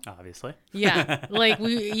 Pinocchio. Obviously.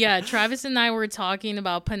 Yeah. Travis and I were talking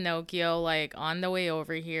about Pinocchio like on the way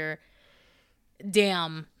over here.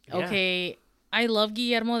 Damn. Yeah. Okay. I love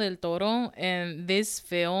Guillermo del Toro, and this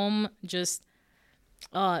film just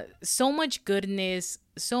so much goodness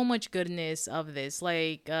of this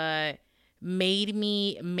made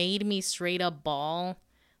me straight up bawl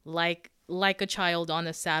like a child on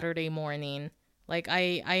a Saturday morning. Like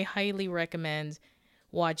I highly recommend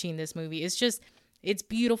watching this movie. It's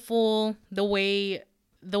beautiful the way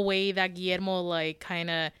that Guillermo like kind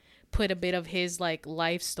of put a bit of his like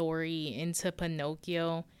life story into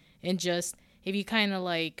Pinocchio, and just if you kind of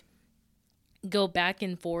like go back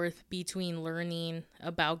and forth between learning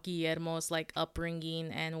about Guillermo's like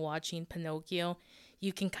upbringing and watching Pinocchio,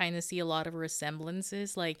 you can kind of see a lot of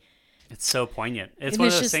resemblances. Like, it's so poignant. It's and one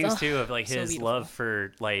it's of those just, things too of like so his beautiful. love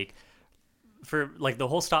for the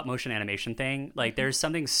whole stop motion animation thing. Like there's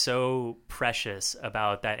something so precious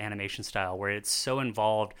about that animation style where it's so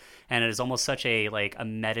involved and it is almost such a like a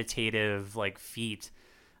meditative like feat.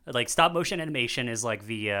 Like stop motion animation is like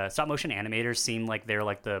the stop motion animators seem like they're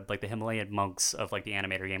like the Himalayan monks of like the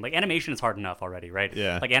animator game. Like animation is hard enough already, right?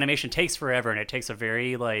 Yeah. Like animation takes forever and it takes a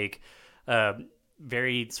very like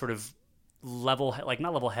very sort of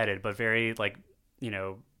not level-headed, but very like, you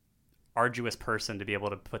know, arduous person to be able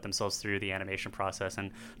to put themselves through the animation process.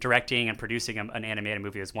 And directing and producing an animated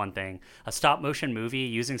movie is one thing. A stop motion movie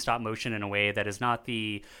using stop motion in a way that is not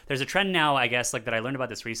there's a trend now, I guess, like that I learned about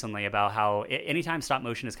this recently about how anytime stop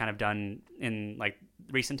motion is kind of done in like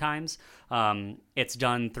recent times, it's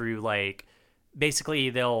done through like basically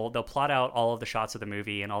they'll plot out all of the shots of the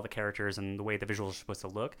movie and all the characters and the way the visuals are supposed to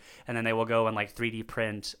look, and then they will go and like 3D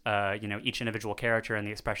print each individual character and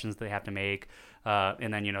the expressions they have to make,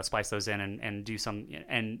 and then splice those in and do some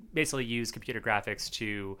and basically use computer graphics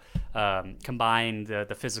to combine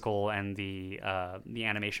the physical and the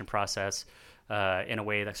animation process in a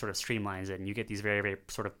way that sort of streamlines it, and you get these very, very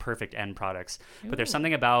sort of perfect end products. Ooh. But there's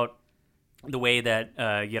something about the way that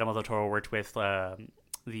Guillermo del Toro worked with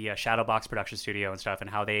the Shadowbox production studio and stuff, and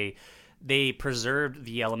how they preserved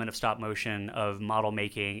the element of stop motion of model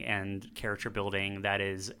making and character building that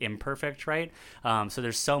is imperfect, right? So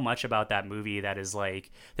there's so much about that movie that is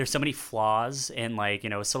like there's so many flaws and like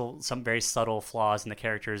some very subtle flaws in the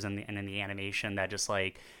characters and in the animation that just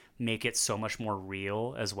like make it so much more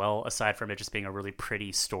real as well, aside from it just being a really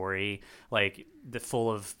pretty story, like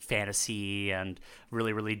full of fantasy and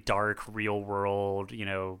really, really dark real world,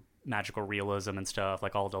 magical realism and stuff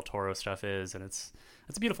like all Del Toro stuff is, and it's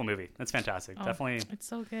a beautiful movie. It's fantastic. Definitely. It's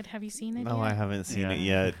so good. Have you seen it No, yet? I haven't seen it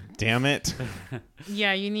yet. Damn it.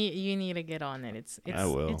 Yeah, you need to get on it. It's I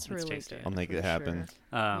will. It's really good. I'll make it happen.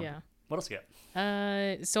 Sure. Yeah. What else you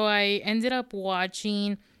got? So I ended up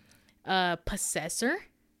watching Possessor.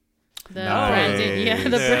 The Nice.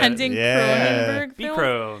 Brandon Cronenberg film.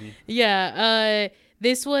 B-Crone. Yeah.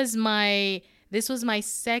 This was my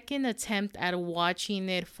second attempt at watching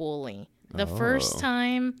it fully. The first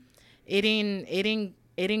time, it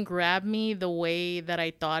didn't grab me the way that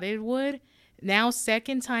I thought it would. Now,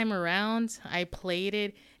 second time around, I played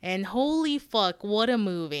it, and holy fuck, what a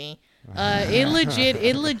movie! It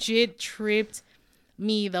legit tripped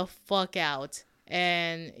me the fuck out.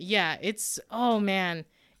 And yeah, it's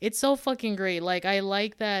so fucking great. Like, I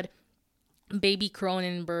like that Baby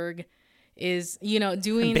Cronenberg is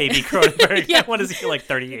doing Baby Cronenberg. Yeah. What is he, like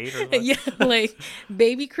 38 or something? Yeah, like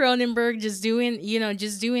Baby Cronenberg just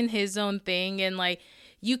doing his own thing, and like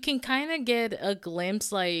you can kind of get a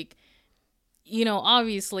glimpse, like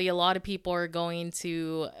obviously a lot of people are going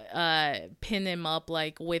to pin him up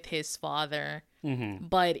like with his father,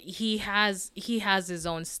 but he has his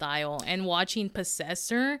own style. And watching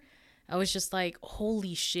Possessor, I was just like,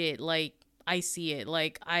 holy shit, like I see it,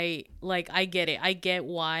 like I get it, I get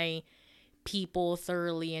why people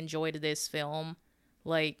thoroughly enjoyed this film.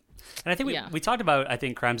 Like, and I think we talked about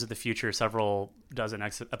Crimes of the Future several dozen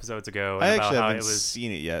episodes ago. I about actually how haven't it was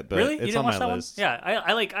seen it yet, but really? it's on my list. One? Yeah,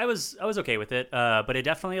 I was okay with it, but it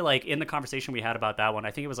definitely, like, in the conversation we had about that one,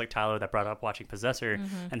 I think it was like Tyler that brought up watching Possessor,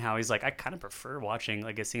 and how he's like, I kind of prefer watching,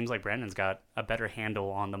 like, it seems like Brandon's got a better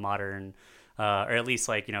handle on the modern, or at least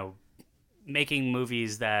like making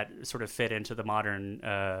movies that sort of fit into the modern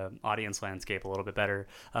audience landscape a little bit better.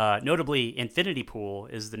 Notably, Infinity Pool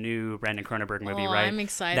is the new Brandon Cronenberg movie, right? I'm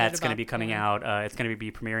excited. That's going to about be coming that. out. It's going to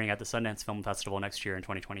be premiering at the Sundance Film Festival next year in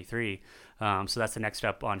 2023. So that's the next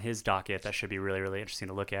up on his docket. That should be really, really interesting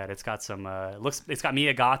to look at. It's got some It's got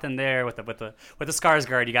Mia Goth in there with the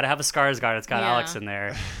Skarsgård. You got to have a Skarsgård. It's got Yeah. Alex in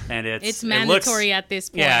there, and It's mandatory at this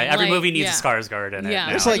point. Yeah, every like, movie needs yeah. a Skarsgård in it. Yeah, now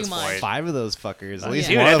There's at like this pretty much. point. 5 of those fuckers. At least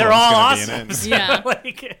Dude, one of they're them's all gonna awesome. be in it. Yeah.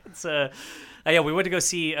 like it's yeah, we went to go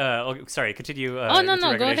see. Sorry, continue. Oh, no, with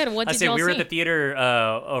your go ahead. recommendation. What I did say y'all we were at see? the theater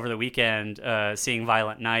over the weekend seeing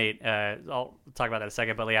Violent Night. I'll talk about that in a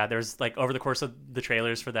second. But yeah, there's like over the course of the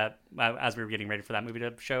trailers for that, as we were getting ready for that movie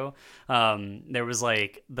to show, there was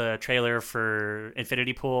like the trailer for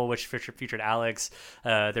Infinity Pool, which featured Alex.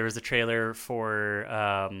 There was a trailer for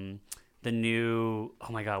the new.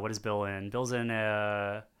 Oh my God, what is Bill in? Bill's in.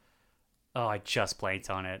 Oh, I just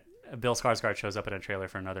blanked on it. Bill Skarsgård shows up in a trailer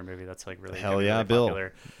for another movie that's like really Hell really yeah, Bill.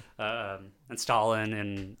 popular. And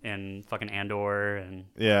Stalin and fucking Andor and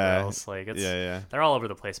Yeah. whatever else. Like it's Yeah. they're all over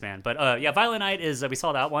the place, man. But yeah, Violent Night is we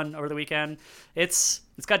saw that one over the weekend. It's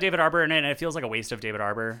got David Arbor in it, and it feels like a waste of David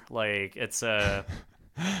Arbor. Like it's all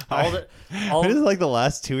It is like the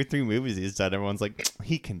last 2 or 3 movies he's done. Everyone's like,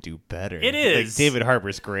 he can do better. It is. Like, David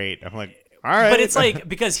Harbour's great. I'm like, all right. But it's like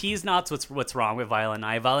because he's not what's wrong with Violent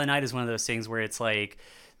Night. Violent Night is one of those things where it's like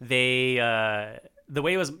they the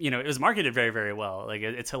way it was it was marketed very, very well. Like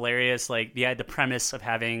it's hilarious. Like the premise of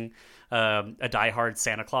having a diehard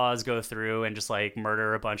Santa Claus go through and just like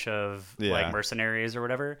murder a bunch of like mercenaries or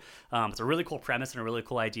whatever. It's a really cool premise and a really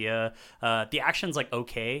cool idea. The action's like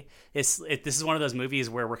okay. This is one of those movies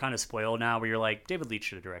where we're kind of spoiled now. Where you're like, David Leitch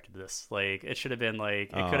should have directed this. Like it should have been like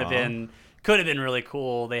it could have been really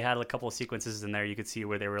cool. They had a couple of sequences in there you could see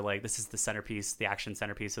where they were like, this is the centerpiece, the action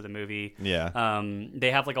centerpiece of the movie. Yeah. They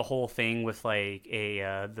have like a whole thing with like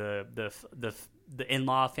the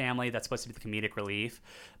in-law family that's supposed to be the comedic relief,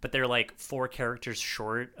 but they're like 4 characters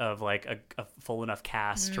short of like a full enough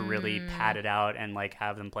cast to really pad it out and like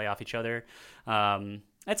have them play off each other.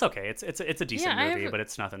 It's okay. It's a decent movie, but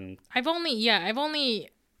it's nothing. I've only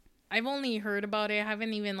heard about it. I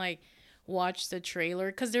haven't even like watched the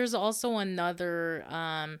trailer because there's also another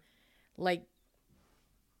like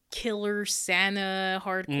killer Santa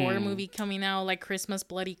hardcore movie coming out, like Christmas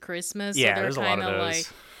Bloody Christmas. Yeah, so they're there's a lot of those. like,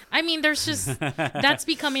 I mean, there's just that's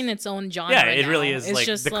becoming its own genre. Yeah, it now. really is. It's Like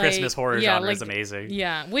just the Christmas horror genre like, is amazing.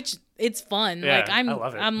 Yeah, which it's fun. Yeah, like I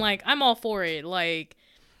love it. I'm all for it. Like,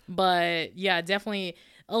 but yeah, definitely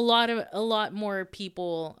a lot more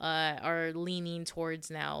people are leaning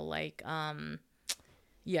towards now. Like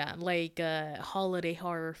yeah, like holiday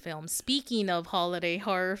horror films. Speaking of holiday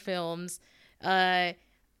horror films,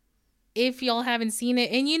 if y'all haven't seen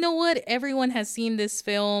it, and you know what, everyone has seen this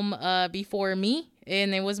film before me,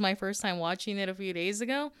 and it was my first time watching it a few days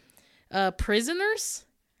ago. Prisoners.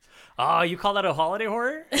 Oh, you call that a holiday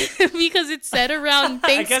horror? Because it's set around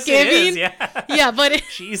I Thanksgiving. guess it is. Yeah. Yeah, but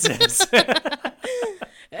Jesus.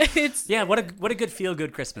 it's Yeah, what a good feel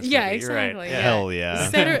good Christmas movie. yeah, You're exactly. right. Yeah. Hell yeah.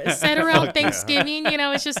 Set around Thanksgiving.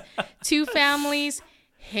 It's just 2 families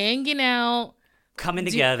hanging out. Coming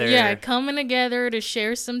together. Yeah, coming together to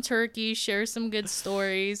share some turkey, share some good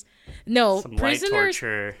stories. No, Some light Prisoners.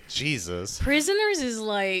 torture. Jesus. Prisoners is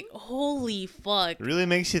like, holy fuck. It really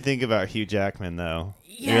makes you think about Hugh Jackman, though.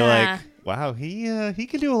 Yeah. You're like, wow, he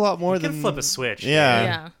can do a lot more You than can flip a switch.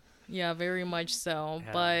 Yeah. Yeah, very much so.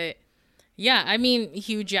 Yeah. But yeah, I mean,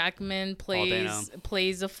 Hugh Jackman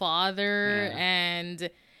plays a father, Yeah. and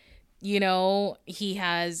he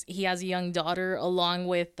has a young daughter along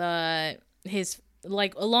with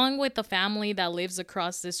along with the family that lives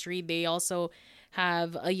across the street. They also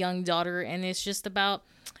have a young daughter, and it's just about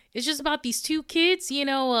these 2 kids,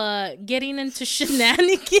 getting into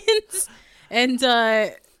shenanigans, and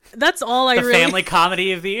that's all I The really family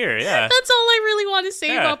comedy of the year. Yeah. that's all I really want to say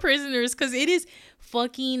Yeah. about Prisoners, because it is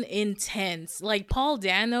fucking intense. Like, Paul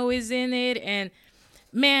Dano is in it, and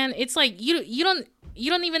man, it's like you don't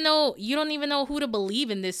even know who to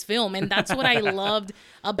believe in this film, and that's what I loved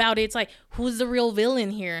about it. It's like, who's the real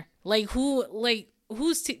villain here? Like, who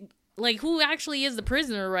actually is the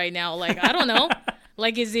prisoner right now? Like, I don't know.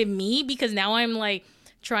 Like, is it me? Because now I'm like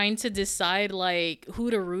trying to decide like who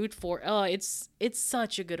to root for. Oh, it's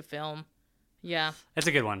such a good film. Yeah. It's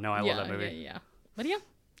a good one. No, I love that movie. Yeah. But yeah,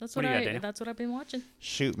 that's What what do you got, Daniel? that's what I've been watching.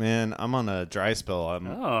 Shoot, man, I'm on a dry spell.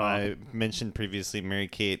 Oh. I mentioned previously, Mary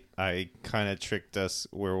Kate. I kind of tricked us.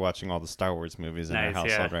 We're watching all the Star Wars movies in our Nice,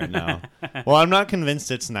 yeah. household right now. Well, I'm not convinced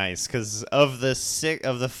it's nice because of the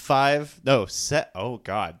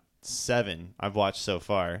 7 I've watched so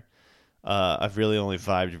far. I've really only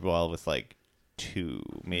vibed well with like 2,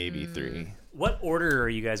 maybe 3. What order are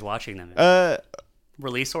you guys watching them in?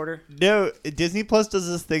 Release order? No, Disney Plus does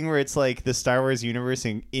this thing where it's like the Star Wars universe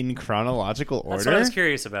in chronological order. That's what I was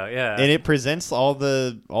curious about. Yeah, and it presents all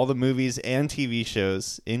the movies and TV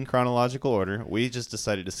shows in chronological order. We just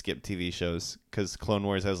decided to skip TV shows because Clone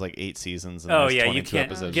Wars has like 8 seasons. And there's you 22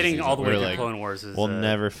 can't. episodes Getting all the way We're through like, Clone Wars is. We'll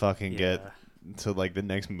never fucking get to like the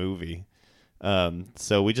next movie.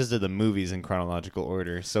 So we just did the movies in chronological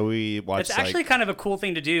order. So we watched. It's actually like, kind of a cool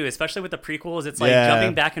thing to do, especially with the prequels. It's like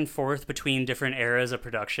jumping back and forth between different eras of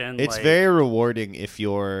production. It's like, very rewarding if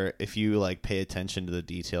you like pay attention to the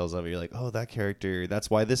details of it. You're like, oh, that character.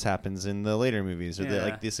 That's why this happens in the later movies, or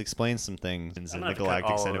like this explains some things in the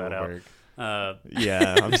Galactic Cinema work.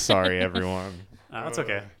 Yeah, I'm sorry, everyone. That's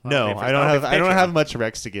okay. No, I don't have much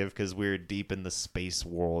Rex to give because we're deep in the space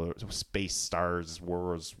Stars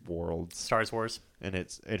Wars, and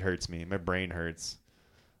it hurts me. My brain hurts.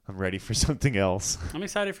 I'm ready for something else. I'm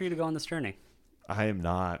excited for you to go on this journey. I am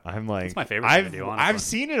not. I'm like, it's my favorite thing to do, honestly. I've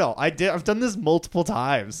seen it all. I've done this multiple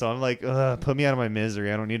times, so I'm like, put me out of my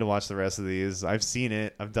misery. I don't need to watch the rest of these. I've seen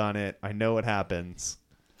it. I've done it. I know what happens.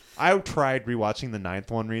 I tried rewatching the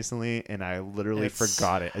 9th one recently, and I literally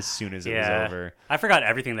forgot it as soon as it was over. I forgot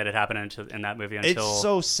everything that had happened in that movie until... It's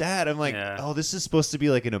so sad. I'm like, oh, this is supposed to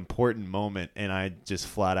be like an important moment, and I just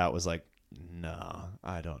flat out was like, no,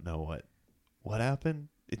 I don't know what happened.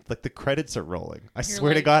 It's like the credits are rolling. I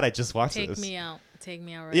swear to God, I just watched this. Take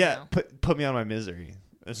me out right now. Yeah, put me out of my misery.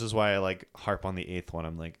 This is why I like harp on the 8th one.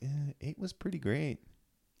 I'm like, 8 was pretty great.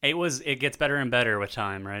 It gets better and better with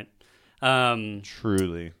time, right?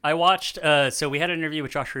 Truly. I watched so we had an interview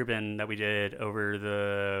with Josh Rubin that we did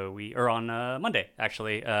on Monday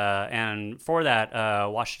actually, and for that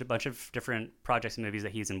watched a bunch of different projects and movies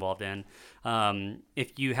that he's involved in.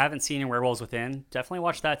 If you haven't seen Werewolves Within, definitely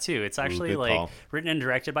watch that too. It's actually written and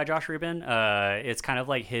directed by Josh Rubin. It's kind of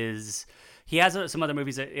like he has another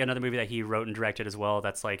movie that he wrote and directed as well.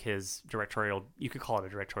 That's like his directorial, you could call it a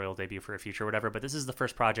directorial debut for a feature or whatever. But this is the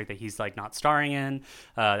first project that he's like not starring in,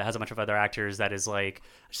 that has a bunch of other actors. That is like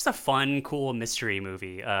just a fun, cool mystery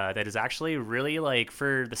movie that is actually really like,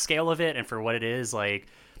 for the scale of it and for what it is, like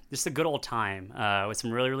just a good old time with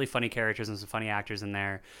some really, really funny characters and some funny actors in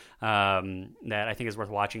there that I think is worth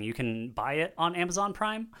watching. You can buy it on Amazon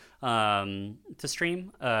Prime to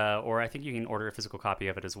stream, or I think you can order a physical copy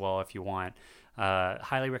of it as well if you want.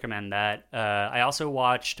 Highly recommend that. I also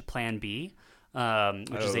watched Plan B, which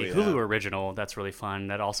is a Hulu original that's really fun.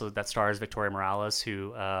 That stars Victoria Morales,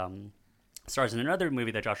 who stars in another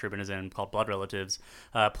movie that Josh Rubin is in called Blood Relatives.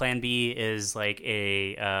 Plan B is like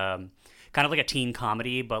a kind of like a teen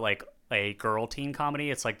comedy, but like a girl teen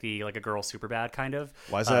comedy. It's like a girl Superbad kind of.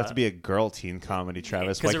 Why does it have to be a girl teen comedy,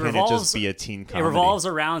 Travis? Why can't it just be a teen comedy? It revolves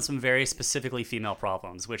around some very specifically female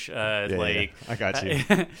problems, which I got you.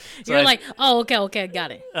 You're like, oh, okay,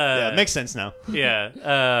 got it. It makes sense now.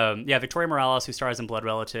 Victoria Morales, who stars in Blood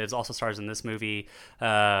Relatives, also stars in this movie.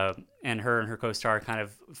 And her co-star kind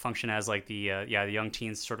of function as like the young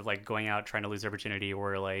teens sort of like going out trying to lose their virginity,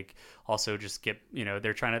 or like also just get,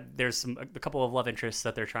 there's a couple of love interests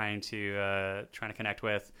that they're trying to connect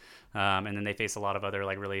with, and then they face a lot of other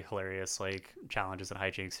like really hilarious like challenges and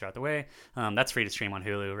hijinks throughout the way. That's free to stream on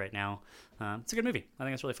Hulu right now. It's a good movie. I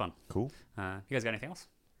think it's really fun. Cool. You guys got anything else?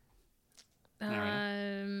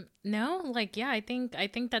 No, like I think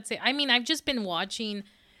that's it. I mean, I've just been watching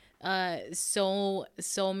so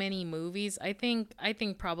many movies. I think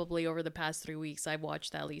probably over the past 3 weeks I've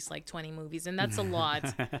watched at least like 20 movies, and that's a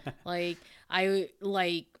lot.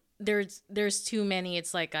 There's too many.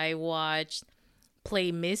 It's like I watched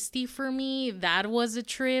Play Misty for Me. That was a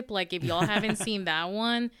trip. Like if y'all haven't seen that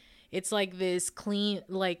one, it's like this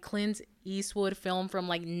Clint Eastwood film from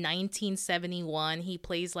like 1971. He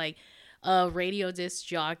plays like a radio disc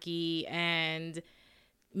jockey and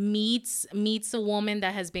meets a woman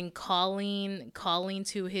that has been calling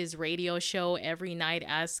to his radio show every night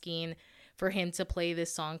asking for him to play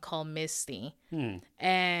this song called Misty.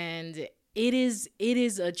 And it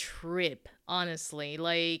is a trip, honestly.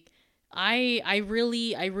 Like I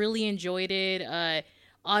really enjoyed it.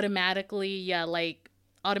 Automatically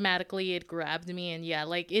it grabbed me, and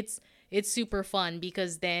like it's super fun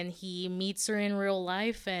because then he meets her in real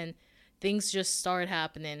life and things just start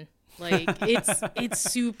happening. Like it's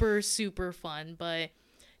super, super fun. But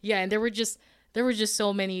yeah, and there were just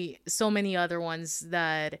so many other ones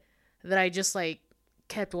that I just like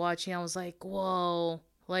kept watching. I was like, whoa,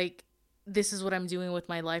 like this is what I'm doing with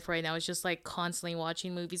my life right now. It's just like constantly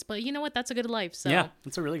watching movies. But you know what? That's a good life. So yeah,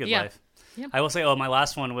 that's a really good life. Yeah. I will say, my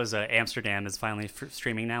last one was Amsterdam is finally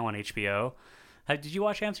streaming now on HBO. Did you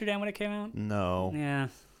watch Amsterdam when it came out? No. Yeah,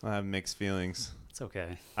 I have mixed feelings. it's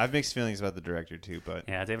okay. I have mixed feelings about the director too, but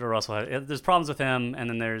Yeah, David O. Russell. There's problems with him, and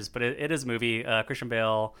then but it is a movie. Christian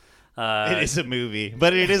Bale. it is a movie.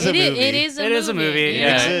 But it is a movie. It is a movie.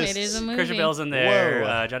 Yeah, it is a movie. Christian Bale's in there.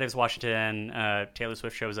 Whoa. John Davis Washington. Taylor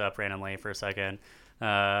Swift shows up randomly for a second.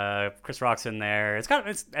 Chris Rock's in there.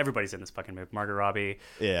 It's everybody's in this fucking movie. Margot Robbie.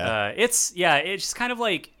 Yeah. It's just kind of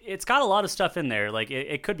like it's got a lot of stuff in there. Like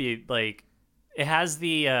it could be like it has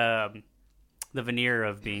the veneer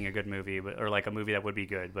of being a good movie, or like a movie that would be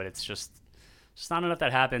good, but it's just not enough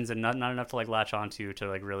that happens, and not enough to like latch onto to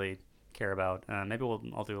like really care about. Maybe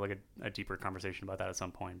I'll do like a deeper conversation about that at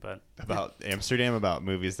some point. But About Amsterdam, about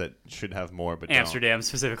movies that should have more, but Amsterdam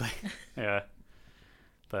specifically, yeah.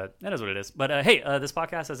 But that is what it is. But hey, this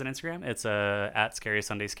podcast has an Instagram. It's at Scary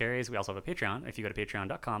Sunday Scaries. We also have a Patreon. If you go to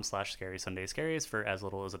patreon.com/Scary Sunday Scaries for as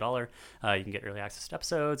little as $1, you can get early access to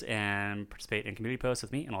episodes and participate in community posts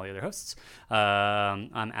with me and all the other hosts.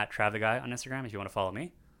 I'm at Trav the Guy on Instagram if you want to follow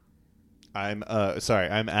me. I'm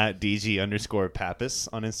I'm at DG_Pappas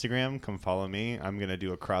on Instagram. Come follow me. I'm gonna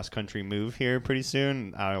do a cross country move here pretty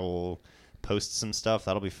soon. I will post some stuff.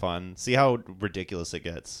 That'll be fun. See how ridiculous it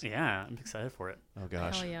gets. Yeah, I'm excited for it. Oh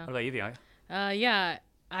gosh. Hell yeah. What about you, Vi? Yeah,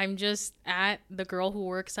 I'm just at the girl who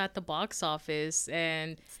works at the box office,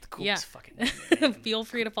 and It's the coolest yeah, fucking name. feel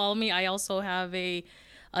free to follow me. I also have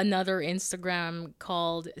another Instagram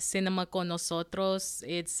called Cinema con Nosotros.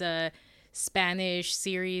 It's a Spanish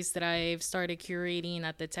series that I've started curating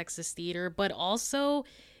at the Texas Theater, but also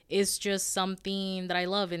it's just something that I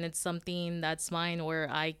love, and it's something that's mine where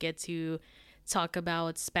I get to talk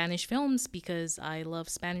about Spanish films because I love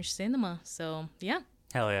Spanish cinema. So yeah.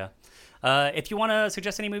 Hell yeah. If you want to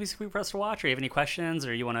suggest any movies for us to watch, or you have any questions,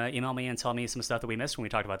 or you want to email me and tell me some stuff that we missed when we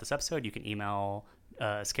talked about this episode, you can email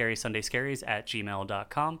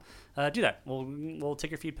scarysundayScaries@gmail.com. Do that. We'll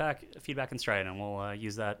take your feedback in stride, and we'll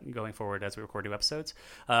use that going forward as we record new episodes.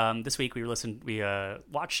 This week we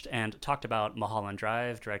watched and talked about Mulholland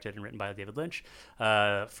Drive, directed and written by David Lynch.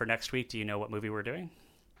 For next week, do you know what movie we're doing?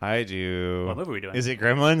 I do. What movie are we doing? Is it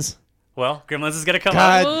Gremlins? Well, Gremlins is going to come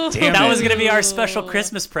God out. damn That it. was going to be our special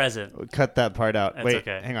Christmas present. Cut that part out. That's Wait,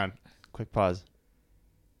 okay. hang on. Quick pause.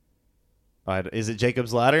 Is it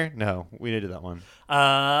Jacob's Ladder? No, we didn't do that one.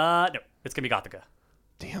 No, it's going to be Gothica.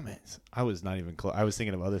 Damn it. I was not even close. I was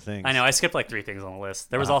thinking of other things. I know. I skipped like 3 things on the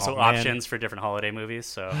list. There was Oh, also man. options for different holiday movies.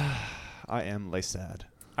 So, I am like sad.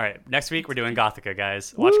 all right, next week we're doing Gothica,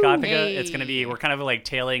 guys. Watch Gothica. Hey. It's gonna be we're kind of like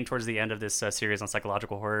tailing towards the end of this series on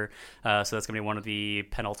psychological horror. So that's gonna be one of the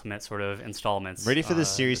penultimate sort of installments. I'm ready for this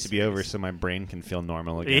series this to be over so my brain can feel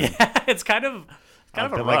normal again. Yeah, it's kind of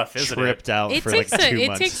I've a been, rough, like, isn't tripped it? out It for takes like 2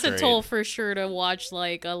 months it takes straight. a toll for sure to watch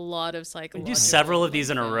like a lot of You psychological. do several of these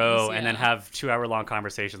in a row films, and then yeah. have 2-hour-long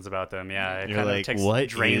conversations about them. Yeah, it You're kind like, of takes what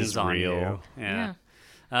drains is on real? you. Yeah.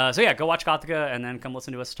 So yeah, go watch Gothica and then come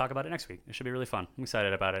listen to us talk about it next week. It should be really fun. I'm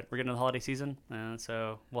excited about it. We're getting into the holiday season,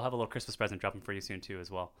 so we'll have a little Christmas present dropping for you soon too as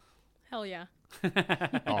well. Hell yeah.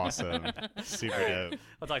 Awesome. Super dope.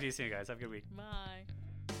 I'll talk to you soon, guys. Have a good week. Bye.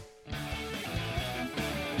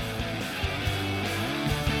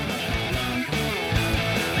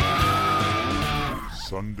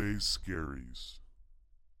 Sunday Scaries.